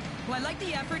 Well, I like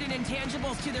the effort and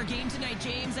intangibles to their game tonight,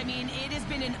 James. I mean, it has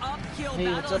been an uphill Hey,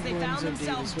 battle as they found Lorenzo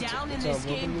themselves Davis? down in What's this up?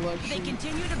 game. Welcome to They Lunch.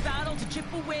 continue to battle to chip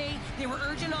away. They were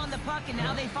urgent on the puck, and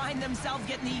now they find themselves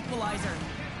getting the equalizer.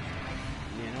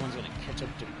 Yeah, no one's gonna catch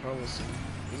up to Carlson.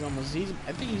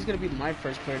 I think he's gonna be my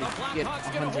first player to get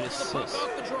 100 assists.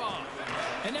 Off the draw.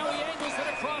 And now he angles it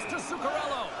across to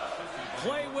Zuccarello.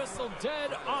 Play whistle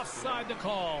dead, offside the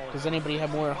call. Does anybody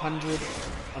have more 100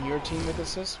 on your team with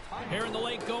assists? Here in the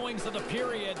late goings of the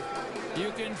period,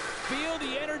 you can feel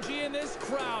the energy in this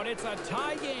crowd. It's a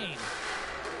tie game.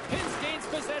 Hintz gains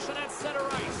possession at center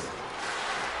ice.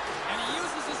 And he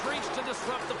uses his reach to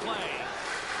disrupt the play.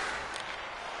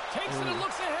 Takes it and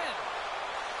looks ahead.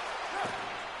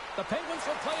 The Penguins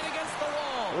will play it against the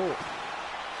wall. Oh.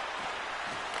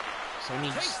 So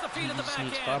he Takes the feet at the back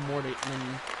needs end. 5 more to then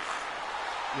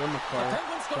your The McCarr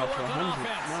Penguins going got to to work on 100.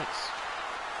 offense. Nice.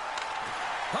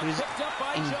 Puck Who's picked up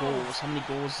by in Jones. goals? How many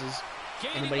goals is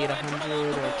Gaining anybody at momentum 100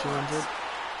 along the or boards. 200?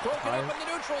 Broken Higher? up in the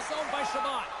neutral zone by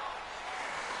Shabbat.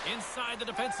 Inside the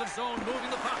defensive zone,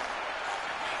 moving the puck.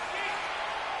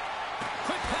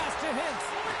 Quick pass to Hintz.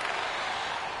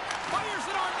 Fires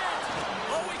it on net.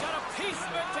 Oh, we got a piece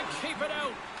of it to keep it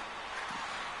out.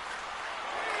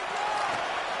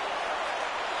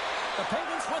 The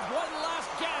Penguins with one last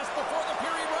gas before the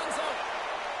period runs out.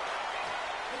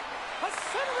 A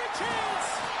centering chance,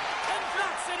 and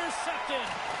that's intercepted.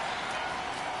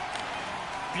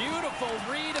 Beautiful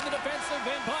read in the defensive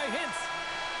end by Hintz.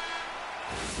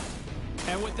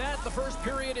 And with that, the first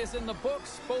period is in the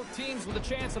books. Both teams with a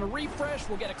chance and a refresh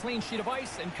will get a clean sheet of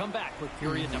ice and come back with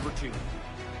period number 2.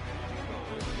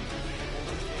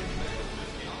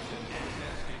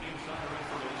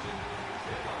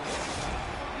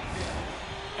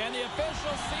 And the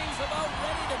official seems about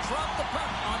ready to drop the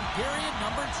puck on period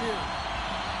number 2.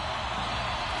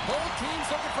 Both teams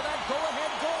looking for that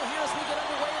go-ahead goal here as we get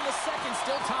underway in the second,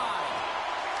 still tied.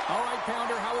 All right,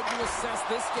 Pounder, how would you assess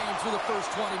this game through the first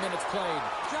 20 minutes played?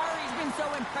 Jarry's been so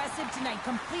impressive tonight,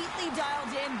 completely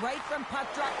dialed in right from puck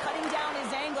drop, cutting down his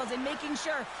angles and making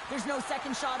sure there's no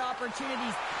second shot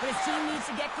opportunities. But his team needs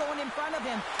to get going in front of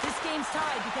him. This game's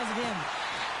tied because of him.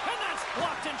 And that's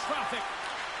blocked in traffic.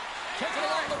 Taken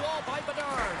along the wall by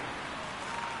Bedard.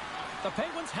 The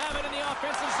Penguins have it in the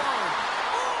offensive zone.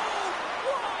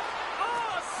 Oh,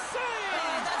 what a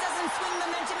save! That doesn't swing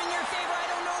momentum in your favor. I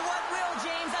don't know what will,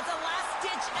 James. That's a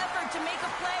last-ditch effort to make a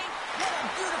play. What a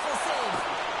beautiful save.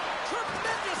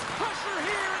 Tremendous pressure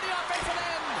here in the offensive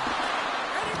end.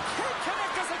 And it can't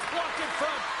connect as it's blocked in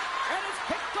front. And it's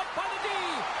picked up by the D.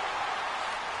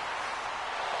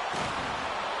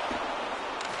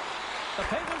 The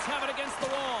Penguins have it against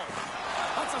the wall.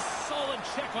 That's a solid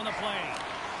check on the play.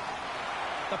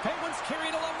 The Penguins carry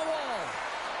it along the wall.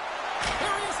 Here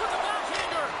he is with the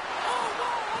backhander. Oh,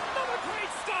 wow, another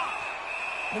great stop.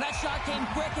 Well, that shot came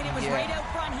quick, and it was right out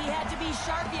front. He had to be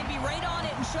sharp. He had to be right on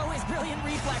it and show his brilliant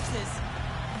reflexes.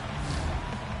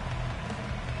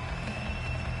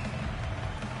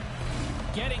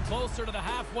 Getting closer to the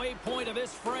halfway point of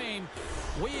this frame.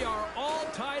 We are all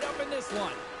tied up in this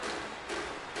one.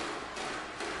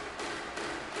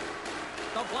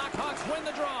 The Blackhawks win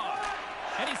the draw.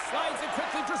 And he slides it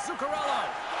quickly to Zuccarello.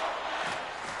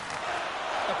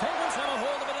 The Penguins have a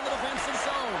hold of it in the defensive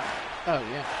zone. Oh,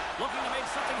 yeah. Looking to make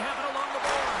something happen along the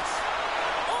boards.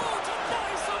 Oh,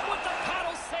 denies him with the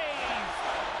paddle save.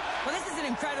 Well, this is an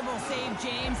incredible save,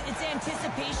 James. It's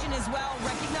anticipation as well.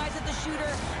 Recognize that the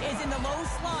shooter is in the low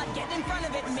slot, getting in front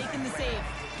of it and making the save.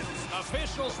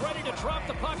 Officials ready to drop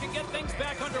the puck and get things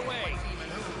back underway.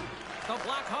 The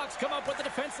Blackhawks come up with the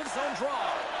defensive zone draw.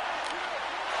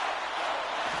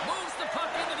 Moves the puck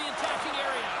into the attacking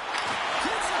area.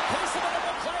 Gets a piece of it and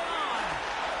will play on.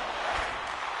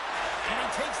 And he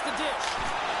takes the dish.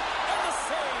 And the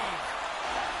save.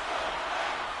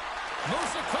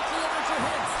 Moves it quickly over to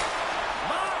Hintz.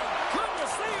 My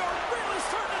goodness, they are really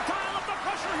starting to dial up the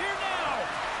pressure here now.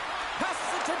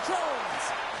 Passes it to Jones.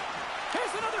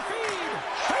 Here's another feed.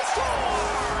 They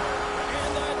score!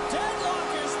 And the deadlock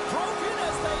is broken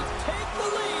as they take the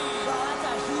lead. Well, that's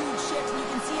a huge shift. You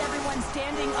can see everyone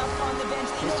standing up on the bench.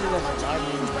 They know how much it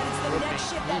means, but it's the next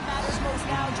shift that matters most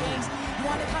now, James. You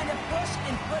want to kind of push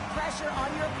and put pressure on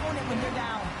your opponent when you're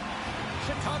down.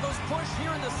 Chicago's push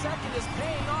here in the second is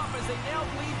paying off as they now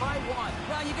lead by one.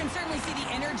 Well, you can certainly see the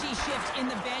energy shift in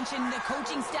the bench and the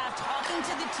coaching staff talking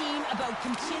to the team about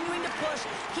continuing to push,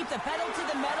 keep the pedal to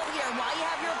the metal here. While you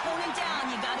have your opponent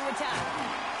down, you got to attack.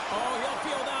 Oh, he'll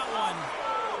feel that one.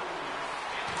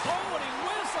 Oh, and he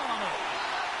whiffs on it.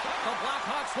 The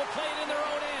Blackhawks will play it in their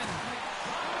own end.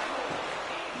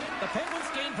 The Penguins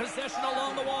gain possession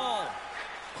along the wall.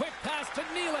 Quick pass to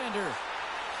Nylander.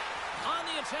 On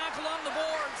the attack along the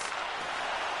boards.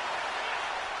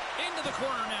 Into the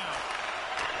corner now.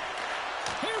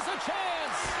 Here's a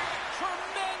chance.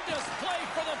 Tremendous play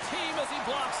for the team as he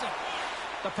blocks it.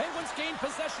 The Penguins gain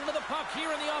possession of the puck here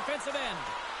in the offensive end.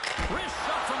 Wrist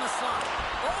shot from the slot.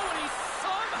 Oh, and he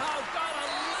somehow got a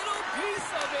little piece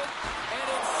of it, and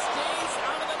it stays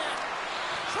out of the net.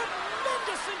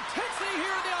 Tremendous intensity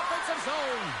here in the offensive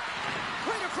zone.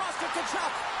 Right across to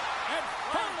Tkachuk. And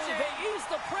finally, they ease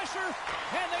the pressure,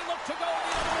 and they look to go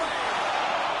the other way.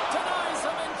 Denies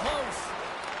him in close.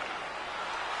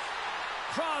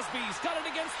 Crosby's got it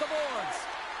against the boards.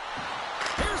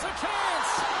 Here's a chance.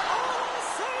 Oh,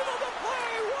 save of the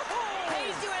play. Whoa.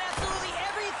 He's doing absolutely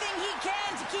everything he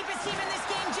can to keep his team in this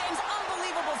game, James.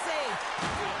 Unbelievable save.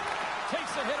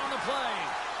 Takes a hit on the play.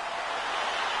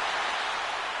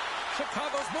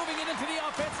 Chicago's moving it into the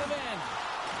offensive end.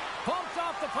 Pumped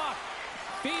off the puck.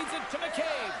 Feeds it to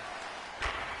McCabe.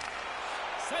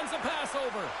 Sends a pass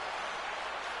over.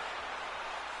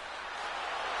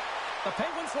 The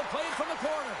Penguins will play it from the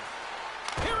corner.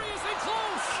 Here he is in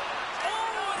close.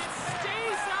 Oh, and it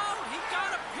stays out. He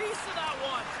got a piece of that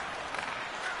one.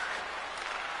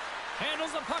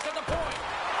 Handles the puck at the point.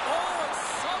 Oh, and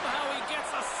somehow he gets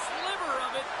a sliver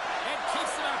of it and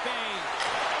keeps it at bay.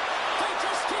 They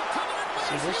just keep coming in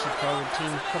waves. See, this is probably the team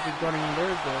probably running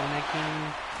their goal, and they can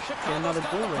get another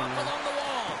goal right now. Along the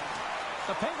wall.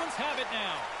 The Penguins have it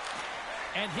now.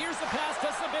 And here's the pass to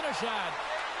Zibanejad.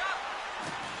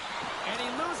 And he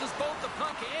loses both the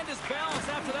puck and his balance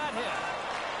after that hit.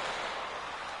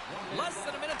 Less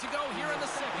than a minute to go here in the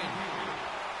second.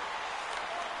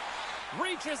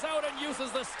 Reaches out and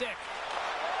uses the stick.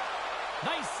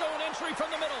 Nice zone entry from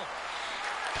the middle.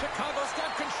 Chicago's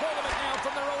got control of it now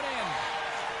from their own end.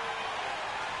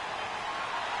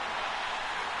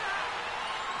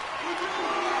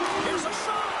 Here's a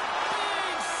shot.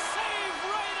 Big save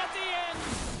right at the end.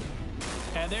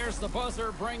 And there's the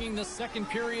buzzer bringing the second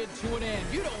period to an end.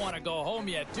 You don't want to go home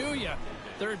yet, do you?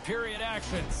 Third period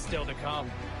action still to come.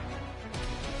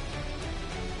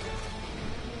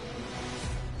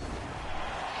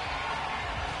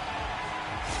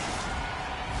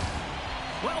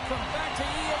 Welcome back to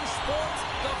EA Sports,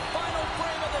 the final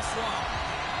frame of this one.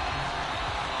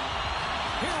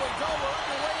 Here we go, we're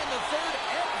underway in the third.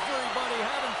 Everybody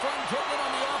having fun getting in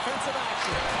on the offensive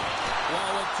action.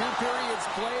 Well, with two periods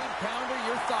played, Pounder,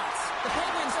 your thoughts? The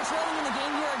Penguins are trailing in the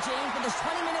game here, James, but there's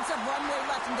 20 minutes of runway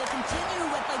left, and they continue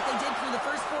with like they did through the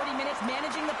first 40 minutes,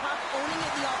 managing the puck, owning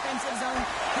it in the offensive zone.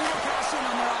 Who will cash in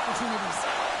on their opportunities?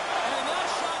 And that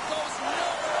shot goes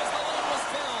nowhere as the lane was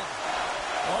filled.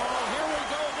 Oh, here we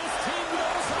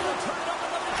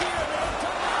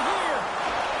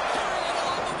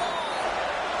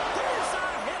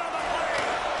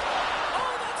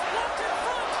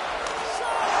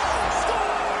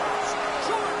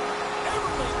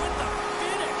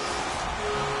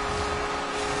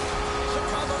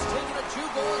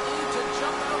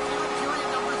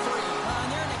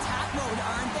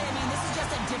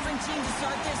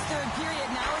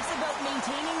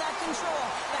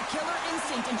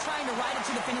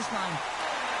the finish line.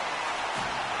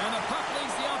 And the puck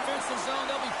leaves the offensive zone.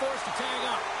 They'll be forced to tag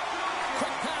up.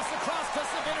 Quick pass across to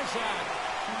xIceburghJr.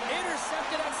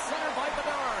 Intercepted at center by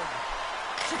Bedard.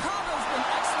 Chicago's been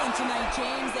excellent tonight,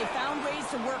 James. They found ways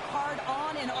to work hard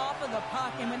on and off of the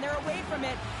puck, and when they're away from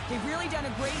it, they've really done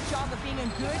a great job of being in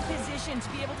good position to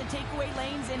be able to take away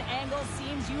lanes and angles,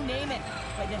 seams, you name it.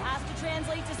 But it has to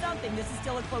translate to something. This is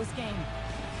still a close game.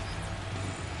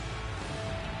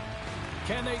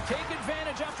 Can they take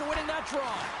advantage after winning that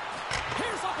draw?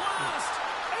 Here's a blast!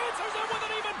 Answers it with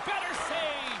an even better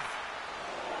save!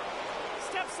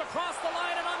 Steps across the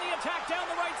line and on the attack down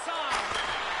the right side.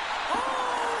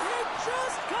 Oh, he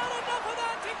just got enough of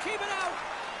that to keep it out.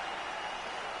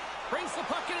 Brings the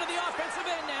puck into the offensive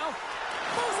end now.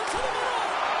 Moves it to the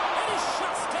middle. And he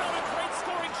shuts down a great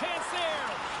scoring chance there.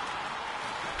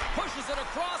 Pushes it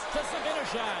across to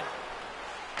xIceburghJr.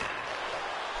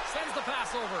 Sends the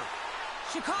pass over.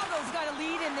 Chicago's got a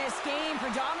lead in this game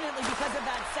predominantly because of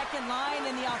that second line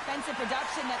and the offensive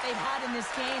production that they've had in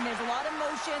this game. There's a lot of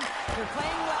motion. They're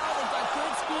playing well. They've got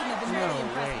good speed and have been really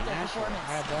impressed with their performance.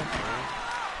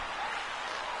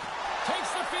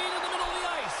 Takes the feed in the middle of the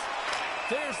ice.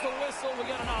 There's the whistle. We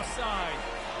got an offside.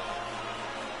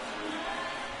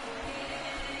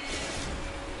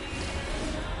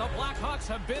 The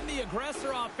Blackhawks have been the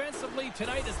aggressor offensively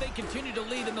tonight as they continue to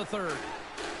lead in the third.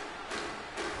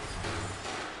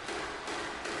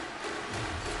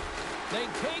 They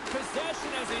take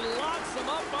possession as he locks him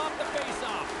up off the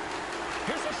faceoff.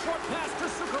 Here's a short pass to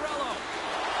Zuccarello.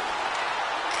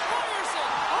 Fires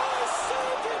it! Oh,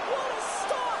 saved it! What a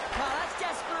stop! Well, that's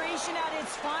desperation at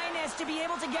its finest to be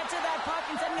able to get to that puck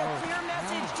and sending a clear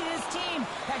message to his team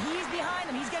that he's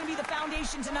behind them. He's going to be the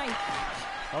foundation tonight.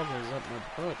 Up my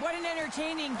foot. What an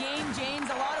entertaining game, James.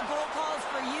 A lot of goal calls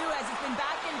for you as it's been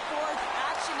back and forth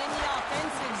action in the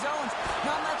offensive zones.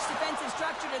 Not much defensive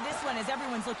structure to this one as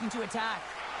everyone's looking to attack.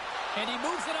 And he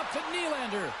moves it up to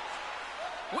Nylander.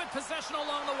 With possession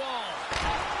along the wall.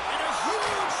 And a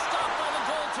huge stop by the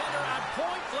goaltender at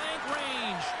point-blank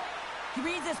range. He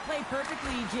reads this play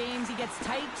perfectly, James. He gets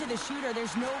tight to the shooter.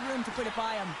 There's no room to put it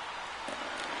by him.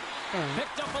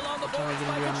 Picked up along the boards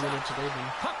by Kachuk.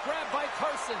 Puck grab by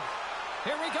Carson.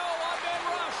 Here we go, on-man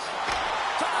rush.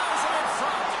 Denies it in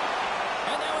front.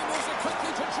 And now he moves it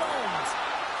quickly to Jones.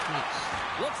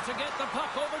 Looks to get the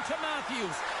puck over to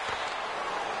Matthews.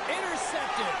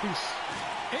 Intercepted.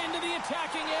 Into the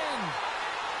attacking end.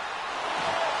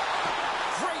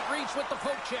 Great reach with the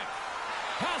poke check.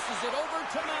 Passes it over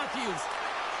to Matthews.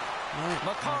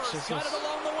 Makar's got it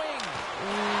along the wing.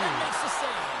 And makes the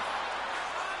save.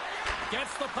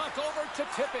 Gets the puck over to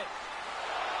Tippett.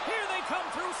 Here they come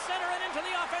through center and into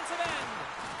the offensive end.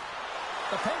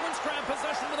 The Penguins grab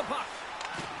possession of the puck.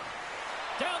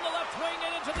 Down the left wing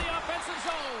and into the offensive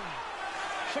zone.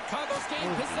 Chicago's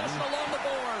gained possession along the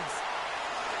boards.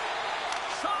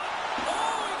 Shot.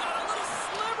 Oh, he got a little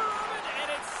sliver of it,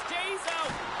 and it stays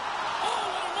out. Oh,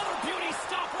 and another beauty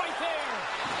stop right there.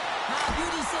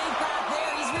 Beauty save back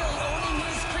there. He's really owning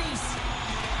his crease.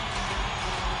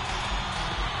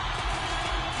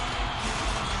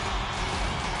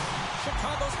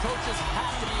 Chicago's coaches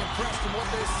have to be impressed in what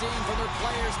they're seeing from their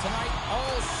players tonight.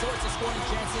 All sorts of scoring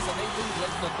chances, and they lead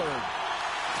late in the third.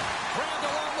 Grabbed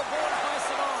along the board by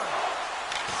Savard.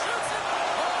 Shoots it.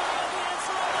 Oh, the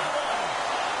answer on that one.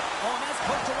 Oh, and that's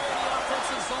poked away in the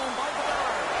offensive zone by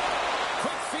Bedard.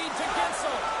 Quick feed to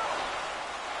Gensel.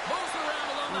 Moves around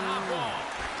along the half wall.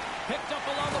 Picked up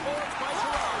along the boards by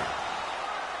Girard.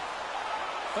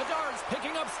 Bedard's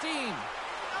picking up steam.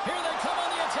 Here they come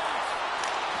on the attack.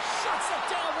 Shuts it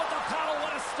down with the paddle.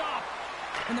 What a stop.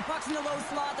 When the puck's in the low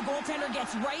slot, the goaltender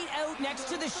gets right out next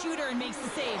to the shooter and makes the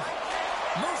save.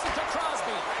 Moves it to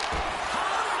Crosby.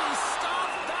 How did he stop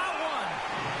that one?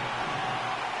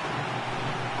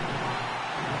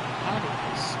 How did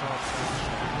he stop that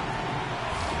shot?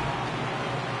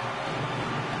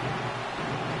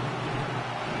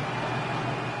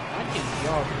 I think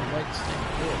y'all right stay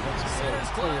good. That's a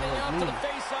Center's player gliding like out me. to the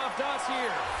face-off dots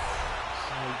here.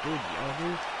 So good,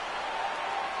 y'all.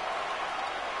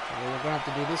 Well, we're gonna have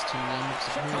to do this team then.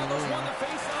 Chicago's won the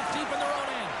face-off deep in their own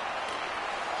end.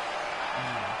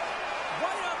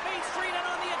 Right up Main Street and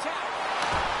on the attack.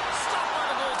 Stopped by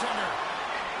the goaltender.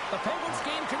 The Penguins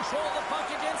gain control of the puck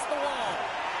against the wall.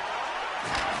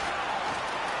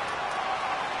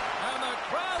 And the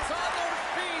crowd's on their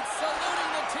feet,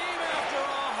 saluting the team after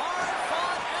a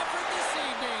hard-fought effort this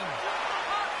evening.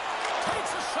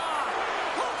 Takes a shot.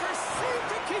 Hooker seemed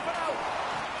to keep it out.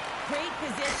 Great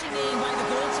positioning by the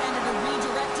goaltender to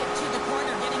redirect it to the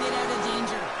corner, getting it out of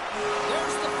danger.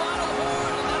 There's the final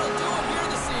horn, and that'll do it here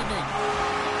this evening.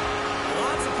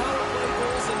 Lots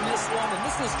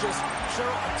just, sure,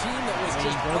 a team that was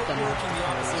just outworking the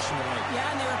opposition tonight. Yeah,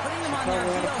 and they were putting them on their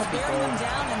heels, bearing them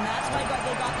down, and that's why they got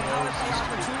the power play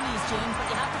opportunities, James. But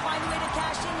you have to find a way to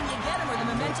cash in, and you get them, or the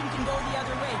momentum can go the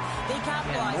other way. They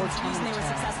capitalized, it's the reason they were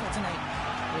successful tonight.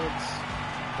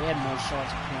 They had more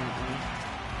shots, apparently.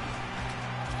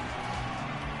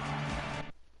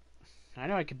 I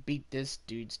know I could beat this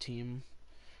dude's team.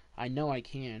 I know I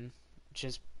can.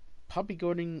 Just puppy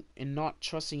guarding and not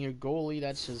trusting your goalie,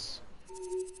 that's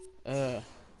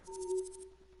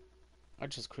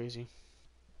just crazy.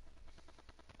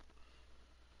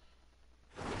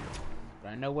 But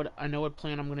I know what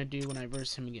plan I'm gonna do when I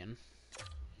verse him again.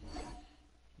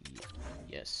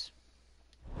 Yes.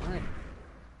 Alright.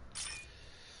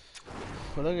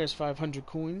 Well, there's 500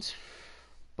 coins,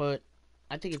 but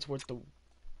I think it's worth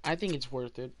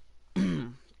it.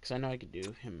 Because I know I could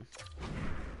do him.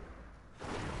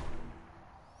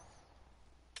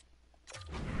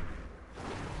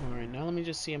 Alright, now let me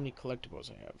just see how many collectibles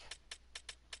I have.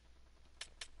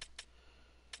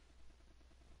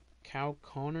 Cal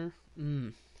Connor?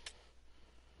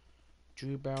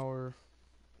 Drew Bauer,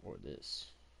 or this.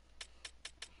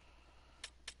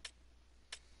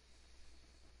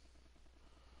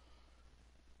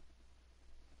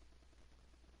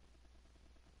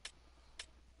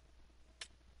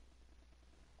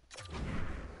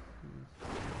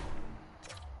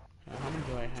 How many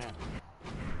do I have?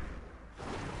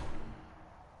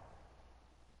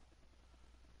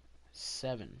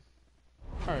 7.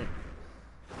 Alright.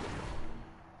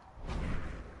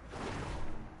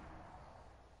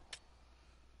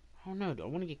 Oh no, do I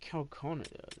want to get Cal Connor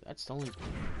though? That's the only thing.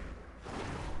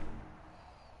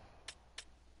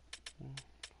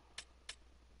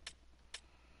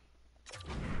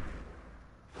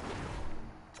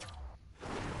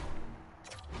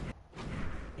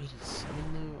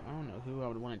 Though? I don't know who I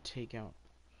would want to take out.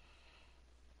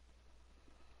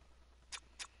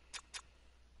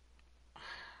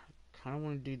 Kind of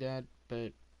want to do that,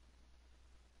 but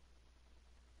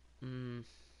I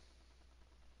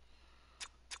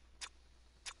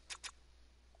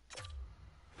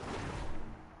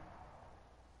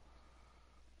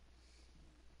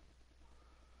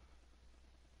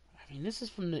mean, this is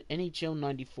from the NHL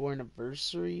 94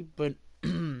 anniversary, but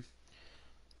do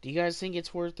you guys think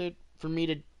it's worth it for me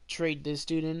to trade this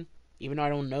dude in? Even though I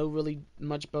don't know really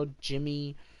much about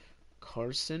Jimmy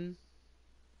Carson.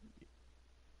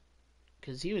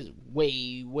 Because he was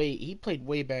he played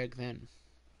way back then.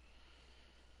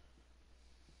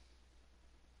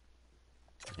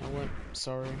 You know what?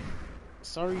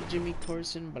 Sorry, Jimmy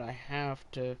Carson, but I have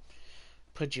to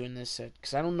put you in this set.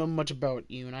 Because I don't know much about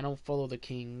you, and I don't follow the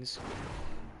Kings.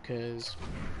 Because,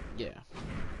 yeah.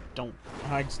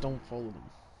 I just don't follow them.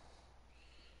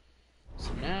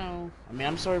 So now, I mean,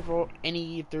 I'm sorry for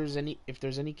if there's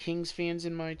any Kings fans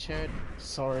in my chat.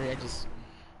 Sorry, I just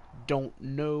don't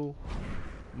know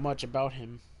much about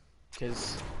him.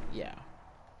 Because, yeah.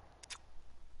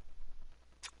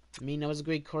 I mean, that was a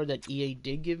great card that EA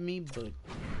did give me, but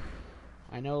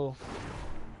I know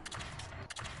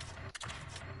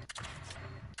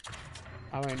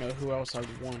I already know who else I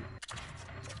would want.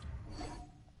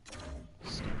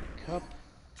 Stanley Cup.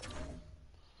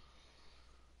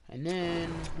 And then,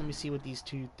 let me see what these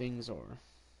two things are.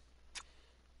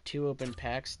 2 open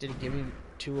packs. Did it give me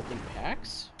 2 open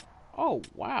packs? Oh,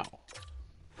 wow.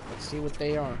 Let's see what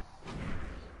they are.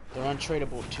 They're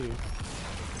untradeable, too.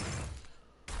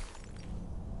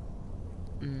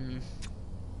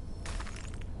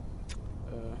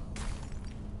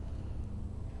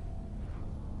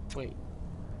 Wait.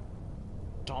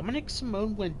 Dominic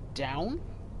Simone went down?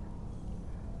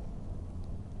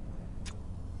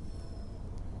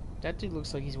 That dude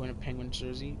looks like he's wearing a Penguins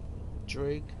jersey.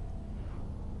 Drake.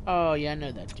 Oh, yeah, I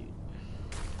know that dude.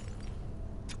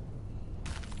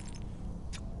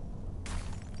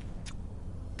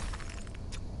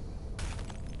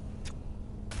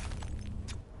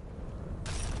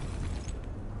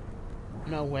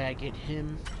 No way I get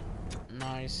him.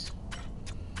 Nice.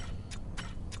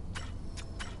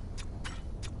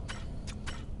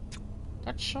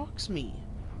 That shocks me.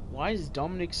 Why is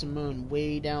Dominic Simone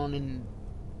way down in...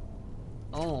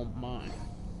 Oh my.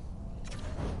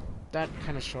 That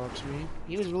kind of shocks me.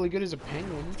 He was really good as a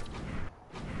Penguin.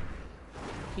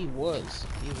 He was.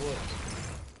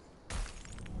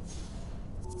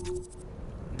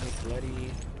 Nick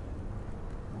Leddy.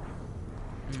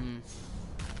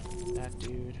 That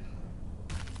dude.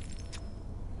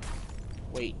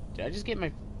 Wait, did I just get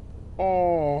my...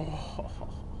 Oh!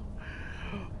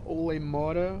 Ole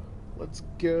Mata? Let's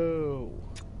go!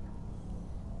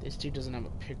 This dude doesn't have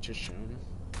a picture shown.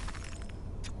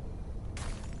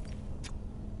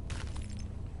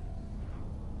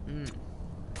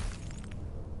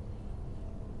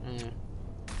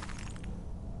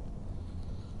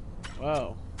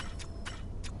 Wow.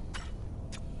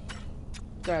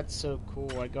 That's so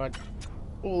cool. I got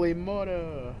Ole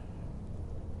Mata.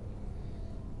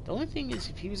 The only thing is,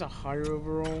 if he was a higher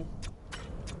overall,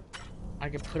 I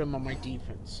could put him on my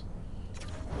defense.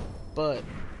 But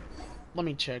let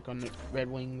me check on the Red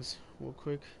Wings real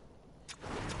quick.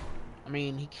 I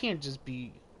mean, he can't just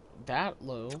be that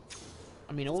low.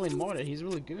 I mean, Ole Mata, he's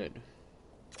really good.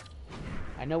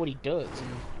 I know what he does, and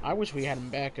I wish we had him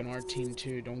back in our team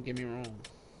too, don't get me wrong.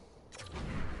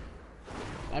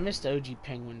 I miss the OG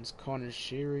Penguins. Connor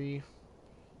Sherry,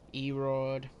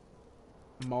 Erod,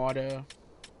 Mata.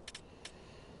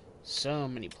 So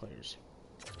many players.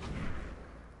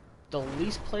 The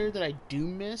least player that I do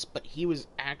miss, but he was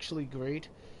actually great,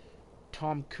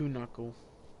 Tom Kuhnackel.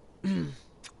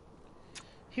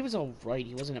 He was alright.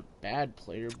 He wasn't a bad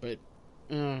player, but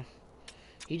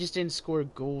he just didn't score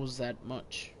goals that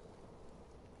much.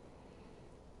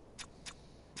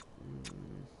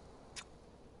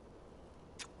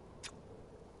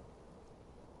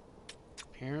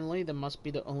 Apparently, that must be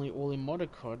the only Ole Mata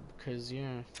card, because,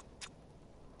 yeah.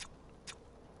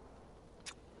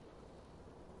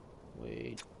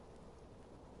 Wait.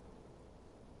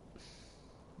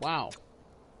 Wow.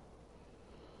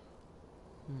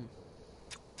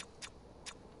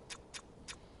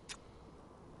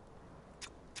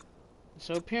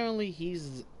 So apparently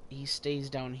he stays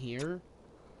down here.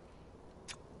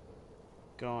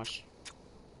 Gosh.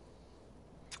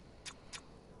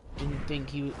 Didn't think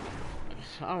he would...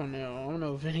 I don't know. I don't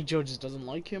know if any Joe just doesn't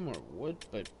like him or what,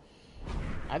 but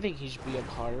I think he should be up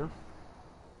higher.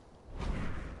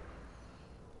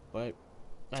 But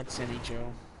that's any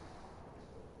Joe.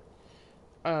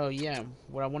 Oh yeah,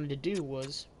 what I wanted to do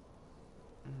was...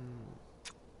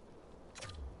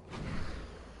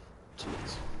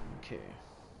 Jeez. Okay.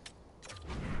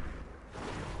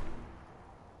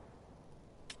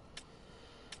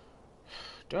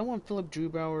 Do I want Philip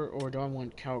Drubauer, or do I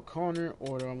want Cal Connor,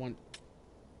 or do I want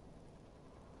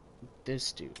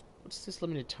this dude? What's this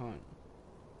limited time?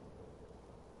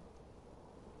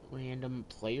 Random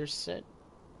player set?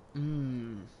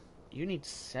 You need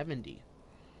 70.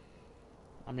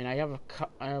 I mean, I have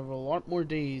a lot more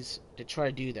days to try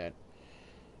to do that.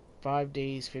 5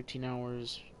 days, 15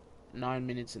 hours, 9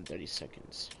 minutes and 30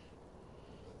 seconds.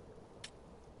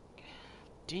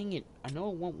 Dang it. I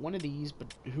know I want one of these,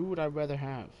 but who would I rather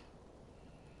have?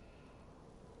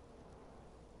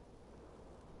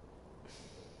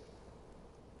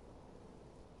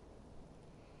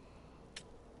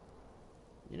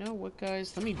 You know what,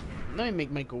 guys? Let me make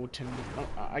my goaltending.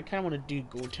 I kind of want to do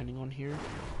goaltending on here.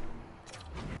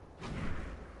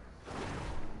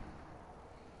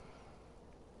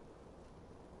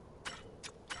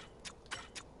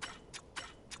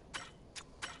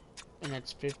 And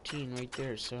that's 15 right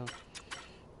there, so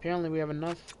apparently we have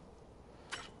enough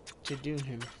to do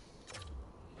him.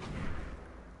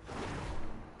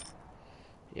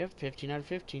 Yep, 15 out of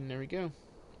 15, there we go.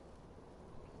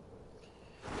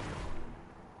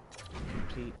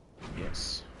 Complete,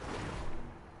 yes.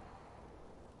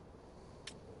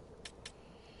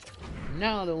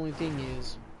 Now the only thing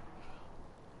is,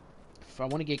 if I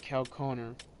want to get Cal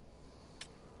Connor,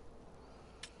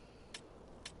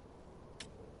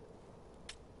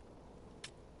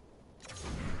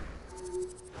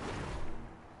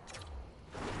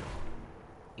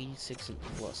 '86 and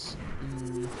plus.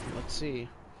 Let's see.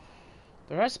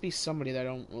 There has to be somebody that I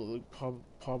don't really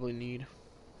probably need.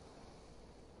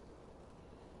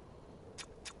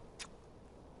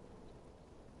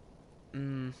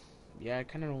 Yeah, I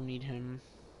kind of don't need him.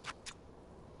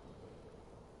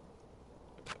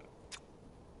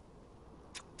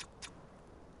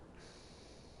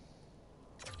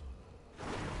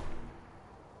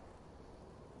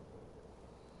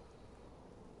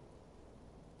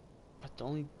 But the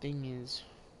only thing is...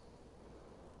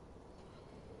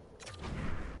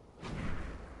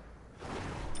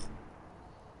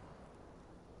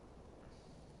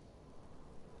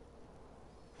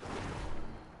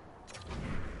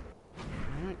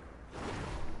 Alright.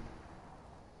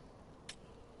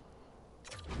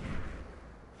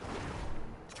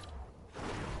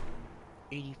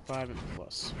 85 and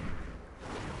plus.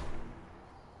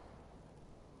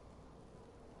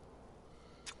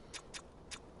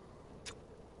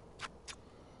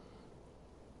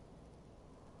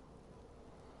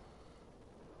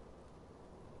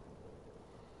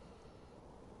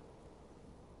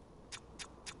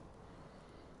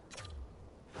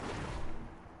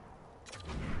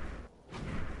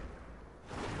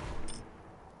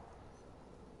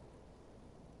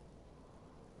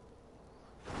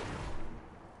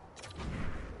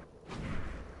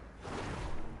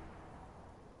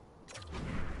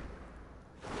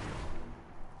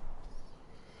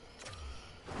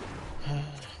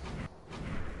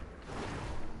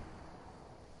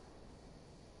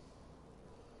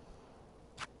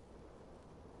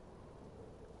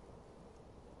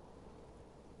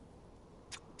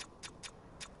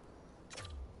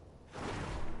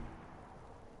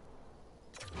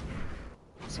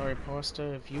 Sorry, Pasta.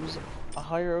 If you was a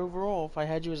higher overall, if I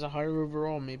had you as a higher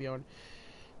overall, maybe I would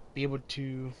be able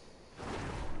to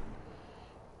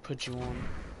put you on.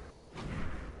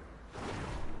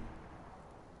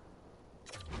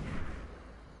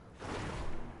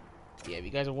 Yeah, if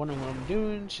you guys are wondering what I'm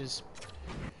doing, just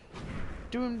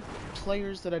doing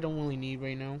players that I don't really need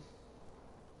right now.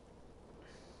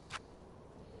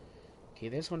 Okay,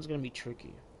 this one's gonna be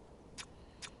tricky.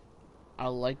 I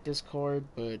like this card,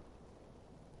 but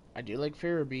I do like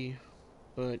Farabee,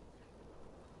 but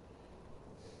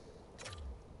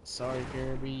sorry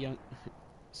Farabee,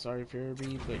 sorry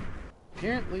Farabee, but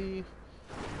apparently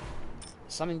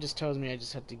something just tells me I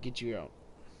just have to get you out.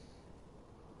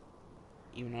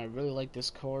 Even though I really like this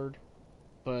card,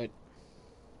 but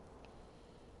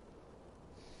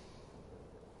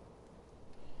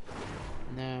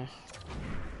nah.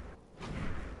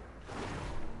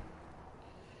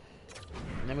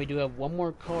 And then we do have one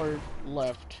more card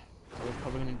left that we're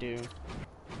probably gonna do.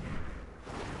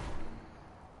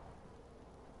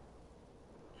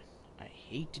 I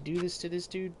hate to do this to this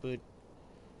dude, but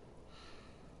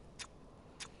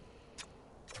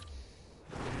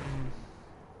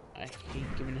I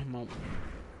hate giving him up.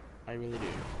 I really do.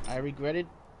 I regret it,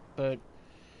 but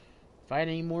if I had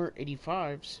any more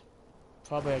 85s,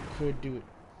 probably I could do it.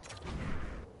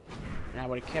 And I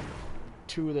would have kept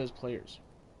 2 of those players.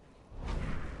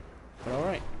 But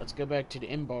alright, let's go back to the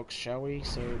inbox, shall we?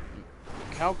 So,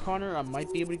 Cal Connor, I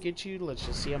might be able to get you. Let's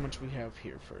just see how much we have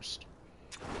here first.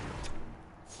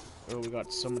 Oh, we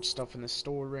got so much stuff in the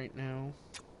store right now.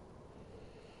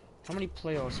 How many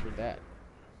playoffs were that?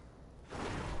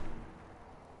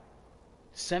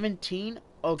 17?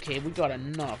 Okay, we got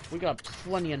enough. We got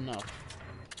plenty enough.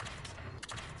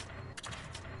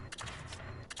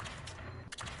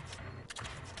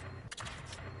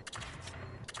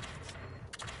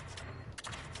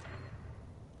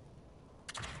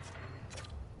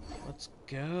 Let's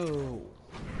go.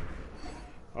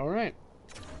 Alright.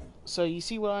 So you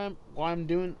see why I'm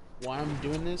doing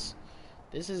this?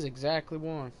 This is exactly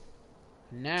why.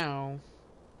 Now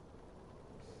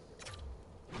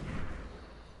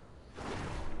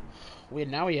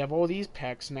we have all these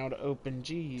packs now to open.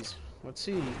 Jeez. Let's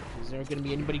see. Is there gonna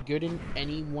be anybody good in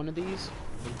any one of these?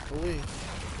 Hopefully.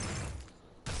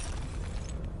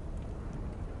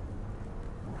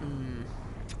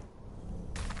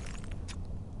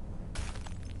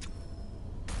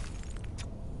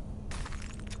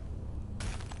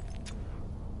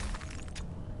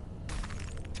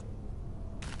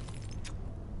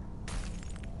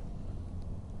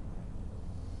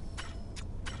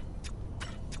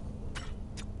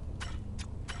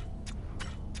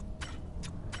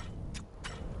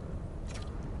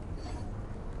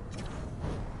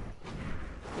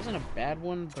 Wasn't a bad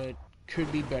one, but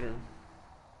could be better.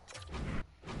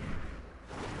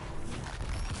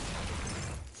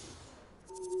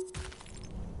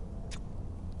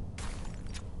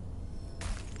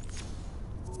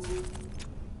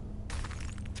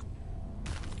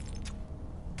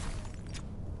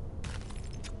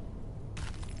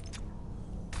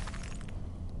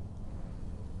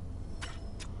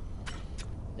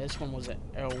 This one was at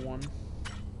L1.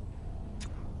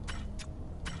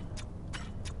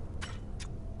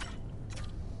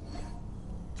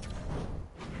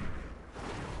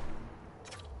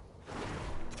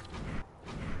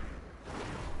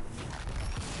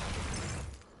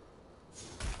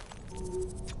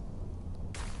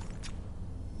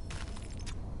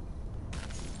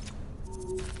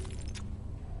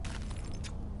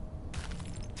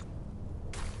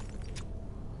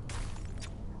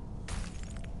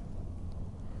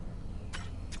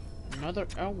 Another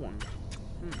L1.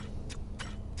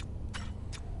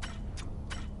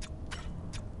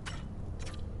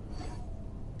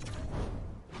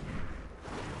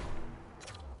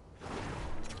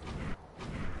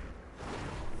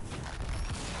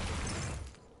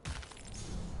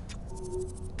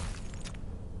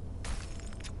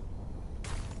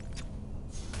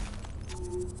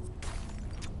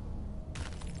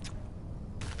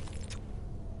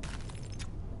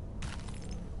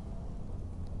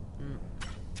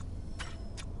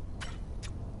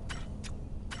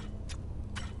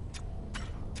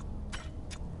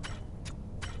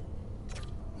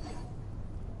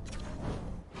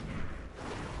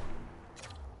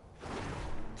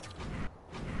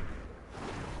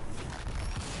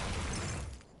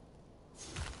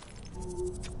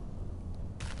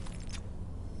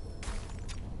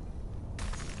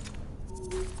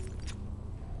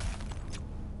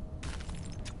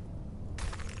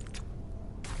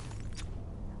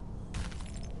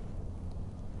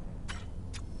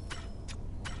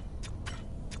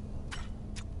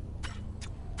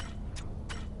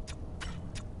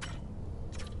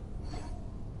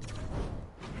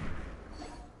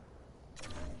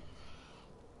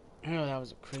 Oh, that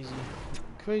was a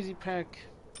crazy pack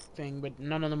thing, but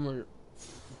none of them were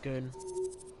good.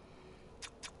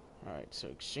 Alright, so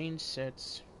exchange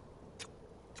sets.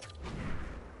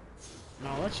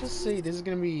 Now, let's just say this is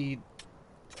gonna be...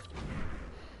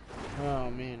 Oh,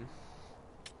 man.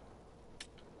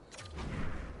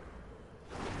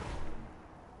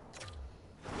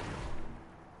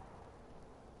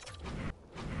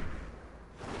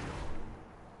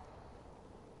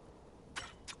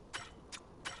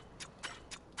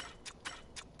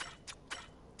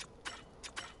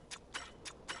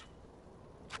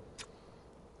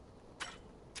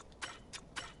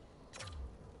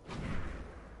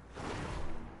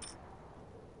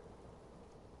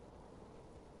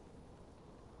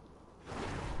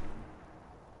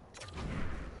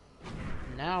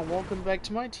 Now, welcome back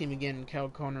to my team again, Cal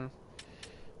Connor.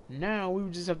 Now, we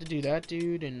would just have to do that,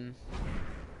 dude, and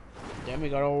then we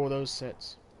got all of those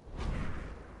sets.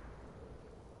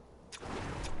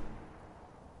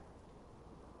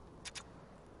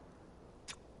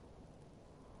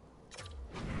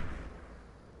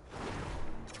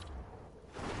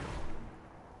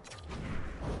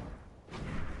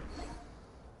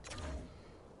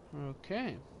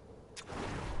 Okay.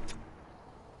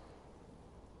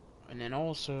 And then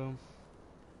also,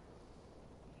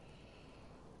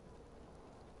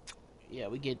 yeah,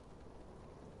 we get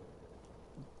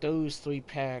those 3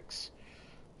 packs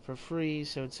for free.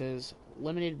 So it says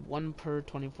limited 1 per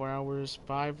 24 hours,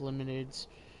 5 limiteds,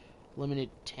 limited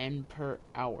 10 per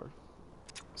hour.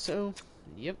 So,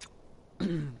 yep.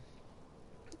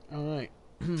 Alright.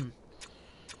 Let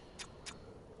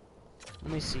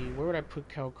me see, where would I put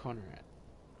Cal Connor at?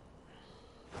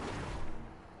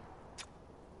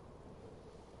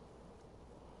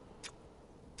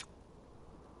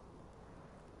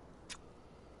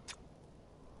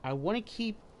 I want to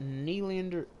keep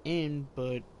Nylander in,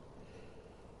 but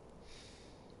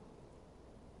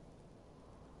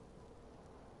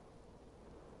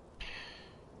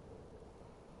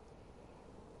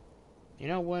you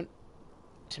know what?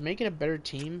 To make it a better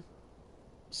team,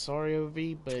 sorry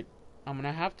OV, but I'm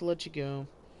gonna have to let you go,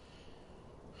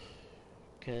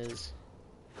 because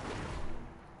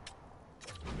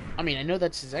I mean, I know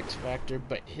that's his X Factor,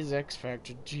 but his X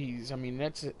Factor, geez, I mean,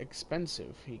 that's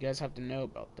expensive. You guys have to know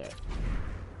about that.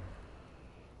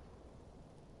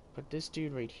 Put this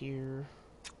dude right here.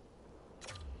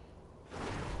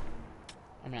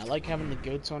 I mean, I like having the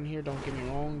goats on here, don't get me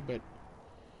wrong, but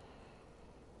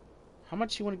how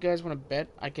much you guys want to bet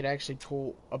I could actually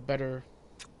pull a better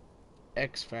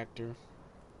X Factor?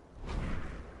 I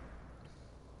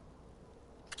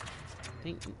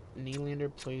think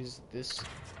Nylander plays this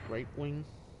right wing.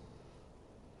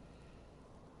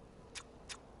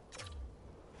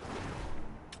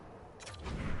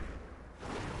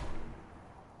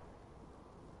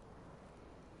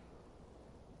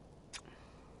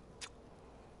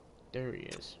 There he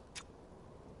is.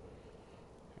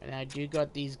 And I do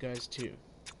got these guys too.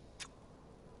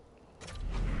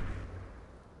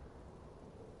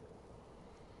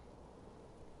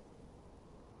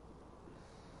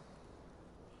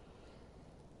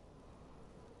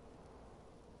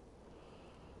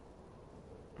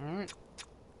 Alright.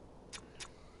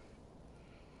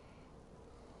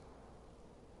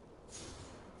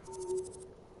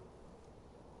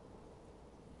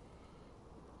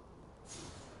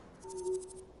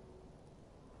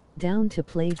 Down to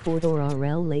play Ford or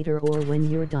RL later or when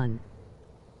you're done.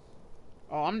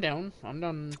 Oh, I'm down. I'm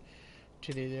done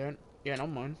to do that. Yeah,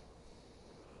 don't mind.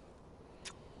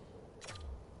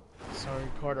 Sorry,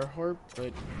 Carter Hart,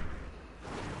 but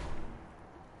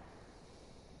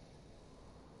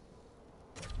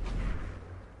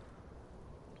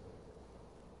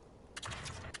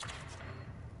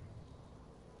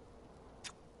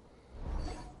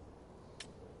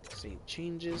see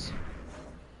changes.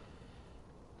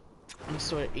 I'm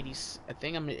still at 80. I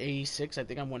think I'm at 86. I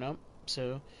think I went up.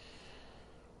 So,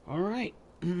 all right.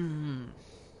 Oh,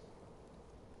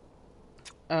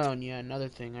 and yeah, another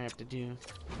thing I have to do.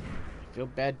 I feel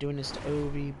bad doing this to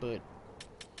Ovi, but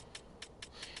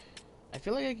I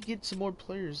feel like I could get some more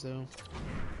players though,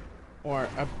 or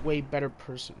a way better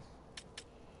person.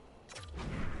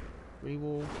 We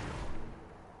will.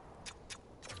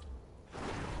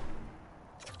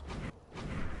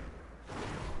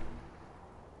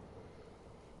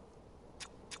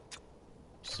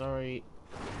 Sorry,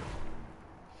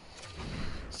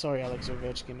 Alex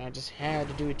Ovechkin. I just had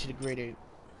to do it to the grade 8.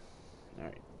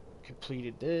 Alright.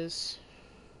 Completed this.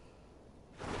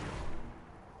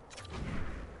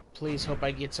 Please hope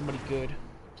I get somebody good.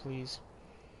 Please.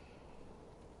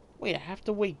 Wait, I have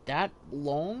to wait that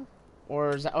long?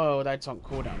 Or is that... Oh, that's on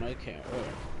cooldown. Okay.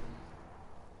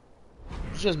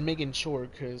 was just making sure,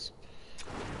 because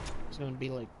it's gonna be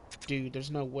like, dude,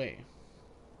 there's no way.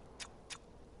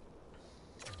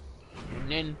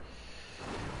 And then,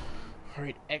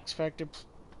 alright, X Factor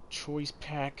Choice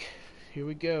Pack. Here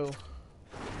we go.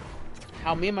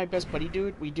 How me and my best buddy do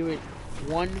it, we do it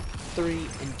 1, 3,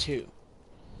 and 2.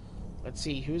 Let's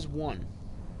see, who's 1?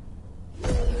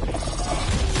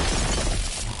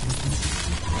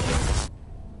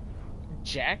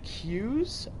 Jack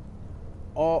Hughes?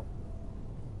 Oh.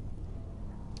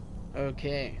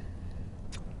 Okay.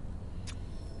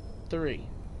 3.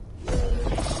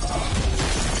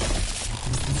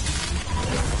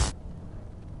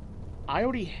 I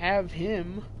already have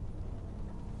him.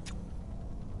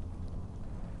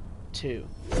 2.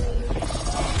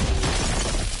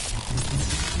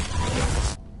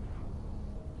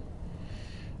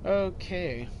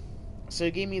 Okay. So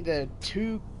it gave me the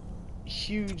 2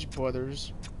 huge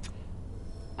brothers.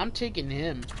 I'm taking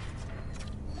him.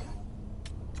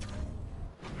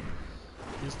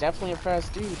 He's definitely a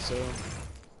fast dude, so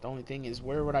the only thing is,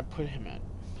 where would I put him at?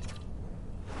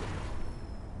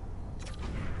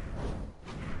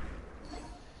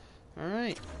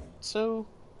 Alright, so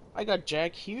I got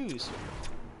Jack Hughes.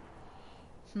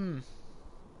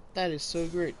 That is so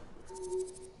great.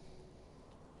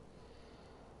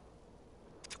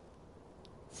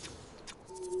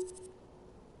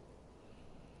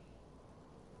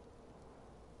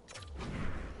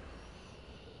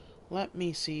 Let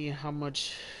me see how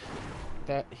much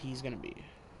that he's gonna be.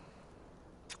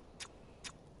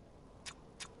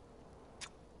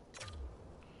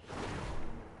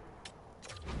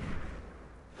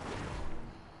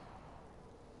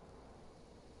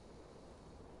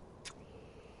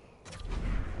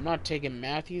 I'm not taking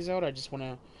Matthews out, I just want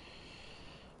to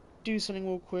do something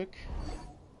real quick.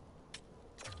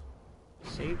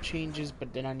 Save changes,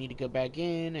 but then I need to go back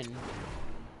in and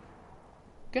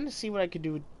gonna see what I could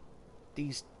do with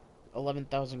these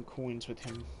 11,000 coins with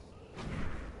him.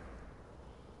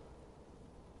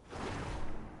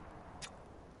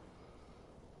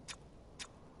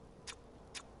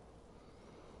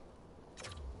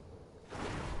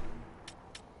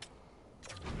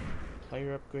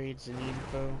 Player upgrades and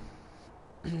info.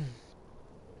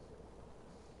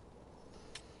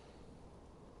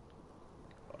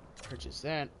 Purchase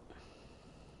that.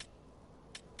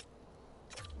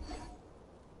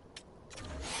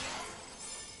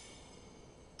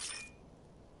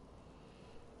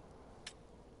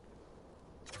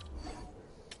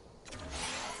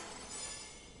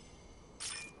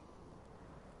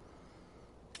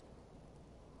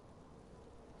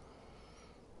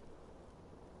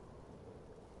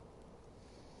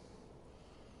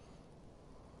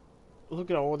 Look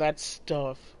at all that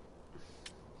stuff.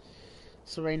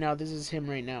 So right now, this is him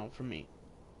right now for me.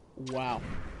 Wow.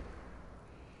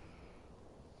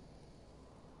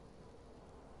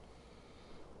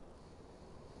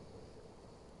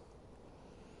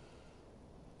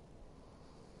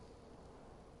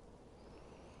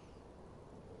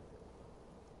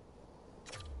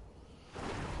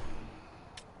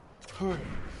 Alright.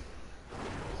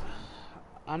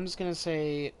 I'm just gonna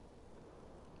say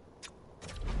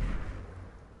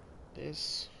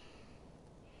this.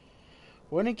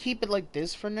 We're gonna keep it like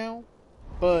this for now,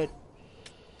 but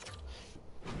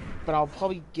I'll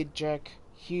probably get Jack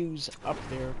Hughes up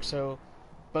there so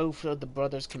both of the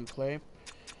brothers can play.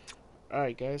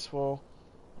 Alright guys, well,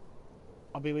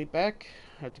 I'll be right back.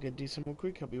 I have to go do some more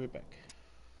quick. I'll be right back.